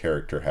Grant's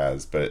character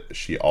has, but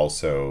she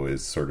also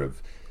is sort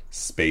of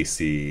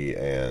spacey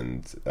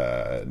and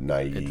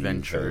naive,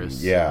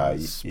 adventurous,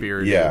 and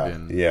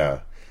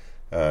spirited,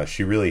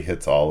 she really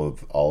hits all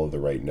of the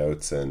right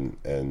notes,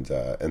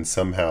 and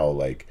somehow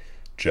like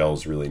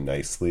gels really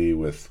nicely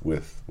with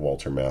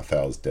Walter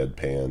Matthau's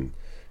deadpan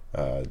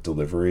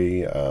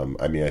delivery.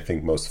 I mean, I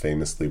think most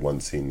famously, one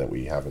scene that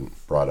we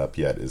haven't brought up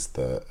yet is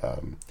the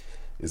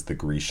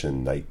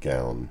Grecian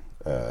nightgown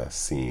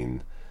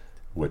scene,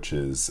 which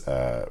is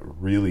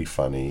really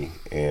funny.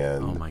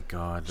 And oh my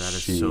god, that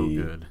is so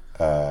good.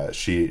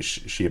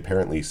 She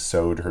apparently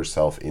sewed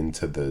herself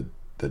into the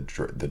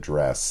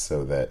dress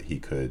so that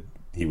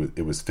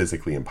it was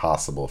physically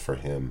impossible for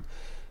him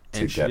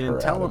to get her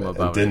out of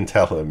it. And didn't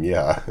tell him,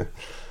 yeah.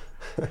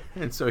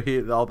 And so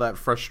all that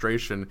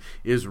frustration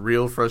is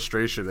real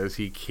frustration, as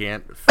he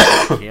can't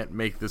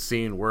make the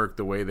scene work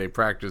the way they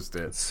practiced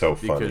it. It's so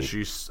funny. Because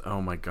she's,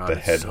 oh my god, the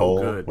it's head so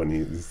hole, good. when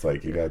he's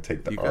like, you gotta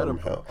take the arm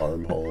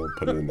hole,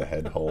 put it in the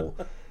head hole.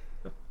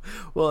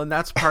 Well, and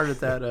that's part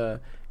of that,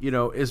 you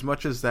know, as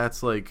much as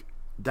that's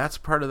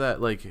part of that,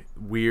 like,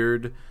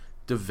 weird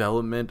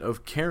development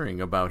of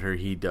caring about her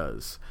he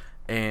does.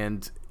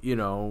 And, you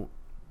know,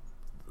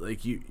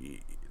 like,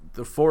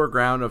 the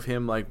foreground of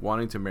him, like,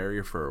 wanting to marry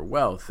her for her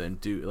wealth and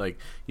do, like,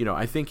 you know,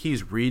 I think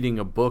he's reading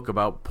a book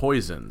about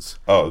poisons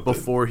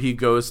before he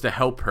goes to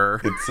help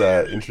her. It's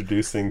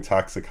introducing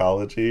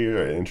toxicology,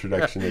 or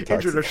introduction to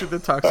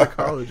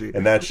toxicology.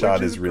 And that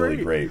shot is really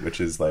great,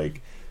 which is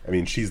like, I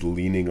mean, she's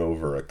leaning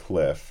over a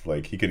cliff.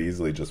 Like, he could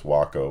easily just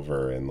walk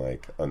over and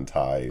like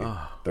untie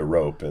the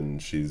rope,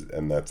 and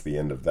that's the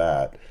end of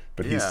that.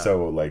 But he's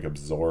so like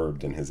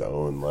absorbed in his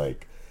own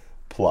like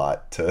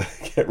plot to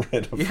get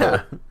rid of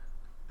her.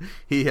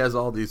 He has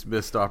all these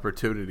missed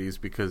opportunities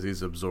because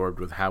he's absorbed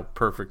with how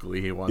perfectly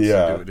he wants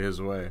to do it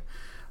his way.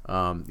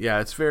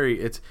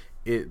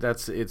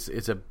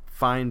 It's a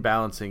fine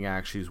balancing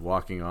act she's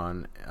walking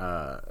on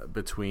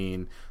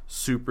between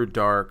super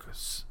dark,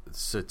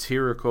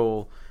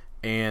 satirical,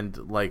 and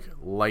like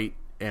light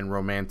and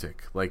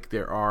romantic. Like,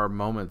 there are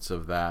moments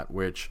of that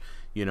which,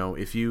 you know,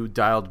 if you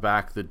dialed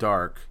back the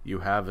dark, you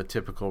have a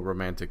typical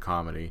romantic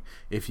comedy.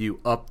 If you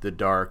up the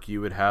dark,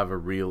 you would have a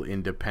real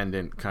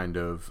independent kind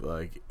of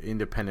like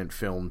independent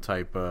film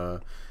type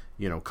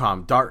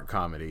dark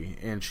comedy,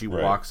 and she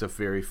Right. walks a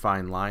very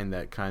fine line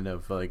that kind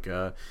of like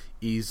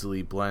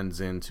easily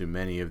blends into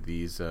many of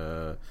these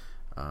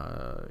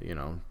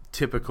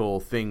typical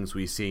things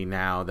we see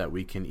now that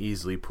we can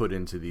easily put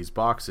into these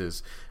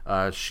boxes.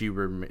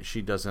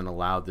 She doesn't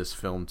allow this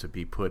film to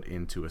be put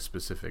into a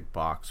specific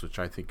box, which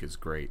I think is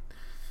great.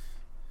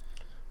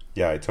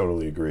 Yeah, I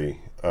totally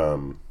agree.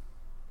 And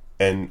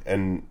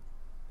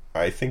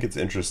I think it's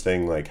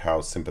interesting, like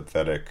how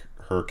sympathetic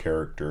her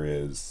character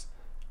is,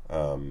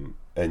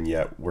 and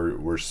yet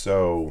we're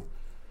so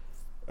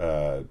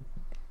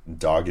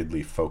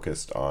doggedly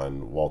focused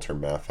on Walter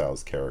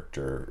Matthau's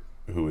character,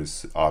 who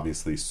is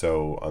obviously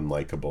so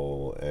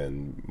unlikable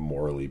and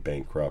morally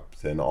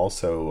bankrupt, and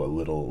also a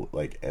little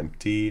like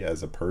empty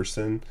as a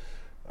person.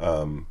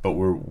 But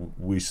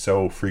we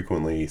so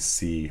frequently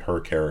see her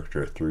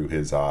character through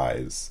his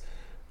eyes,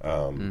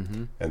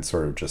 and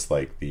sort of just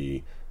like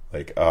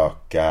oh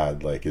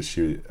God, like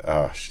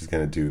she's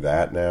gonna do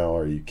that now?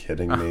 Are you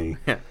kidding me?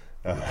 Yeah.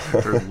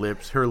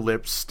 Her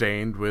lips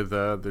stained with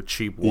the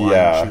cheap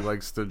wine she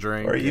likes to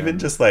drink, or even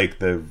just like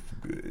the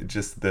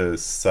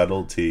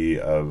subtlety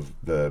of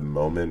the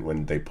moment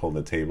when they pull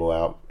the table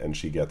out and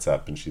she gets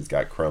up and she's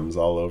got crumbs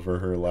all over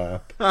her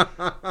lap.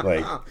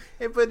 Like,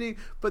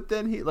 but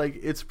then he like,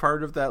 it's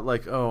part of that,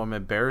 like, oh, I'm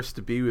embarrassed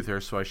to be with her,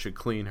 so I should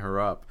clean her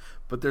up.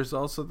 But there's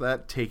also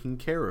that taken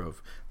care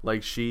of.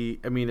 Like,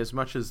 as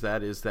much as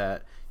that is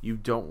that you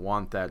don't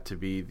want that to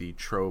be the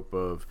trope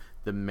of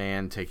the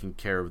man taking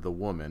care of the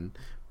woman,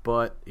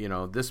 but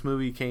this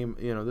movie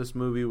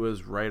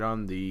was right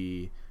on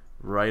the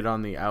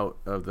out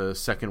of the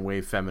second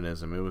wave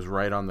feminism. It was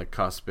right on the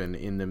cusp and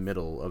in the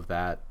middle of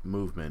that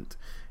movement,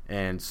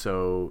 and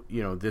so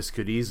this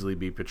could easily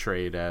be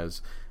portrayed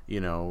as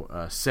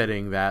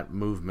setting that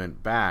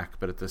movement back,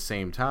 but at the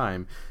same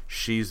time,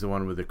 she's the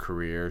one with a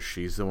career,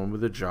 she's the one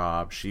with a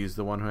job, she's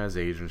the one who has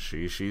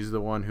agency, she's the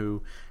one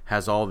who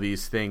has all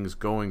these things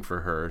going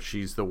for her,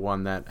 she's the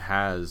one that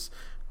has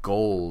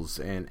goals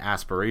and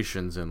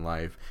aspirations in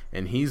life,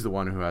 and he's the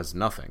one who has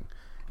nothing.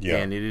 Yeah.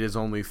 And it is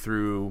only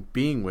through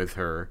being with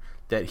her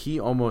that he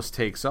almost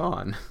takes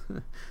on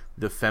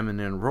the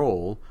feminine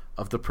role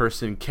of the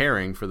person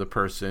caring for the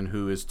person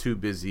who is too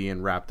busy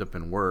and wrapped up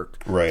in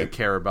work to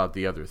care about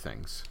the other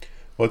things.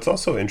 Well, it's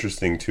also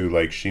interesting too,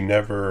 like she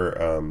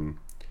never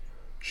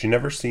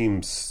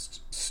seems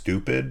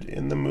stupid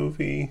in the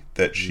movie,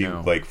 that she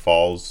like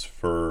falls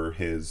for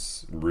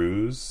his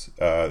ruse.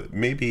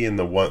 Maybe in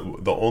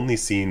the only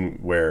scene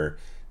where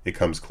it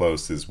comes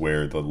close is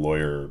where the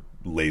lawyer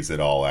lays it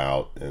all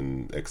out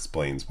and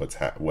explains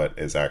what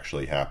is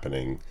actually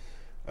happening,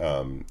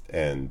 and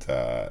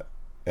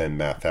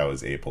Matthau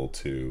is able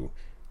to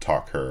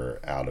talk her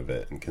out of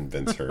it and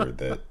convince her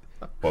that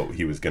what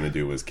he was going to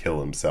do was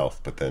kill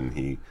himself, but then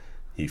he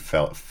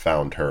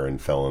found her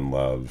and fell in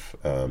love,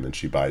 and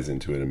she buys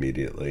into it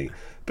immediately.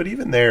 But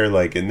even there,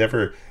 like, it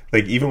never,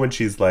 like, even when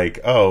she's like,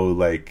 oh,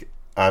 like,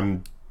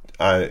 I'm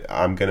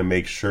gonna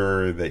make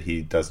sure that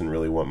he doesn't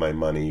really want my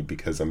money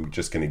because I'm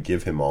just gonna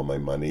give him all my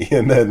money,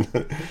 and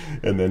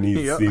then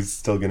he's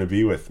still gonna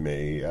be with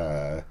me,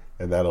 and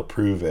that'll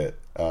prove it.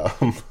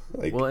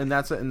 And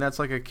that's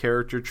like a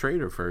character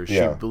trait of hers.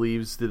 She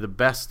believes the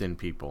best in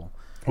people.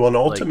 Well, and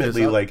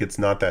ultimately, it's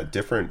not that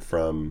different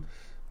from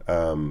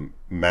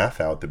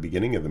Matthau at the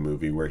beginning of the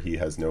movie, where he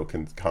has no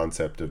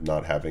concept of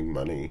not having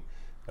money,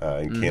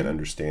 and can't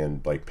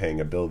understand like paying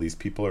a bill. These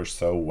people are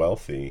so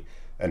wealthy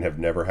and have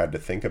never had to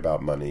think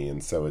about money,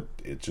 and so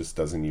it just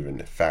doesn't even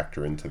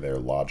factor into their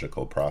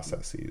logical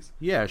processes.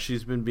 Yeah,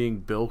 she's been being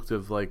bilked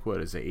of like, what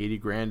is it,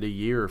 $80,000 a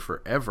year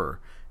forever,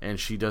 and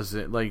she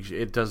doesn't, like,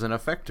 it doesn't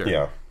affect her.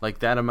 Yeah, like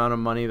that amount of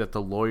money that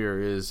the lawyer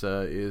is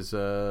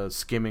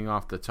skimming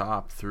off the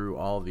top through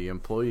all the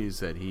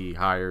employees that he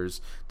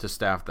hires to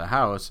staff the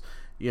house,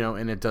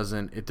 and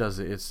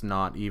it's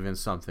not even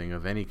something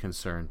of any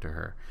concern to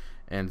her.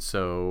 And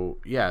so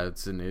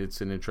it's an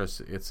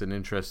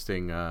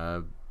interesting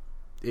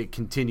it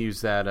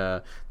continues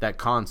that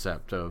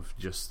concept of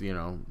just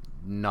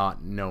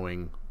not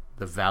knowing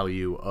the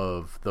value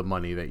of the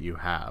money that you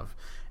have,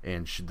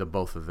 and the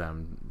both of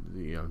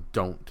them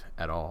don't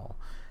at all.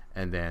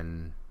 And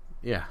then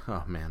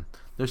oh man,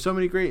 there's so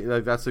many great,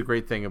 like, that's the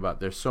great thing about,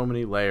 there's so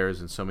many layers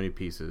and so many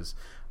pieces.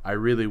 I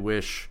really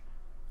wish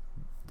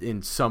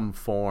in some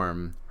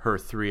form her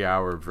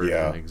 3-hour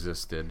version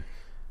existed.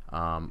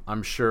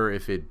 I'm sure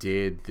if it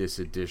did, this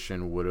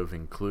edition would have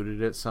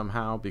included it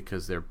somehow,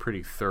 because they're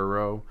pretty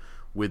thorough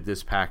with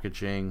this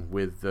packaging,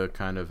 with the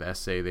kind of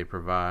essay they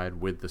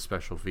provide, with the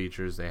special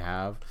features they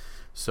have.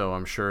 So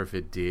I'm sure if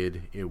it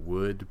did, it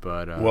would.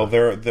 But well,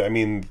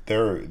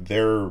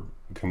 they're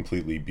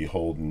completely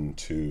beholden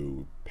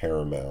to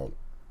Paramount,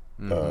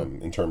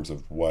 in terms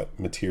of what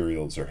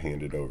materials are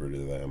handed over to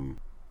them.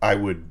 I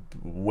would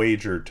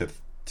wager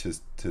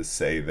to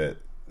say that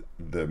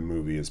the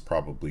movie is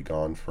probably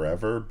gone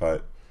forever,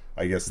 but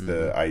I guess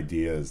the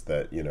idea is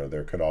that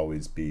there could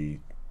always be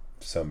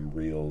some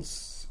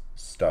reels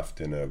stuffed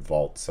in a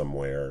vault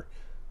somewhere,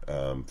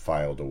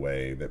 filed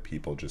away, that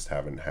people just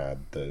haven't had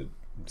the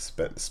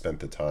spent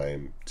the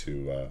time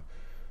to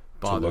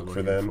Bother look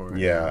for looking them. for it,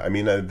 Yeah, yeah. I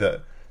mean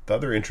the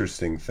other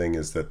interesting thing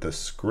is that the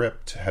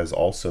script has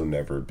also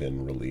never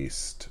been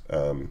released,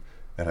 and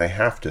I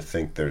have to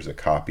think there's a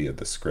copy of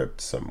the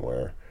script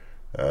somewhere.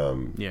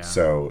 Yeah.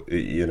 So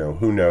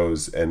who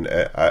knows? And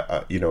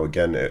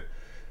again,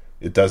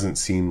 it doesn't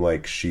seem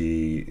like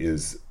she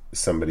is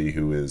somebody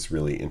who is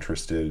really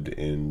interested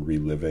in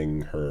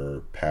reliving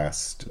her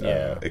past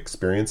Yeah.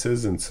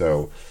 experiences, and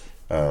so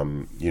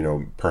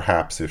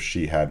perhaps if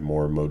she had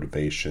more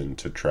motivation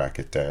to track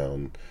it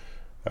down,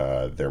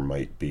 there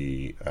might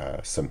be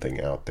something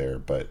out there.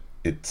 But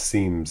it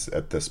seems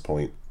at this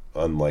point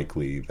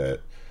unlikely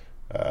that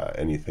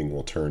anything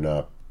will turn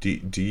up.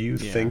 Do you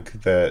Yeah.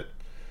 think that?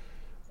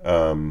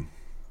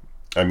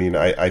 I mean,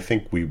 I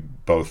think we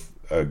both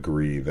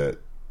agree that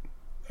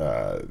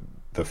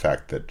the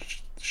fact that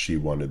she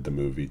wanted the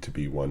movie to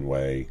be one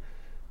way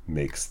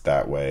makes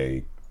that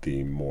way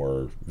the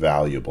more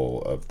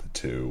valuable of the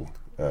two.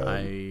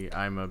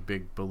 I'm a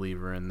big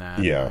believer in that.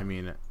 Yeah. I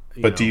mean,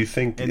 But do you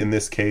think, in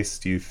this case,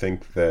 do you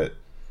think that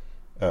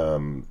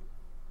do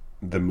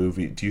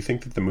you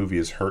think that the movie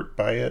is hurt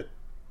by it?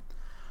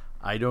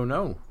 I don't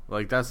know.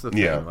 Like, that's the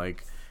thing. Yeah.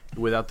 Like,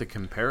 without the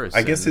comparison,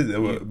 I guess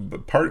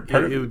part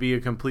of it would be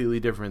a completely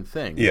different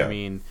thing. Yeah. I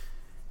mean,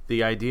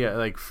 the idea,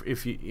 like,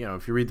 if you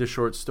read the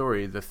short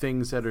story, the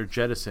things that are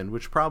jettisoned,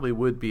 which probably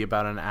would be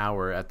about an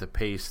hour at the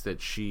pace that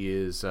she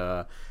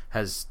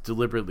has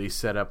deliberately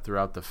set up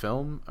throughout the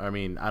film. I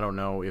mean, I don't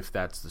know if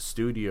that's the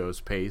studio's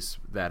pace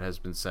that has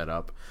been set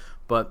up,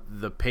 but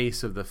the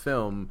pace of the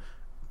film,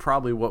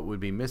 probably what would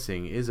be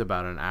missing is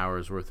about an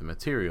hour's worth of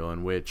material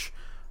in which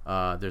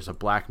there's a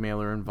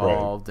blackmailer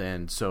involved, right.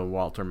 And so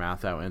Walter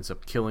Matthau ends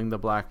up killing the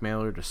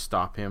blackmailer to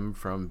stop him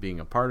from being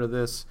a part of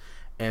this.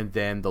 And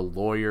then the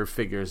lawyer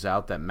figures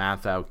out that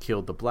Matthau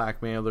killed the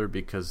blackmailer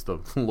because the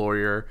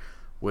lawyer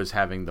was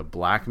having the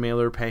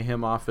blackmailer pay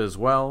him off as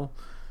well.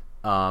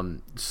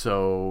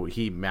 So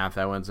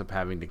Matthau ends up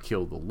having to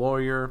kill the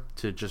lawyer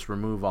to just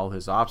remove all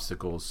his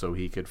obstacles so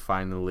he could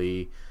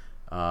finally,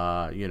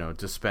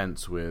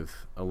 dispense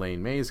with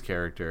Elaine May's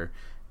character.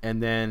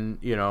 And then,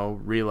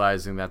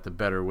 realizing that the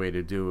better way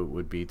to do it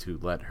would be to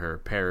let her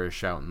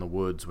perish out in the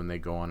woods when they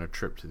go on a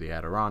trip to the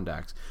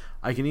Adirondacks.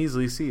 I can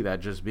easily see that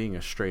just being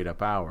a straight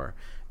up hour.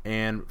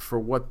 And for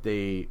what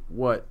the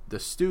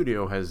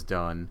studio has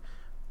done,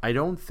 I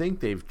don't think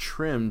they've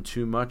trimmed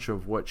too much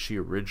of what she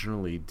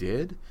originally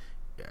did.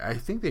 I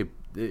think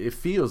it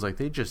feels like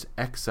they just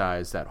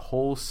excised that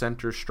whole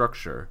center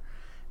structure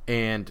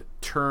and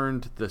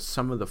turned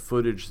some of the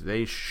footage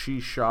she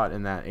shot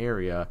in that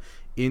area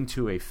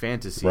into a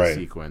fantasy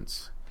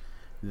sequence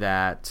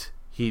that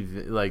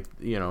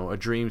a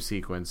dream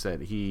sequence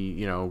that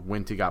he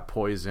went to got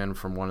poison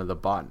from one of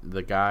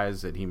the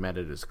guys that he met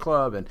at his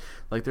club, and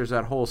like there's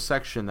that whole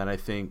section that I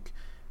think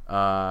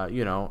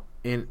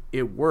and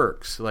it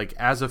works like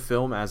as a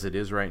film as it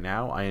is right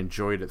now. I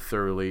enjoyed it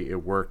thoroughly.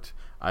 It worked.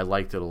 I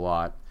liked it a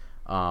lot.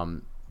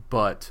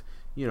 But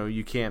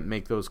you can't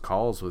make those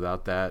calls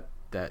without that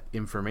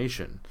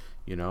information.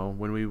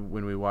 When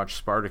we watched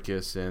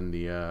Spartacus and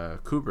the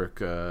Kubrick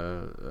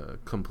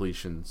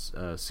completions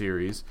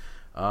series,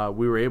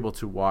 we were able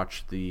to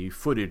watch the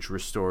footage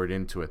restored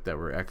into it that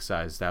were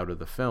excised out of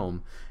the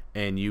film,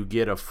 and you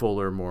get a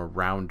fuller, more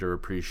rounder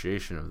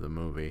appreciation of the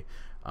movie.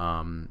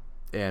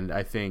 And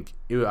I think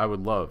I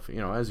would love,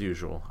 as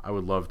usual, I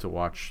would love to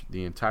watch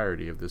the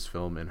entirety of this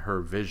film in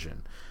her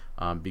vision,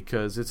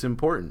 because it's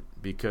important.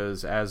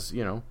 Because as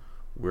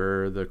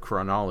we're the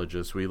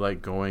chronologists, we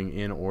like going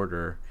in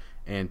order.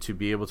 And to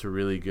be able to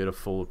really get a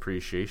full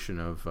appreciation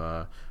of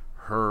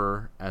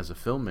her as a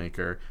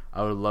filmmaker,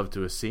 I would love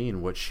to have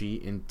seen what she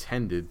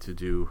intended to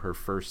do her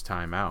first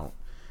time out,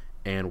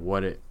 and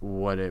what it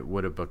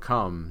would have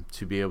become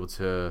to be able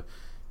to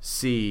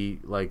see,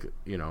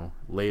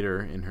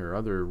 later in her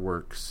other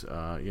works,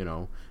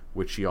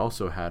 which she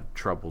also had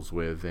troubles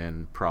with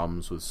and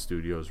problems with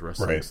studios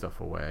wrestling stuff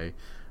away.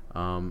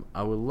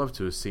 I would love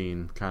to have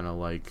seen kind of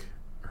like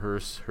her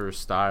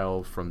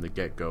style from the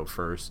get-go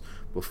first,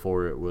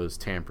 before it was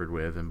tampered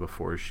with and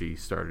before she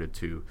started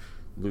to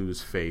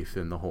lose faith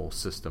in the whole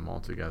system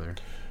altogether.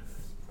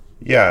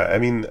 Yeah, I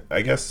mean,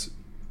 I guess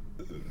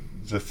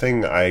the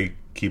thing I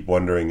keep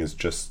wondering is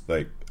just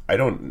like, I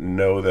don't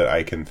know that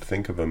I can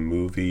think of a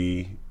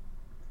movie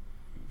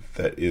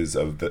that is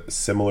of the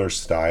similar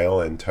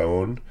style and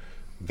tone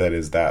that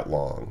is that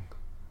long.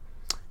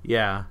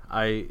 Yeah,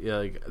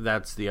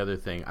 that's the other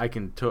thing. I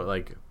can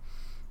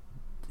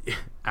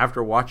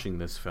after watching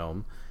this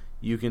film,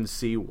 you can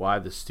see why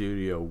the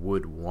studio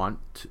would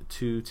want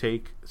to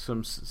take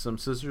some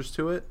scissors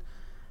to it.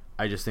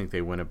 I just think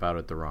they went about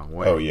it the wrong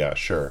way. Oh yeah,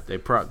 sure. They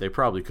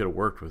probably could have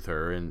worked with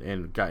her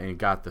and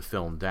got the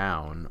film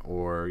down,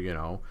 or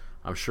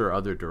I'm sure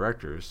other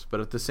directors. But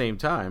at the same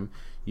time,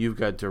 you've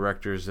got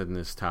directors in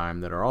this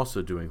time that are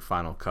also doing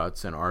final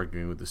cuts and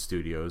arguing with the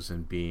studios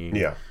and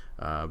being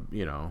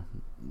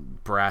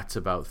brats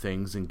about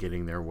things and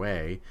getting their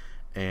way.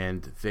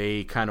 And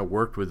they kind of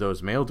worked with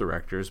those male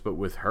directors, but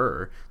with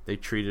her, they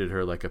treated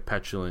her like a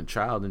petulant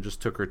child and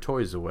just took her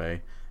toys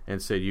away and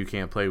said, "You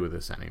can't play with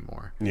this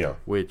anymore." Yeah.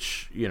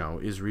 Which,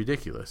 is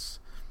ridiculous.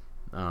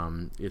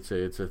 It's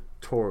a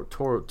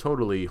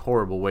totally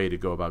horrible way to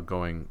go about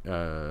going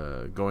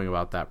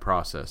about that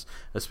process,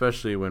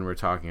 especially when we're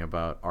talking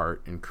about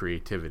art and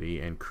creativity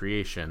and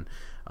creation.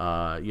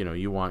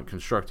 You want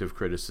constructive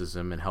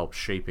criticism and help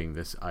shaping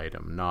this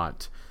item,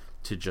 not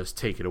to just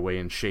take it away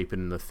and shape it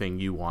in the thing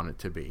you want it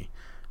to be,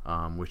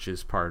 which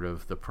is part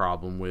of the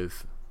problem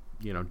with,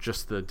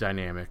 just the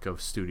dynamic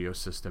of studio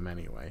system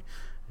anyway.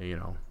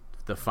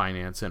 The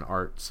finance and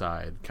art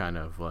side kind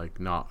of like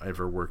not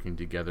ever working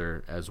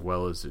together as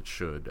well as it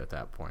should at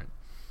that point.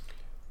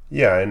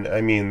 Yeah, and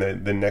I mean,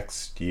 the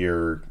next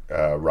year,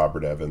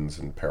 Robert Evans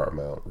and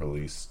Paramount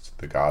released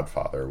The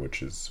Godfather,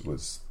 which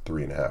was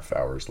 3.5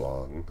 hours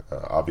long.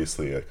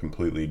 Obviously a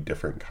completely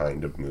different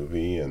kind of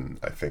movie, and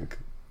I think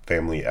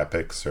family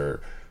epics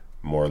are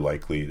more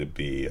likely to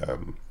be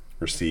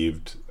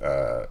received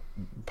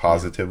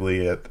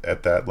positively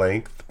at that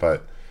length,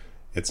 but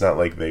it's not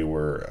like they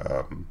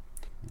were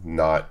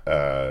not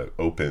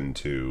open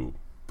to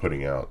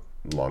putting out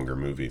longer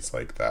movies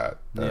like that.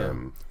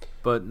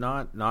 But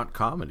not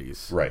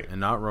comedies, right? And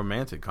not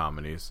romantic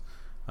comedies.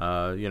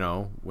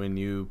 When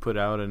you put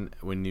out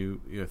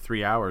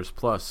 3 hours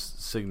plus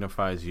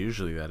signifies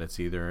usually that it's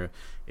either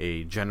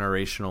a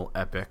generational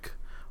epic,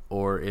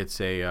 or it's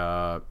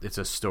a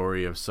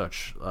story of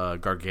such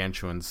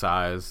gargantuan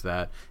size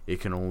that it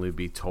can only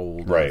be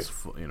told right. its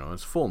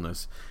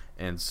fullness.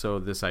 And so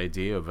this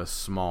idea of a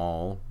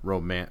small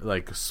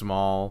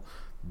small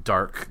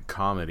dark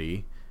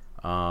comedy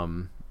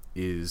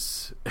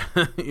is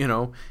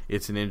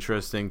it's an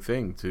interesting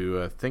thing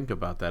to think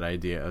about, that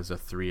idea as a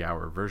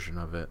 3-hour version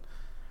of it.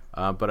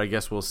 But I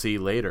guess we'll see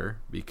later,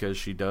 because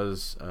she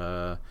does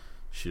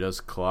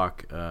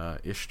clock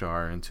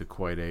Ishtar into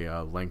quite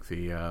a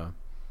lengthy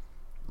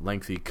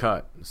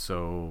cut,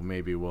 so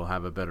maybe we'll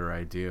have a better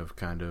idea of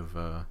kind of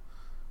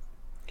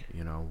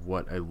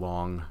what a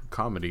long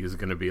comedy is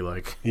going to be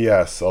like.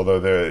 Yes, although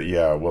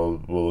we'll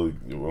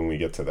when we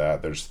get to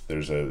that,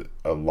 there's a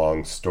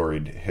long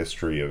storied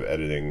history of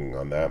editing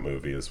on that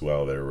movie as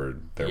well. There were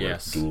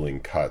dueling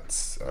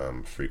cuts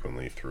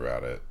frequently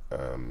throughout it,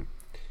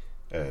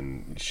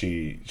 and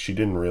she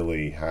didn't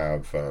really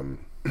have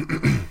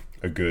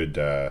a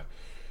good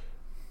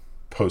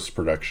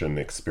post-production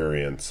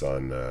experience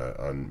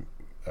on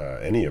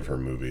any of her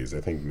movies. I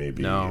think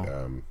maybe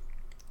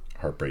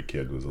Heartbreak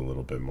Kid was a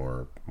little bit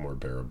more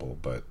bearable,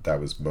 but that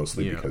was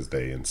mostly because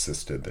they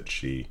insisted that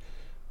she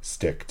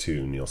stick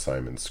to Neil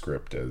Simon's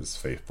script as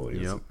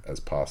faithfully as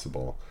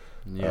possible.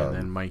 Yeah, and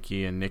then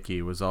Mikey and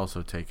Nikki was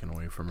also taken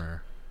away from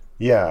her.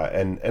 Yeah,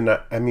 and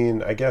I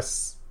mean, I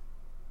guess,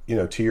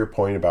 to your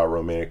point about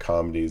romantic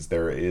comedies,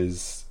 there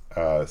is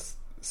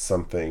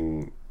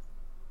something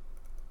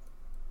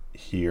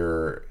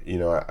here.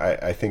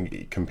 I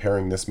think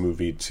comparing this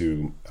movie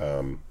to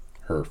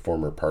her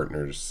former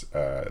partner's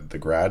The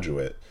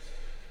Graduate,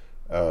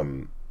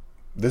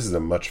 this is a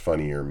much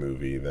funnier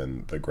movie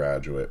than The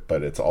Graduate,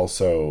 but it's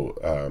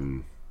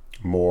also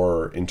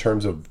more, in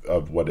terms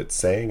of what it's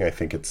saying, I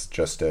think it's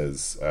just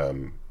as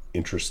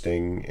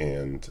interesting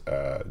and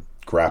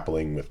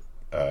grappling with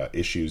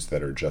issues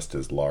that are just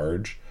as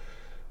large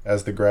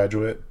as The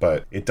Graduate,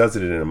 but it does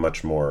it in a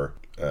much more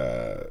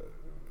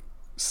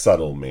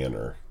subtle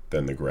manner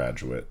than The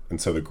Graduate.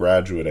 And so The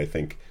Graduate, I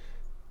think,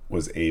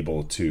 was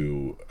able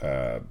to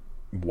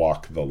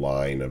walk the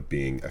line of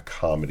being a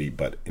comedy,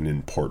 but an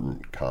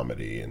important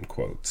comedy, in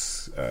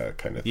quotes,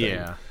 kind of thing.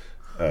 Yeah.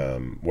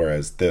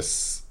 Whereas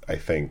this, I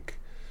think,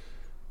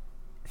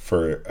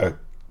 for a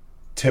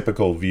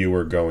typical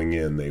viewer going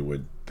in, they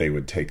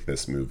would take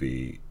this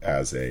movie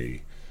as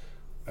a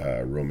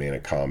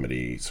romantic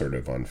comedy, sort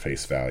of on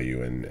face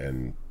value,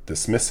 and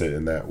dismiss it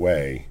in that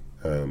way.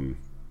 And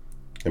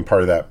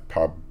part of that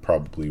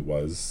probably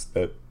was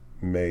that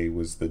May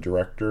was the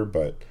director,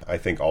 but I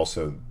think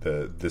also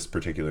this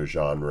particular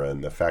genre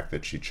and the fact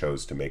that she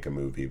chose to make a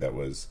movie that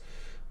was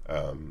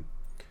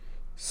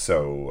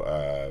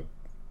so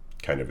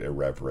kind of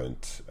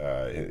irreverent,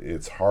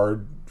 it's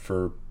hard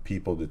for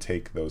people to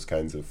take those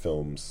kinds of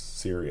films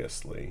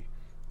seriously.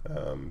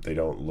 They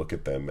don't look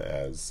at them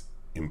as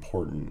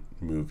important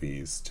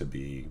movies to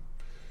be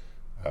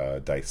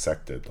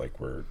dissected like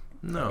we're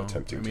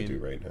attempting to do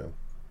right now.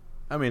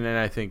 I mean, and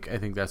I think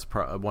that's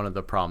one of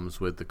the problems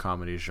with the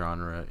comedy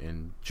genre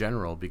in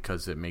general,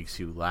 because it makes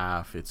you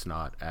laugh. It's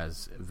not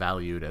as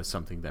valued as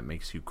something that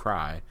makes you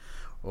cry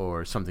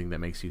or something that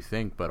makes you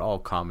think, but all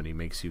comedy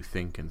makes you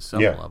think in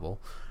some level.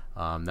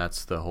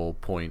 That's the whole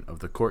point of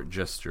The Court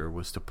Jester,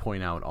 was to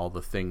point out all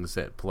the things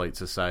that polite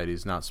society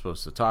is not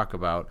supposed to talk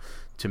about,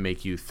 to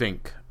make you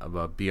think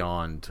about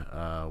beyond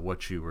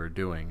what you were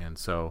doing. And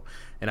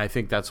I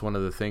think that's one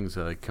of the things,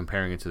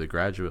 comparing it to The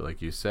Graduate,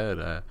 like you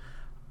said,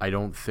 I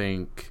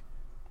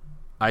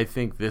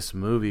think this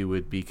movie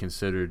would be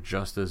considered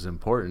just as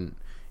important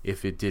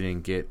if it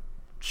didn't get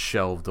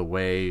shelved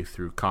away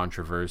through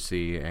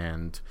controversy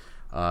and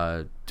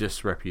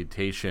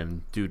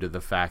disreputation due to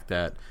the fact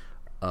that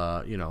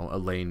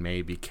Elaine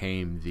May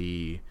became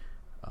the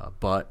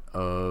butt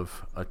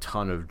of a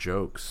ton of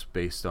jokes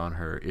based on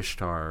her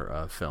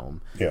Ishtar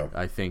film. Yeah.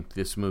 I think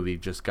this movie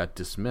just got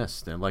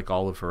dismissed, and like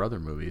all of her other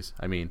movies.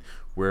 I mean,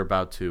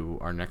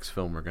 our next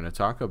film we're going to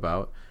talk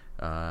about,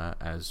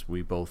 as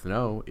we both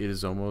know, it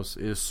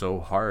is so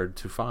hard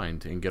to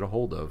find and get a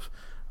hold of.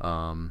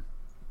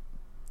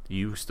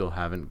 You still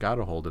haven't got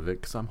a hold of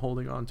it because I'm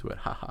holding on to it.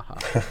 Ha ha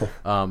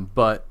ha.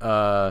 But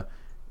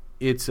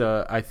it's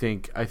I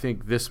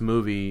think this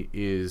movie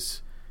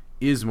is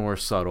more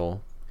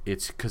subtle.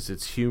 It's because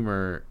its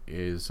humor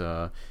is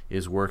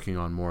working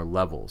on more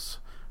levels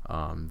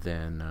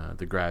than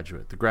The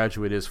Graduate. The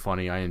Graduate is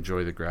funny. I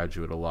enjoy The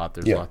Graduate a lot.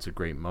 There's lots of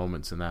great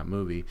moments in that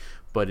movie,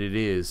 but it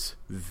is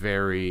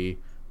very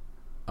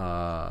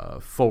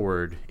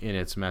forward in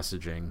its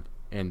messaging,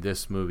 and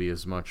this movie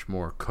is much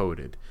more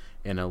coded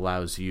and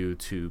allows you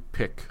to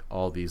pick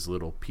all these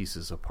little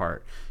pieces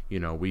apart.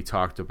 We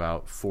talked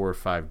about 4 or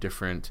 5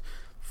 different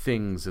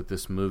things that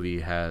this movie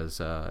has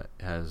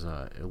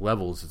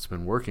levels it's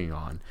been working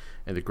on,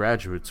 and The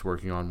Graduate's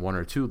working on 1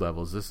 or 2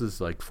 levels. This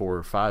is like 4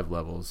 or 5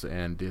 levels,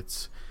 and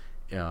it's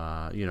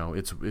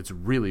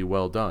really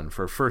well done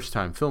for a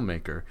first-time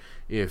filmmaker.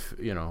 If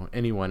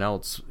anyone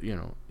else,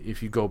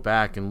 if you go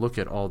back and look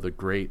at all the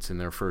greats in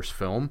their first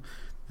film,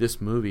 this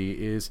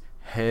movie is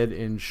head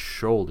and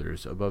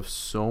shoulders above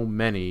so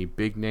many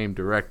big-name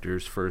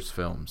directors' first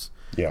films.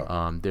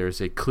 Yeah.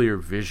 There's a clear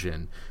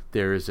vision.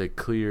 There is a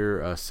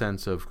clear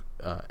sense of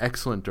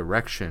excellent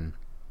direction.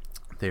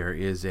 There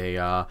is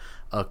a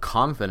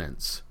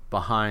confidence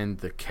behind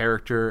the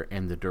character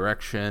and the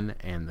direction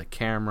and the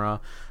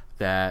camera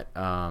that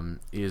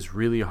is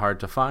really hard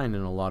to find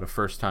in a lot of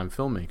first-time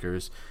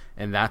filmmakers.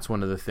 And that's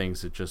one of the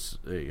things that just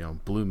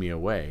blew me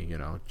away.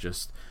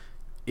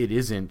 It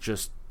isn't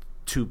just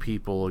 2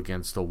 people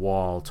against a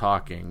wall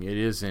talking. It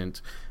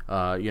isn't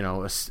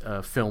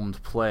a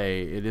filmed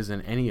play. It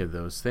isn't any of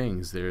those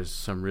things. There's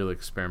some real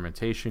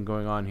experimentation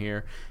going on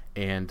here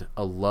and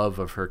a love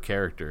of her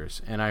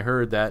characters. And I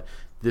heard that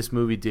this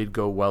movie did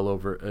go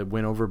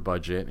went over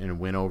budget and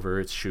went over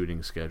its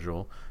shooting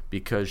schedule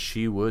because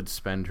she would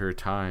spend her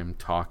time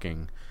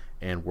talking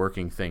and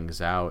working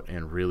things out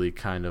and really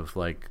kind of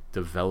like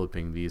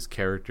developing these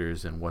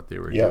characters and what they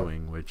were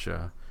doing, which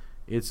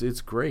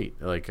it's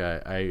great. Like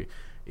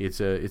it's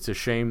a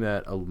shame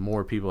that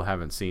more people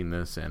haven't seen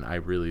this, and I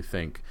really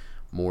think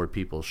more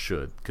people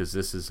should, because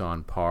this is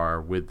on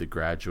par with The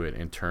Graduate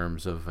in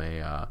terms of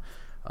a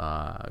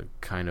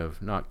kind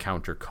of not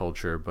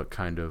counterculture, but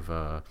kind of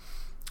a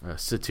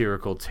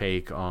satirical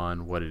take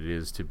on what it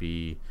is to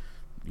be,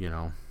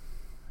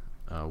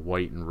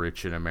 white and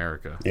rich in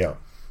America. Yeah,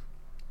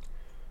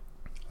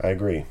 I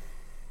agree.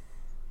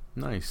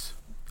 Nice.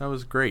 That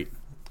was great.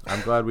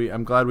 I'm glad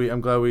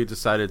we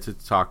decided to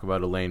talk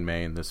about Elaine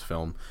May in this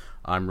film.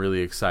 I'm really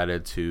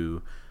excited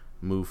to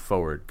move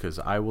forward because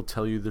I will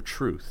tell you the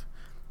truth.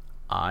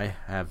 I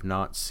have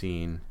not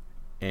seen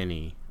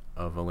any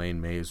of Elaine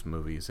May's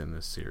movies in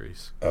this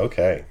series.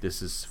 Okay.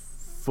 This is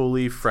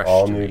fully fresh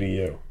all to new me. to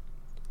you.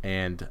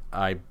 And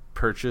I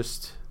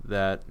purchased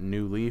that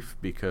New Leaf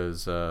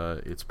because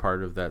it's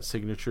part of that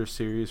signature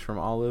series from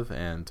Olive,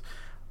 and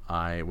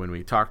when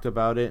we talked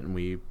about it and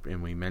we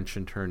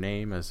mentioned her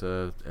name as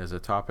a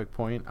topic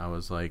point, I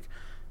was like,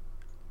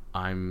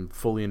 I'm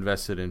fully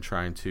invested in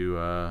trying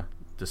to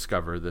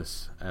discover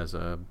this as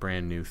a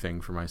brand new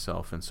thing for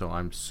myself, and so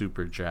I'm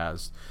super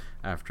jazzed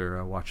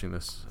after watching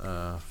this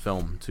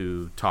film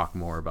to talk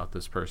more about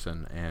this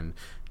person and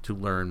to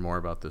learn more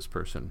about this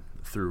person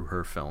through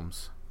her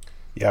films.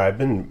 Yeah, I've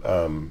been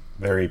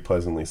very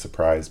pleasantly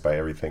surprised by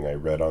everything I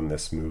read on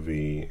this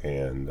movie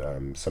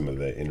and some of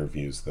the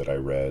interviews that I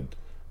read.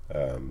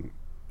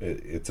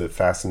 It's a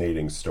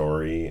fascinating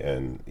story,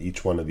 and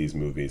each one of these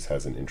movies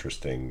has an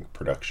interesting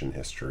production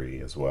history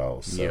as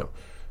well. So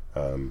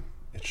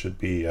it should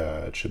be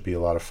a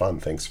lot of fun.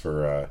 Thanks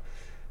for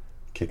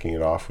kicking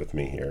it off with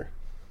me here.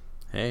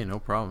 Hey, no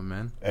problem,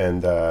 man.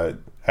 And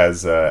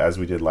as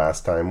we did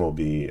last time, we'll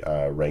be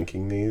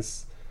ranking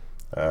these.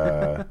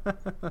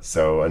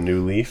 So A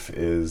New Leaf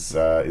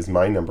is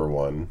my number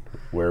 1.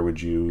 Where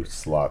would you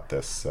slot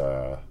this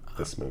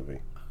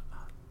movie?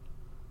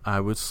 I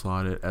would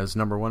slot it as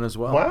number 1 as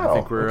well. Wow, I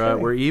think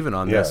we're even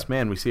on this.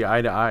 Man, we see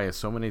eye to eye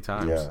so many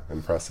times. Yeah,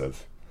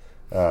 impressive.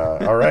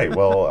 All right,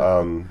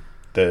 well,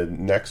 the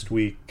next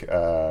week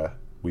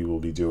we will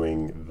be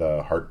doing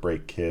The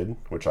Heartbreak Kid,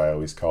 which I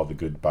always call the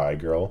Goodbye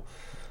Girl.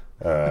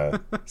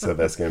 So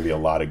that's going to be a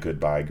lot of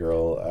Goodbye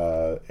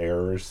Girl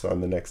errors on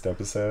the next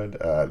episode.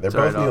 They're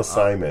both Neil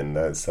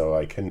Simon, so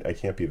I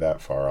can't be that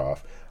far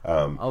off.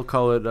 I'll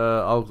call it.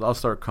 I'll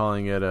start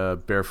calling it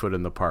Barefoot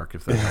in the Park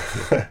if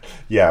that's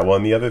Yeah. Well,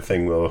 and the other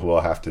thing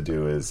we'll have to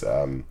do is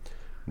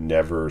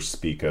never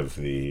speak of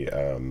the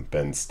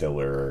Ben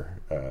Stiller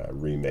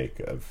remake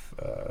of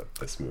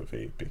this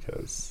movie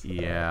because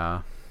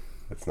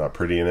it's not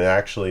pretty, and it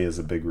actually is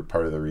a big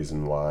part of the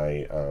reason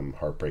why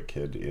Heartbreak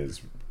Kid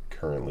is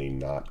currently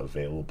not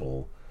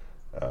available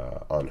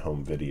on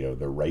home video,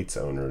 the rights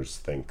owners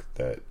think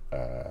that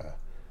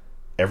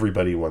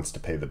everybody wants to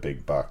pay the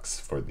big bucks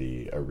for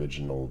the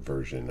original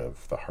version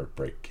of The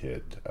Heartbreak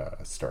Kid,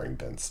 starring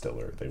Ben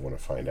Stiller. They want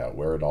to find out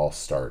where it all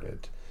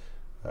started.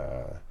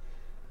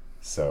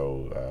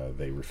 So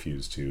they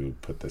refuse to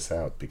put this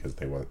out because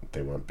they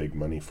want big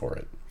money for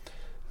it.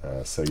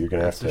 So you're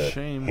going to have to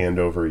hand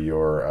over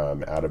your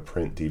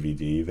out-of-print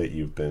DVD that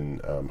you've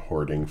been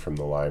hoarding from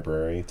the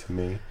library to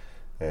me.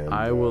 And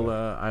I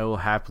will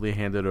happily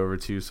hand it over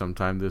to you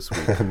sometime this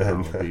week.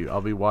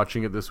 I'll be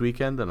watching it this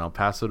weekend, and I'll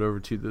pass it over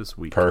to you this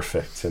week.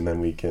 Perfect, and then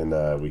we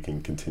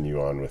can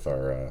continue on with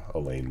our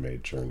Elaine May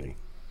journey.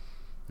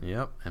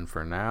 Yep, and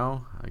for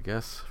now, I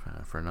guess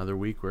for another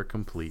week we're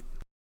complete.